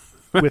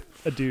with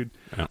a dude.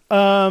 Yeah.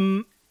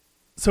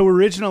 So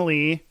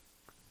originally,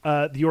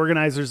 the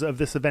organizers of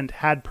this event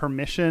had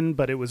permission,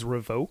 but it was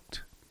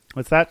revoked.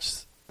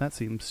 That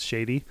seems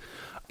shady.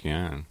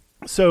 Yeah.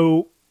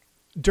 So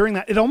during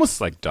that, it almost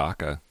It's like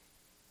DACA.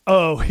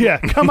 Oh, yeah.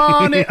 Come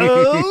on.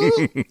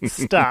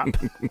 Stop.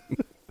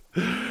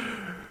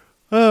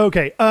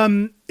 Okay.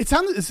 It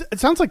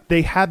sounds like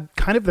they had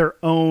kind of their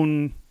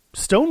own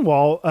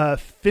Stonewall.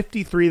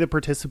 53 of the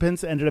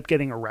participants ended up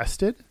getting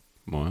arrested.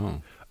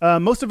 Wow.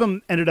 Most of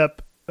them ended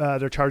up,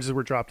 their charges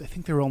were dropped. I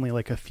think there were only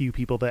like a few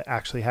people that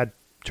actually had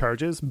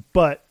charges,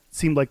 but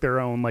seemed like their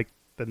own, like,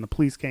 then the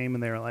police came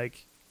and they were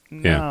like,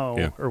 no,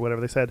 Yeah. or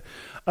whatever they said.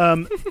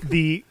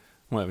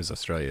 Well, it was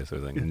Australia, so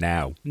it was like,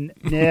 now.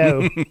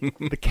 No,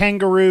 the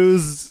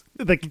kangaroos,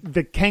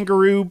 the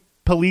kangaroo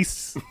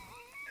police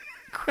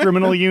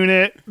criminal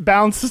unit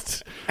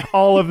bounced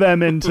all of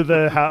them into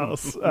the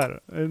house. I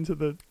don't know, into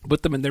the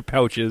Put them in their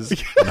pouches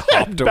and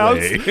hopped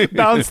away.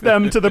 bounced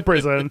them to the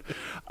prison.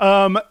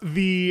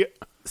 The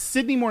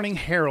Sydney Morning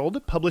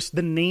Herald published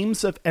the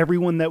names of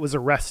everyone that was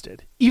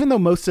arrested, even though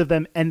most of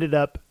them ended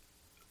up,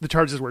 the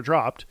charges were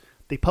dropped.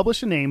 they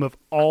published the names of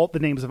all the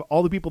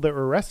people that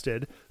were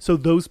arrested. So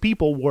those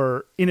people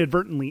were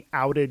inadvertently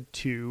outed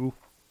to,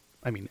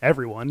 I mean,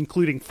 everyone,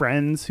 including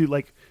friends who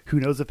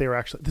knows if they were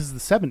actually, this is the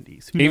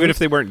 70s. Even if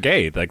they weren't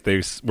gay, like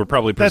they were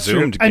probably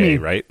presumed gay, I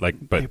mean, right?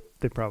 Like, but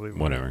they probably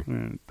whatever.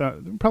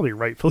 Probably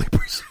rightfully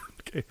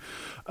presumed gay.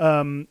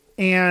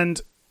 And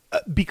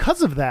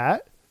because of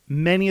that,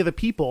 many of the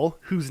people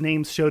whose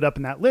names showed up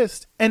in that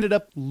list ended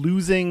up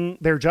losing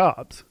their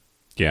jobs.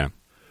 Yeah.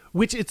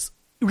 Which it's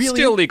really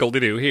still legal to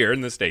do here in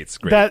the States.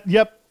 Great.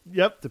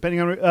 Yep. Depending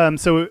on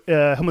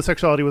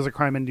homosexuality was a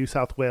crime in New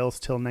South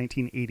Wales till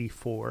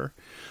 1984,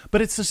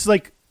 but it's just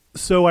like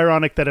so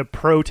ironic that a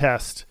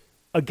protest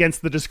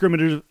against the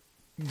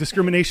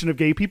discrimination of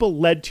gay people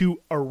led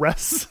to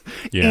arrests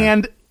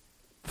and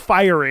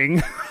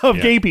firing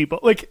of gay people.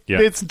 Like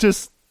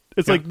it's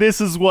like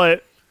this is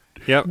what.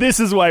 Yep. This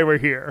is why we're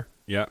here.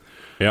 Yep.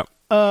 Yep.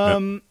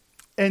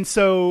 And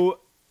so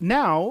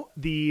now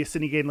the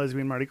Sydney Gay and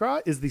Lesbian Mardi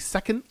Gras is the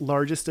second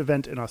largest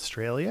event in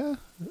Australia,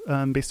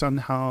 based on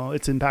how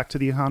its impact to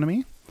the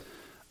economy.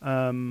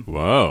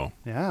 Whoa.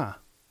 Yeah.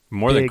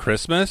 More than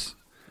Christmas?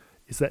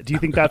 Do you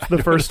think that's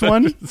the first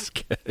one?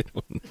 I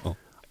don't know.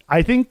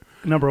 I think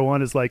number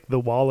one is like the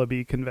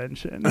Wallaby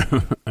Convention.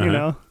 You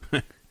know?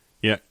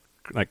 Yeah.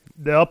 Like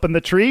they're up in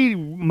the tree,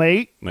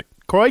 mate. Like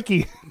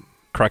crikey.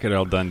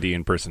 Crocodile Dundee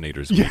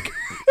Impersonators Week.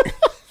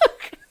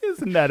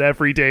 Isn't that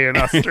every day in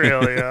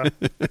Australia?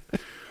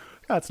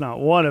 That's not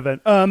one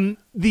event.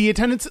 The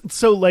attendance.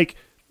 So like,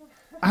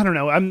 I don't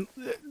know.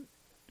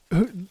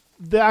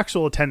 The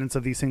actual attendance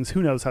of these things.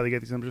 Who knows how they get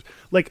these numbers?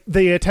 Like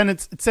the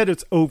attendance. It said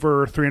it's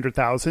over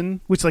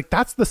 300,000, which like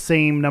that's the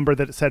same number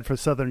that it said for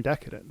Southern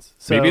Decadence.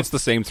 So maybe it's the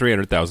same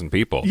 300,000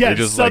 people. Yeah,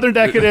 just Southern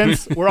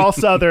Decadence. We're all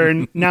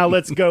Southern. Now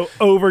let's go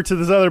over to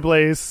this other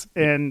place,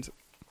 and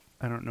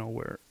I don't know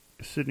where.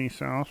 Sydney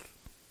South.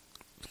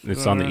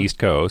 It's on the East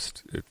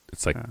Coast.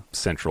 It's like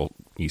central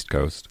East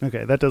Coast.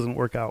 Okay, that doesn't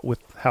work out with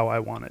how I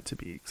want it to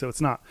be. So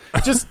it's not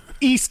just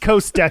East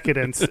Coast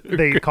Decadence,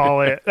 they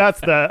call it.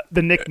 That's the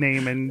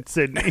nickname in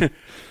Sydney.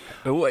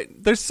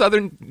 Wait, there's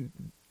Southern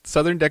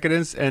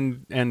Decadence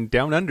and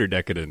Down Under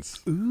Decadence.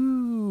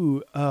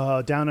 Ooh,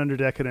 Down Under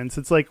Decadence.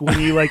 It's like when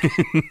you like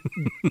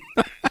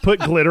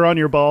put glitter on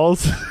your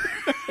balls.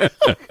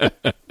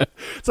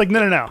 It's like,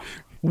 no.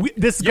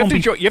 This is going to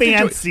be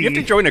fancy. You have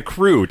to join a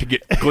crew to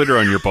get glitter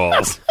on your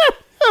balls.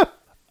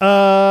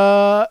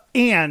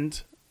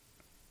 And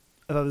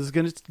I thought this is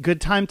a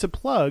good time to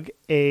plug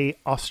a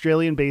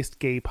Australian-based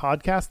gay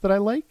podcast that I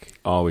like.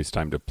 Always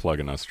time to plug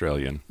an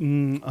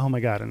Australian. Oh my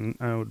God, and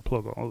I would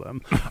plug all of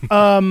them.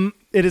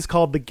 It is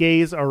called The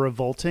Gays Are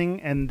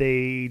Revolting, and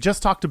they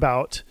just talked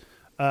about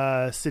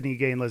Sydney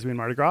Gay and Lesbian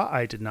Mardi Gras.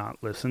 I did not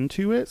listen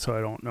to it, so I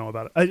don't know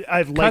about it.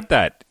 I've liked Cut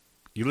that.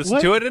 You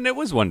listened to it, and it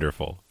was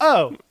wonderful.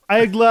 Oh,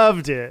 I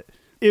loved it.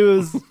 It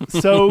was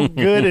so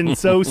good and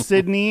so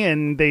Sydney,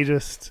 and they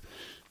just,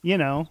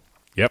 Yep.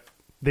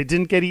 They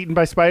didn't get eaten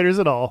by spiders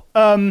at all.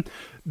 So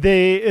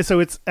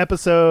it's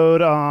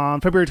episode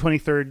on February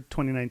 23rd,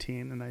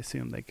 2019, and I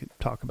assume they could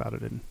talk about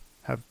it and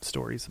have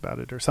stories about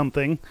it or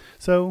something.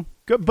 So,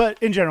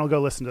 but in general, go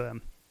listen to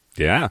them.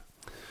 Yeah.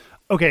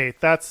 Okay,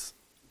 that's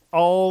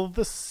all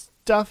the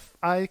stuff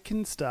I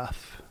can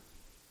stuff.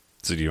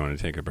 So do you want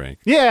to take a break?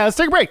 Yeah, let's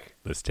take a break.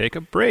 Let's take a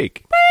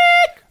break.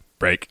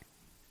 Break.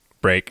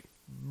 Breaky,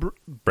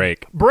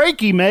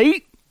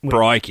 mate.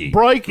 Breaky.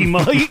 Breaky,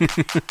 mate.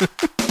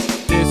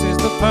 This is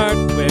the part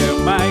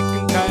where Mike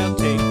and Kyle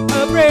take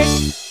a break.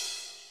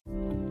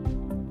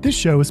 This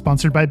show is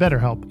sponsored by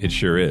BetterHelp. It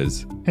sure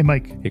is. Hey,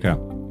 Mike. Hey, Kyle.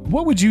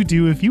 What would you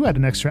do if you had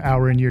an extra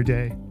hour in your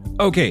day?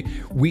 Okay,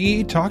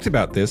 we talked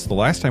about this the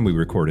last time we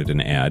recorded an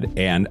ad,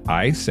 and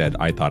I said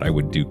I thought I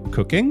would do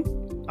cooking.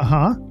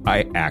 Uh-huh.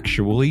 I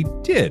actually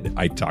did.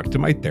 I talked to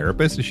my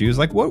therapist, and she was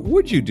like, what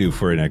would you do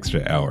for an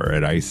extra hour?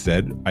 And I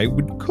said I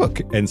would cook.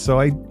 And so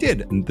I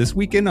did. And this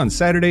weekend on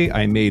Saturday,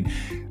 I made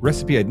a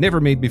recipe I'd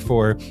never made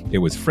before. It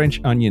was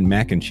French onion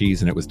mac and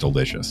cheese, and it was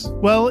delicious.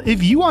 Well,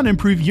 if you want to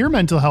improve your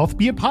mental health,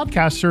 be a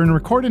podcaster and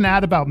record an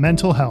ad about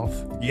mental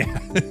health. Yeah.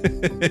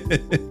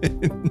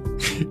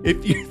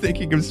 If you're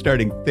thinking of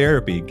starting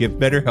therapy, give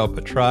BetterHelp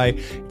a try.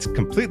 It's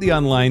completely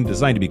online,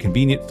 designed to be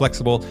convenient,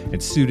 flexible, and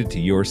suited to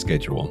your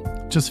schedule.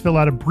 Just fill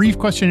out a brief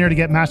questionnaire to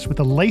get matched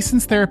with a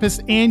licensed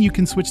therapist, and you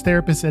can switch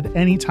therapists at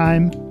any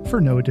time for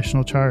no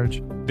additional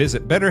charge.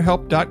 Visit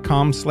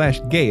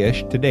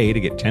BetterHelp.com/gayish today to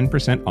get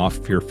 10%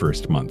 off your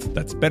first month.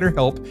 That's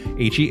BetterHelp,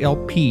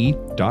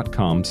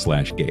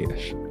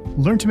 HELP.com/gayish.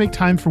 Learn to make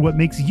time for what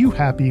makes you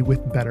happy with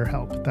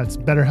BetterHelp. That's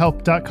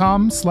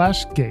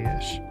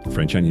BetterHelp.com/gayish.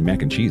 French onion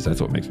mac and cheese, that's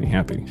what makes me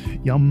happy.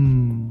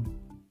 Yum.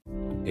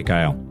 Hey,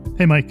 Kyle.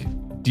 Hey, Mike.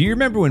 Do you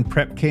remember when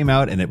PrEP came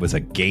out and it was a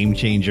game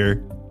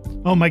changer?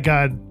 Oh my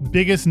God.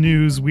 Biggest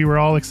news. We were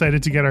all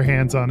excited to get our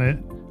hands on it.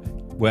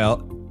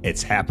 Well,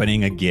 it's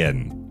happening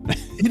again.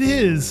 It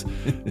is.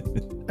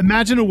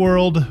 Imagine a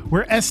world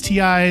where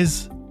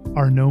STIs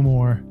are no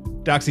more.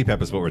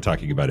 DoxyPep is what we're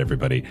talking about,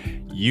 everybody.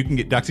 You can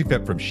get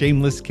DoxyPep from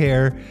Shameless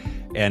Care.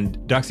 And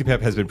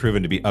DoxyPep has been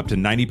proven to be up to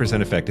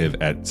 90%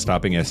 effective at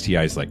stopping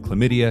STIs like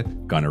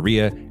chlamydia,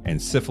 gonorrhea,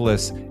 and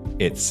syphilis.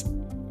 It's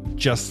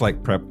just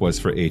like PrEP was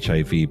for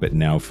HIV, but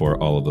now for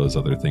all of those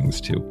other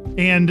things too.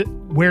 And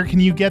where can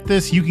you get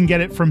this? You can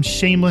get it from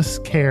Shameless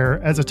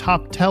Care. As a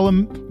top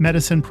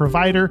telemedicine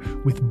provider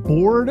with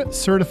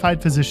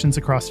board-certified physicians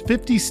across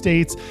 50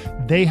 states,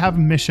 they have a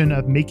mission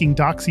of making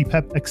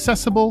DoxyPep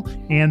accessible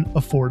and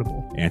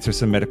affordable. Answer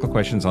some medical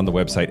questions on the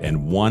website,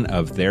 and one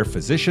of their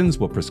physicians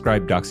will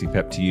prescribe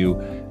DoxyPep to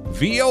you.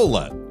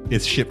 Viola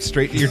is shipped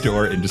straight to your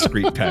door in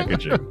discreet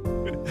packaging.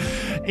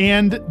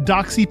 And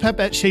DoxyPep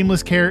at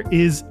Shameless Care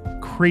is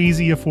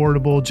crazy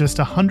affordable, just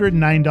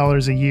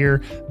 $109 a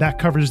year. That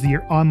covers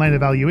your online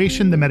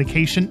evaluation, the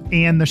medication,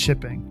 and the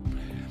shipping.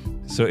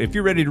 So if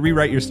you're ready to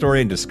rewrite your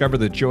story and discover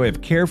the joy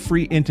of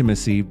carefree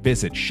intimacy,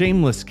 visit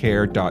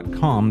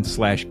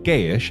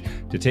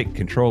shamelesscare.com/gayish to take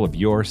control of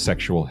your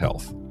sexual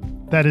health.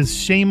 That is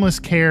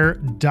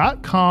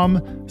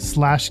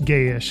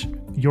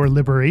shamelesscare.com/gayish. Your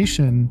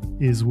liberation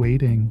is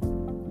waiting.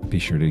 Be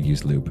sure to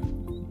use lube.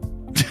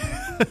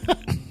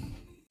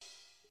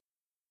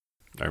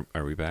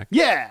 Are we back?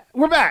 Yeah,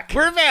 we're back.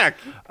 We're back.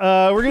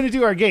 We're going to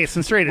do our gays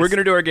and straightest. We're going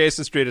to do our gayest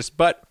and straightest,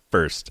 but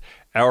first,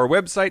 our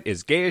website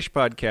is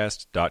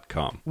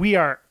gayishpodcast.com. We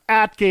are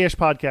at Gayish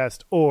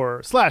Podcast or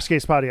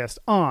 /Gayish Podcast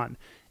on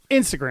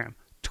Instagram,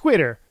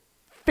 Twitter,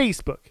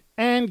 Facebook,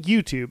 and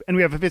YouTube. And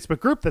we have a Facebook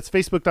group. That's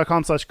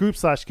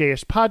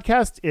facebook.com/group/Gayish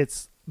Podcast.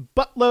 It's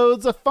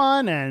buttloads of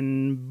fun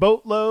and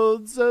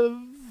boatloads of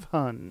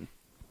fun.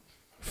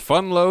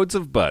 Fun loads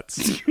of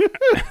butts.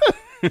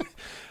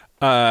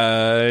 We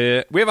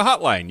have a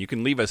hotline. You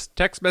can leave us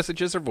text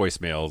messages or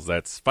voicemails.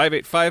 That's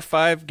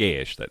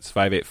 585-5-GAYISH. That's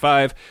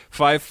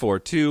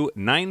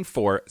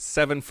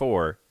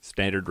 585-542-9474.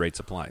 Standard rates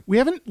apply. We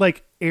haven't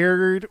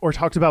aired or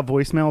talked about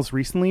voicemails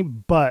recently,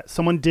 but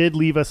someone did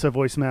leave us a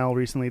voicemail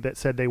recently that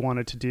said they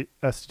wanted to do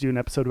an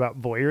episode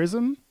about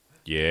voyeurism.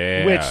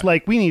 Yeah. Which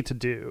we need to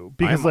do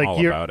because I'm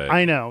all about it.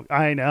 I know.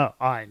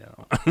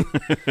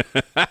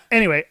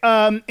 Anyway,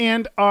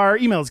 and our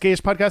email is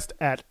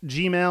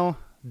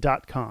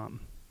gayishpodcast@gmail.com.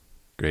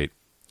 Great.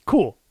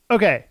 Cool.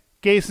 Okay.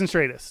 Gayest and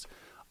straightest.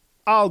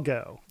 I'll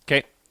go.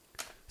 Okay.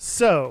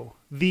 So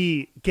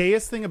the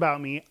gayest thing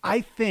about me, I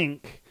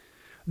think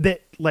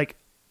that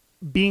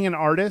being an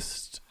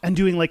artist and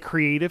doing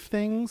creative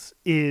things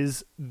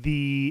is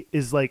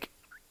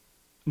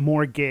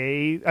more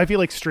gay. I feel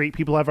like straight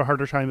people have a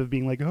harder time of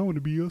being I want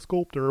to be a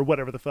sculptor or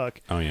whatever the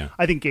fuck. Oh yeah.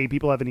 I think gay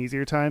people have an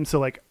easier time.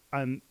 So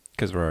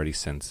because we're already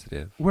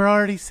sensitive. We're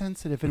already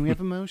sensitive and we have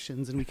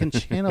emotions and we can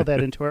channel that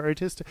into our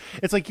artistic.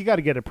 It's you got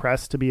to get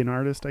oppressed to be an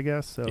artist, I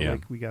guess. So yeah.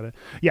 we got to.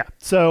 Yeah.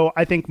 So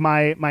I think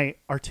my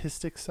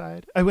artistic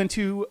side. I went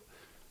to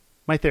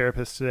my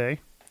therapist today.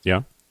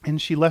 Yeah.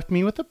 And she left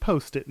me with a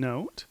Post-it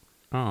note.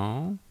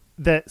 Oh.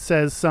 That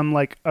says some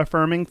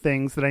affirming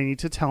things that I need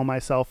to tell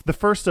myself. The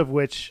first of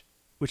which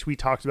we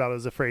talked about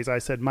as a phrase. I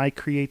said, "My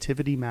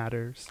creativity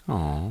matters."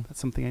 Oh. That's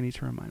something I need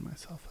to remind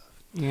myself of.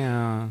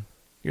 Yeah.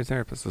 Your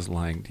therapist is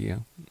lying to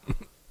you.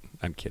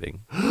 I'm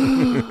kidding.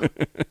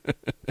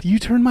 You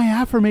turned my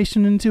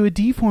affirmation into a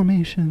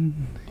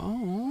deformation.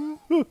 Oh.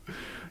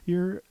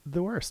 You're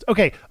the worst.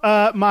 Okay.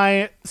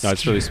 No,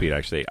 it's really sweet,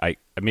 actually.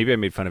 Maybe I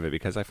made fun of it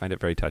because I find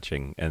it very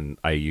touching, and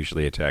I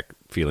usually attack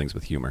feelings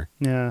with humor.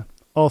 Yeah.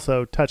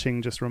 Also,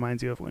 touching just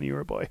reminds you of when you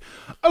were a boy.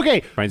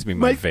 Okay. Reminds me of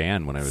my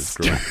van when I was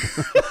growing up.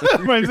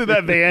 Reminds me of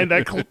that van,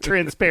 that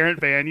transparent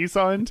van you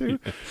saw into.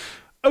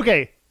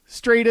 Okay.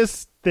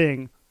 Straightest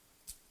thing.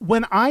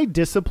 When I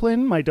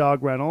discipline my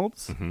dog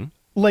Reynolds, mm-hmm.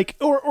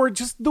 or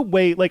just the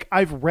way,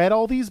 I've read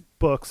all these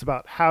books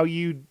about how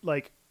you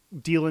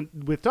deal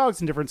with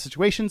dogs in different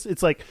situations.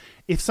 It's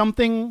if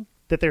something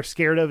that they're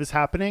scared of is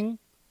happening,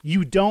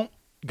 you don't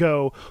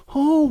go,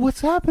 "Oh,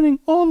 what's happening?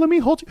 Oh, let me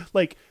hold you."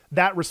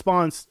 That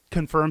response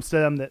confirms to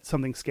them that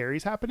something scary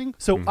is happening.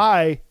 So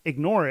I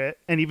ignore it.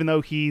 And even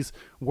though he's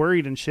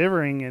worried and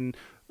shivering and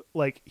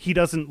he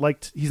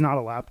doesn't he's not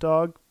a lap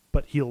dog,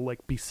 but he'll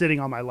be sitting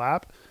on my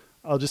lap,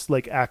 I'll just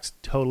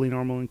act totally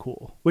normal and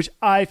cool, which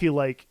I feel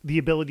the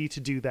ability to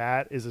do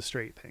that is a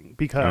straight thing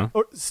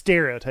or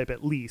stereotype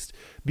at least,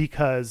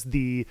 because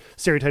the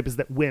stereotype is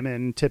that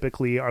women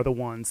typically are the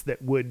ones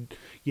that would,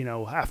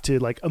 have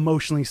to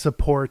emotionally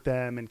support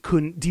them and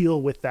couldn't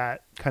deal with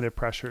that kind of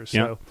pressure.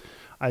 So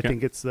I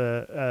think it's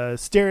the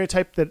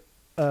stereotype that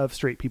of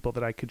straight people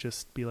that I could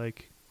just be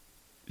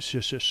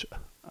shush,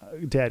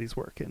 daddy's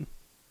working.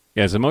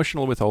 Yeah, is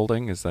emotional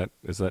withholding, is that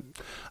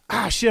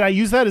shit, I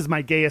use that as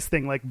my gayest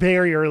thing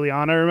very early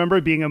on. I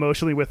remember being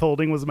emotionally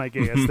withholding was my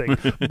gayest thing.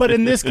 But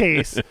in this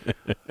case,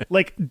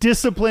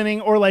 disciplining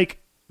or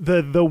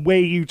the way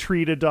you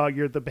treat a dog,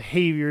 the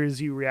behaviors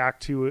you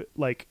react to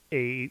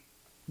a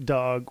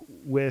dog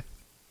with,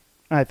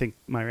 I think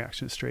my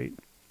reaction is straight.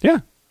 Yeah.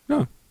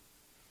 No.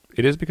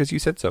 It is because you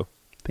said so.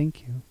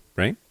 Thank you.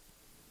 Right?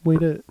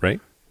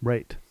 Right.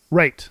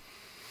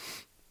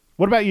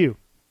 What about you?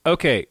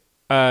 Okay.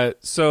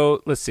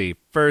 So let's see.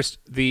 First,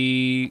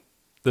 the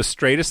The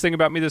straightest thing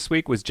about me this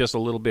week was just a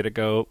little bit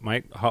ago.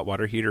 My hot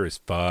water heater is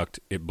fucked.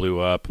 It blew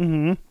up.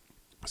 Mm-hmm.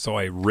 So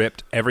I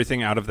ripped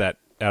everything out of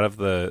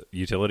the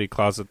utility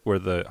closet where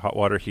the hot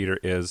water heater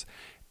is,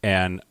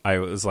 and I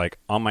was like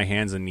on my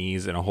hands and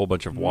knees in a whole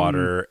bunch of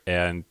water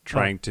and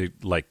trying to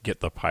like get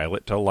the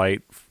pilot to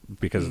light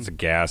because it's a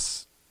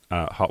gas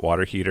hot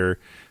water heater.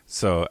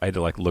 So I had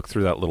to like look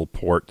through that little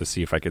port to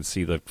see if I could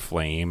see the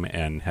flame,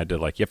 and had to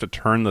like, you have to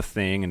turn the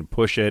thing and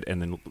push it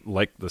and then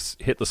like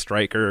hit the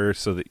striker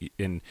so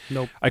that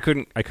Nope. I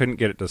couldn't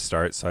get it to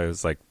start. So I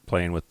was like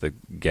playing with the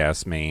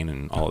gas main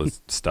and all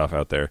this stuff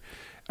out there.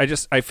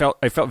 I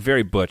felt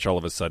very butch all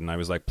of a sudden. I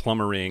was like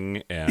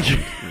plumbering and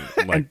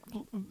like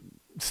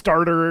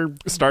startering.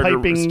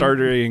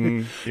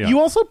 Yeah. You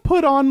also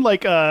put on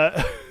like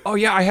a Oh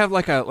yeah, I have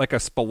like a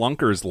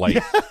spelunker's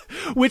light.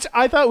 which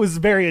I thought was a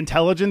very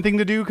intelligent thing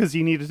to do because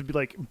you needed to be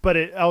like, but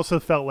it also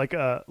felt like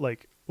oh,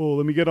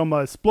 let me get on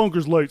my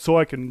Splunker's light so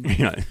I can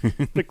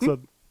fix a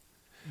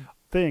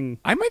thing.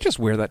 I might just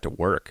wear that to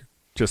work,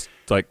 just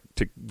like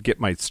to get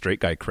my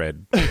straight guy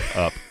cred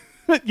up.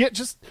 Yeah,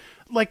 just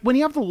like when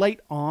you have the light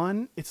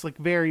on, it's like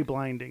very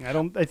blinding.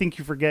 I think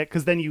you forget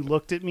because then you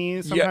looked at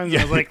me sometimes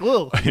and I was like,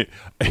 ugh.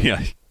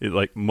 Yeah,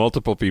 like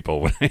multiple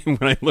people when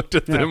I looked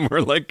at them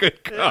were like,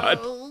 good God.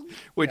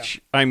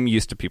 Which I'm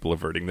used to people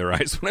averting their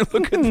eyes when I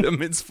look at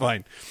them. It's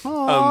fine.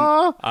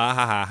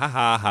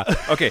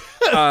 Okay.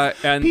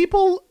 And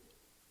People,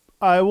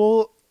 I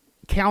will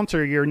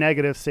counter your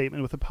negative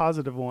statement with a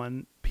positive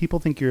one. People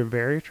think you're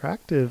very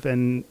attractive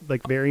and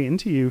like very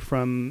into you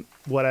from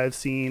what I've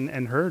seen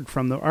and heard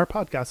from our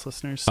podcast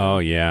listeners. So, oh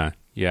yeah.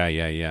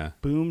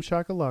 boom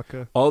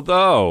shakalaka.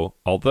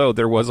 Although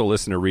there was a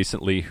listener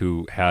recently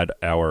who had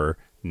our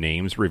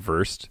names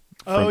reversed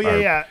from Oh our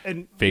yeah,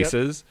 and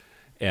faces,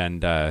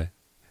 and I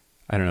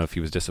don't know if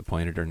he was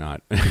disappointed or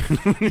not.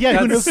 yeah,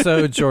 who knows? That's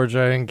so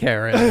Georgia and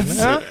Karen.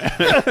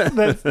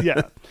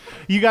 Yeah,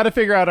 you got to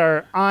figure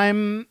out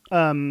I'm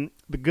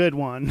the good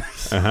one.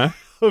 Uh-huh.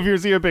 If you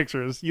see your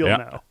pictures, you'll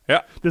know.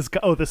 Yeah. This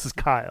is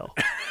Kyle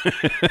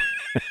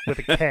with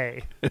a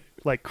K,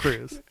 like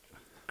Cruz.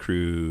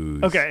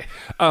 Cruise. Okay.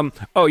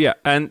 Oh yeah,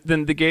 and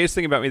then the gayest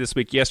thing about me this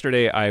week.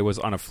 Yesterday, I was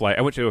on a flight.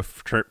 I went to a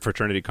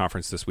fraternity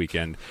conference this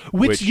weekend,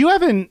 Which you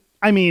haven't.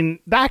 I mean,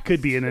 that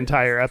could be an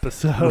entire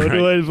episode. Right.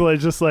 It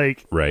was just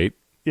like, right.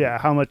 yeah,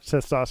 how much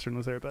testosterone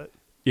was there? But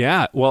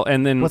Yeah. Well,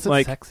 and then was it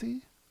like,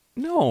 sexy?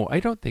 no, I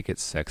don't think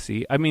it's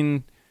sexy. I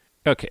mean,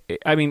 okay.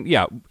 I mean,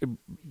 yeah,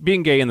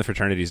 being gay in the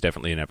fraternity is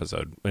definitely an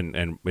episode,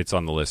 and it's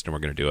on the list, and we're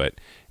going to do it.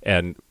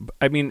 And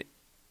I mean,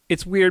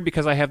 it's weird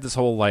because I have this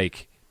whole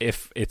like,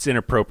 if it's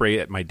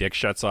inappropriate, my dick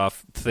shuts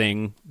off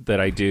thing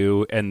that I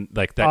do, and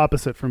like that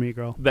Opposite for me,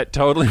 girl. that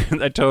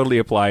totally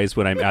applies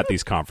when I'm at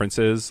these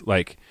conferences.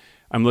 Like,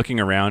 I'm looking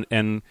around,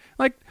 and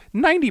like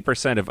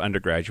 90% of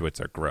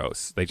undergraduates are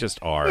gross. They just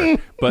are.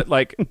 But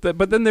like,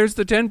 but then there's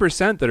the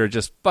 10% that are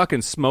just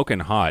fucking smoking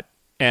hot,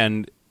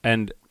 and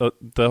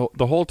the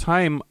whole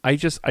time I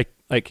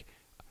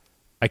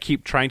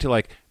keep trying to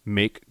like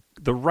make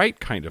the right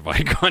kind of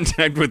eye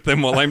contact with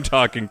them while I'm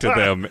talking to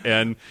them,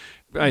 and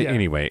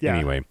anyway,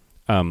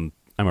 I'm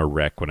a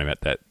wreck when I'm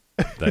at that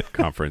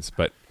conference,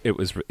 but it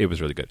was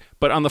really good.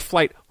 But on the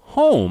flight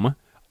home,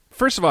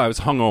 first of all, I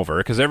was hungover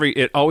because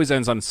it always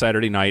ends on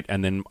Saturday night,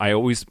 and then I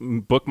always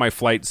book my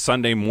flight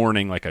Sunday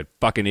morning like a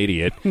fucking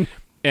idiot.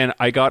 And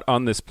I got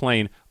on this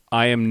plane.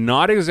 I am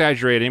not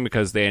exaggerating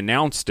because they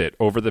announced it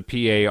over the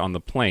PA on the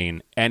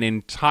plane. An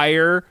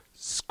entire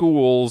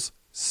school's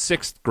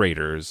sixth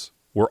graders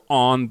were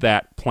on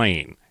that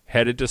plane,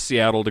 headed to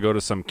Seattle to go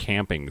to some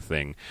camping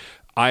thing.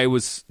 I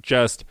was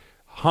just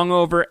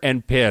hungover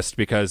and pissed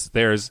because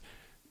there's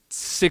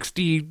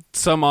 60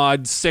 some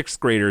odd sixth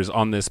graders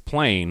on this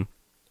plane,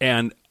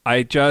 and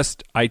I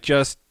just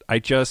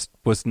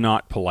was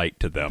not polite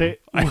to them.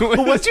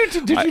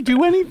 Did you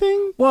do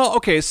anything? Well,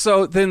 okay,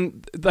 so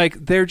then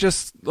like they're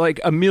just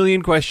like a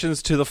million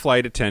questions to the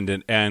flight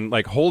attendant and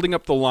like holding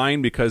up the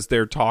line because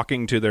they're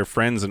talking to their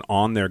friends and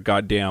on their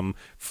goddamn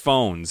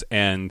phones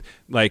and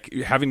like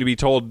having to be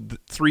told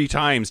 3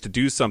 times to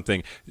do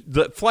something.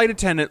 The flight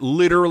attendant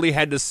literally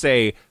had to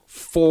say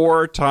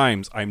 4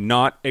 times, I'm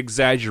not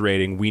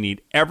exaggerating, we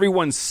need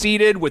everyone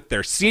seated with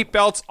their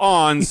seatbelts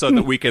on so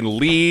that we can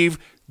leave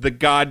the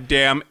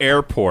goddamn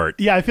airport.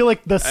 Yeah, I feel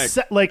like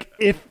like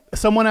if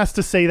someone has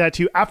to say that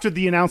to you after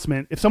the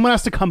announcement, if someone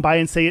has to come by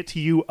and say it to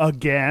you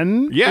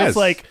again, Yes. it's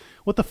like,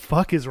 what the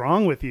fuck is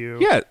wrong with you?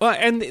 Yeah, well,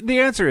 and the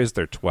answer is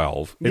they're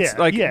 12. It's Yeah,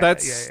 like yeah,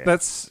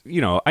 that's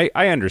you know,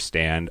 I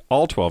understand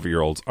all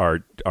 12-year-olds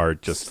are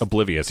just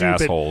oblivious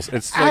Stupid. assholes.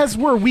 It's like, As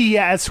were we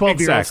as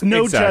 12-year-olds.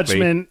 No exactly,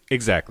 judgment.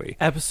 Exactly.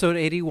 Episode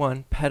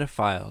 81,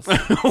 pedophiles.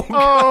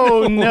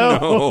 Oh, no.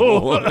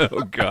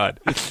 Oh God.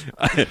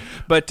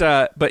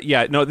 but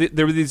yeah, no,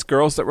 there were these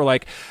girls that were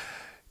like,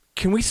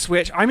 can we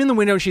switch? I'm in the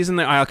window, she's in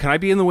the aisle. Can I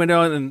be in the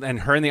window and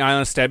her in the aisle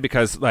instead?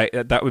 Because like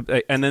that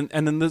would, and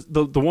then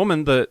the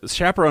woman, the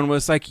chaperone,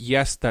 was like,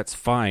 yes, that's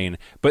fine.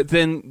 But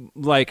then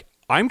like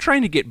I'm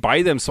trying to get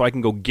by them so I can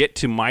go get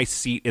to my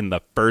seat in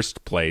the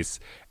first place,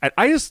 and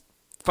I just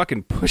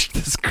fucking pushed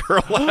this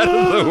girl out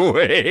of the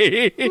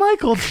way.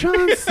 Michael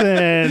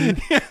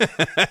Johnson.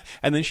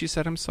 And then she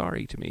said, I'm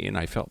sorry to me, and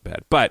I felt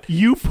bad. But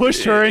You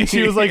pushed her and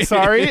she was like,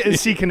 sorry?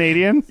 Is she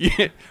Canadian?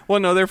 yeah, well,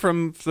 no, they're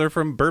from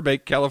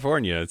Burbank,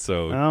 California.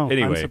 So Oh,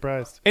 anyway, I'm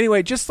surprised.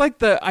 Anyway, just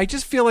like I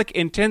just feel like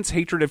intense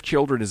hatred of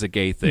children is a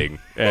gay thing,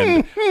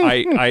 and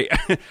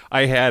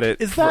I had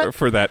it Is that-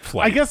 for that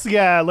flight. I guess,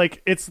 yeah,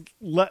 like it's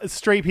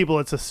straight people,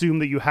 it's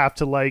assumed that you have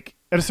to like,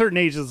 at a certain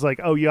age, it's like,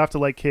 oh, you have to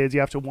like kids, you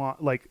have to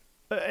want, like,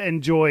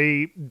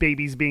 enjoy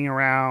babies being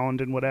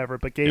around and whatever.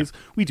 But gays,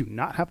 we do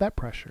not have that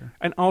pressure.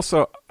 And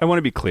also, I want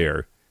to be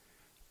clear.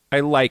 I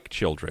like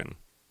children.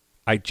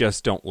 I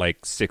just don't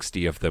like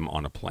 60 of them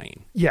on a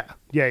plane. Yeah.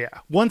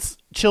 Once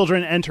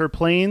children enter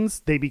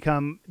planes, they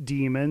become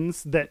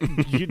demons that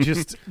you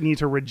just need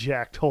to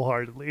reject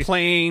wholeheartedly.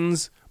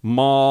 Planes,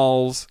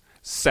 malls,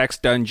 sex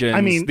dungeons.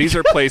 I mean- these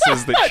are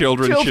places that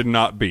children should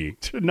not be.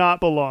 To not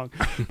belong.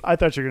 I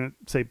thought you were going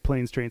to say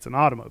planes, trains, and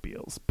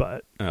automobiles,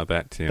 but Oh,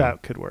 that too.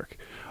 that could work.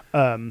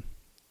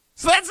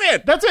 So that's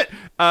it. That's it.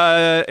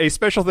 A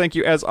special thank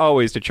you, as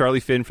always, to Charlie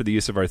Finn for the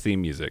use of our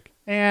theme music.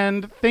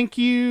 And thank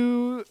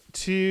you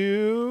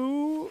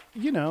to,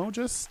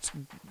 just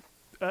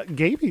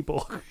gay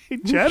people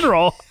in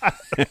general.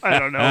 I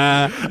don't know.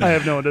 I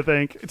have no one to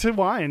thank. To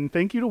wine.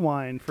 Thank you to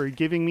wine for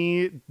giving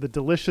me the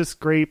delicious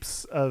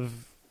grapes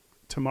of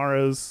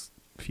tomorrow's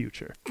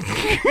future.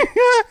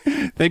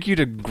 Thank you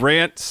to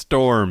Grant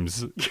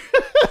Storms.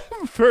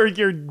 For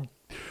your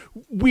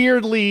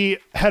weirdly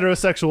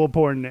heterosexual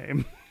porn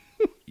name.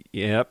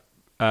 Yep.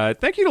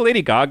 Thank you to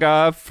Lady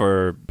Gaga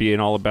for being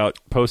all about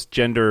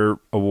post-gender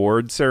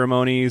award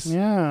ceremonies.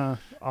 Yeah.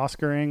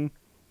 Oscaring.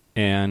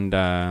 And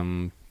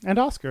And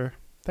Oscar.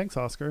 Thanks,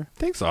 Oscar.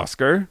 thanks,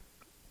 Oscar.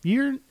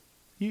 You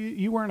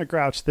weren't a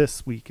grouch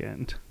this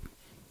weekend.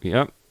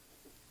 Yep.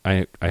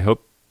 I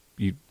hope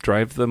you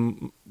drive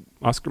the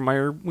Oscar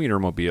Mayer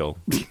Wienermobile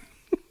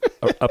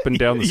up and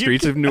down the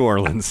streets of New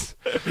Orleans.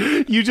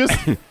 You just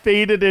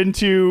faded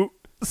into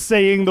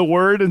saying the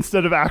word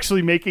instead of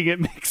actually making it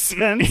make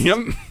sense.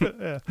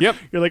 Yep. Yep.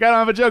 You're like, I don't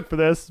have a joke for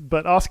this,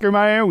 but Oscar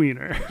Mayer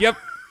Wiener. Yep.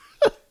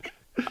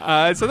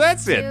 So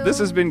that's it. This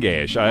has been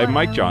Gayish. I'm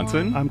Mike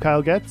Johnson. I'm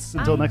Kyle Getz.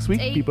 Until next week,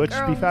 be butch,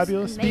 be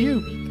fabulous, be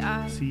you.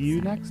 See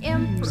you next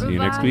week. See you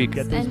next week.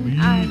 Get those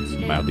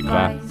Mildly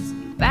clap.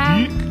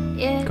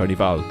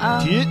 Carnival.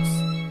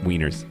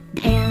 Wieners.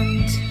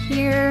 And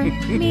hear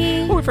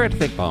me. Oh, we forgot to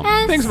thank Mom.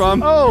 as Thanks,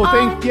 Mom. Oh,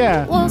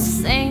 I will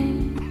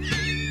sing.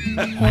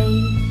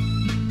 Hey,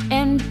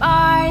 and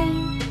by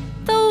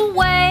the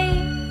way,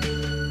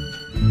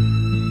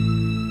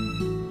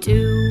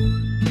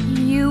 do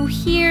you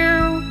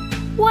hear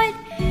what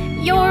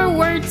your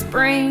words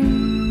bring?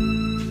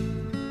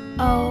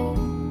 Oh,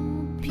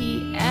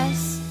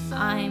 P.S.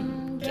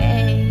 I'm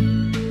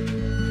gay-ish.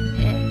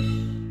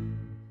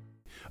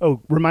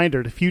 Oh,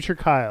 reminder to future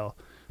Kyle.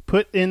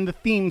 Put in the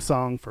theme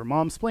song for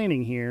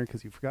Momsplaining here,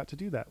 because you forgot to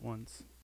do that once.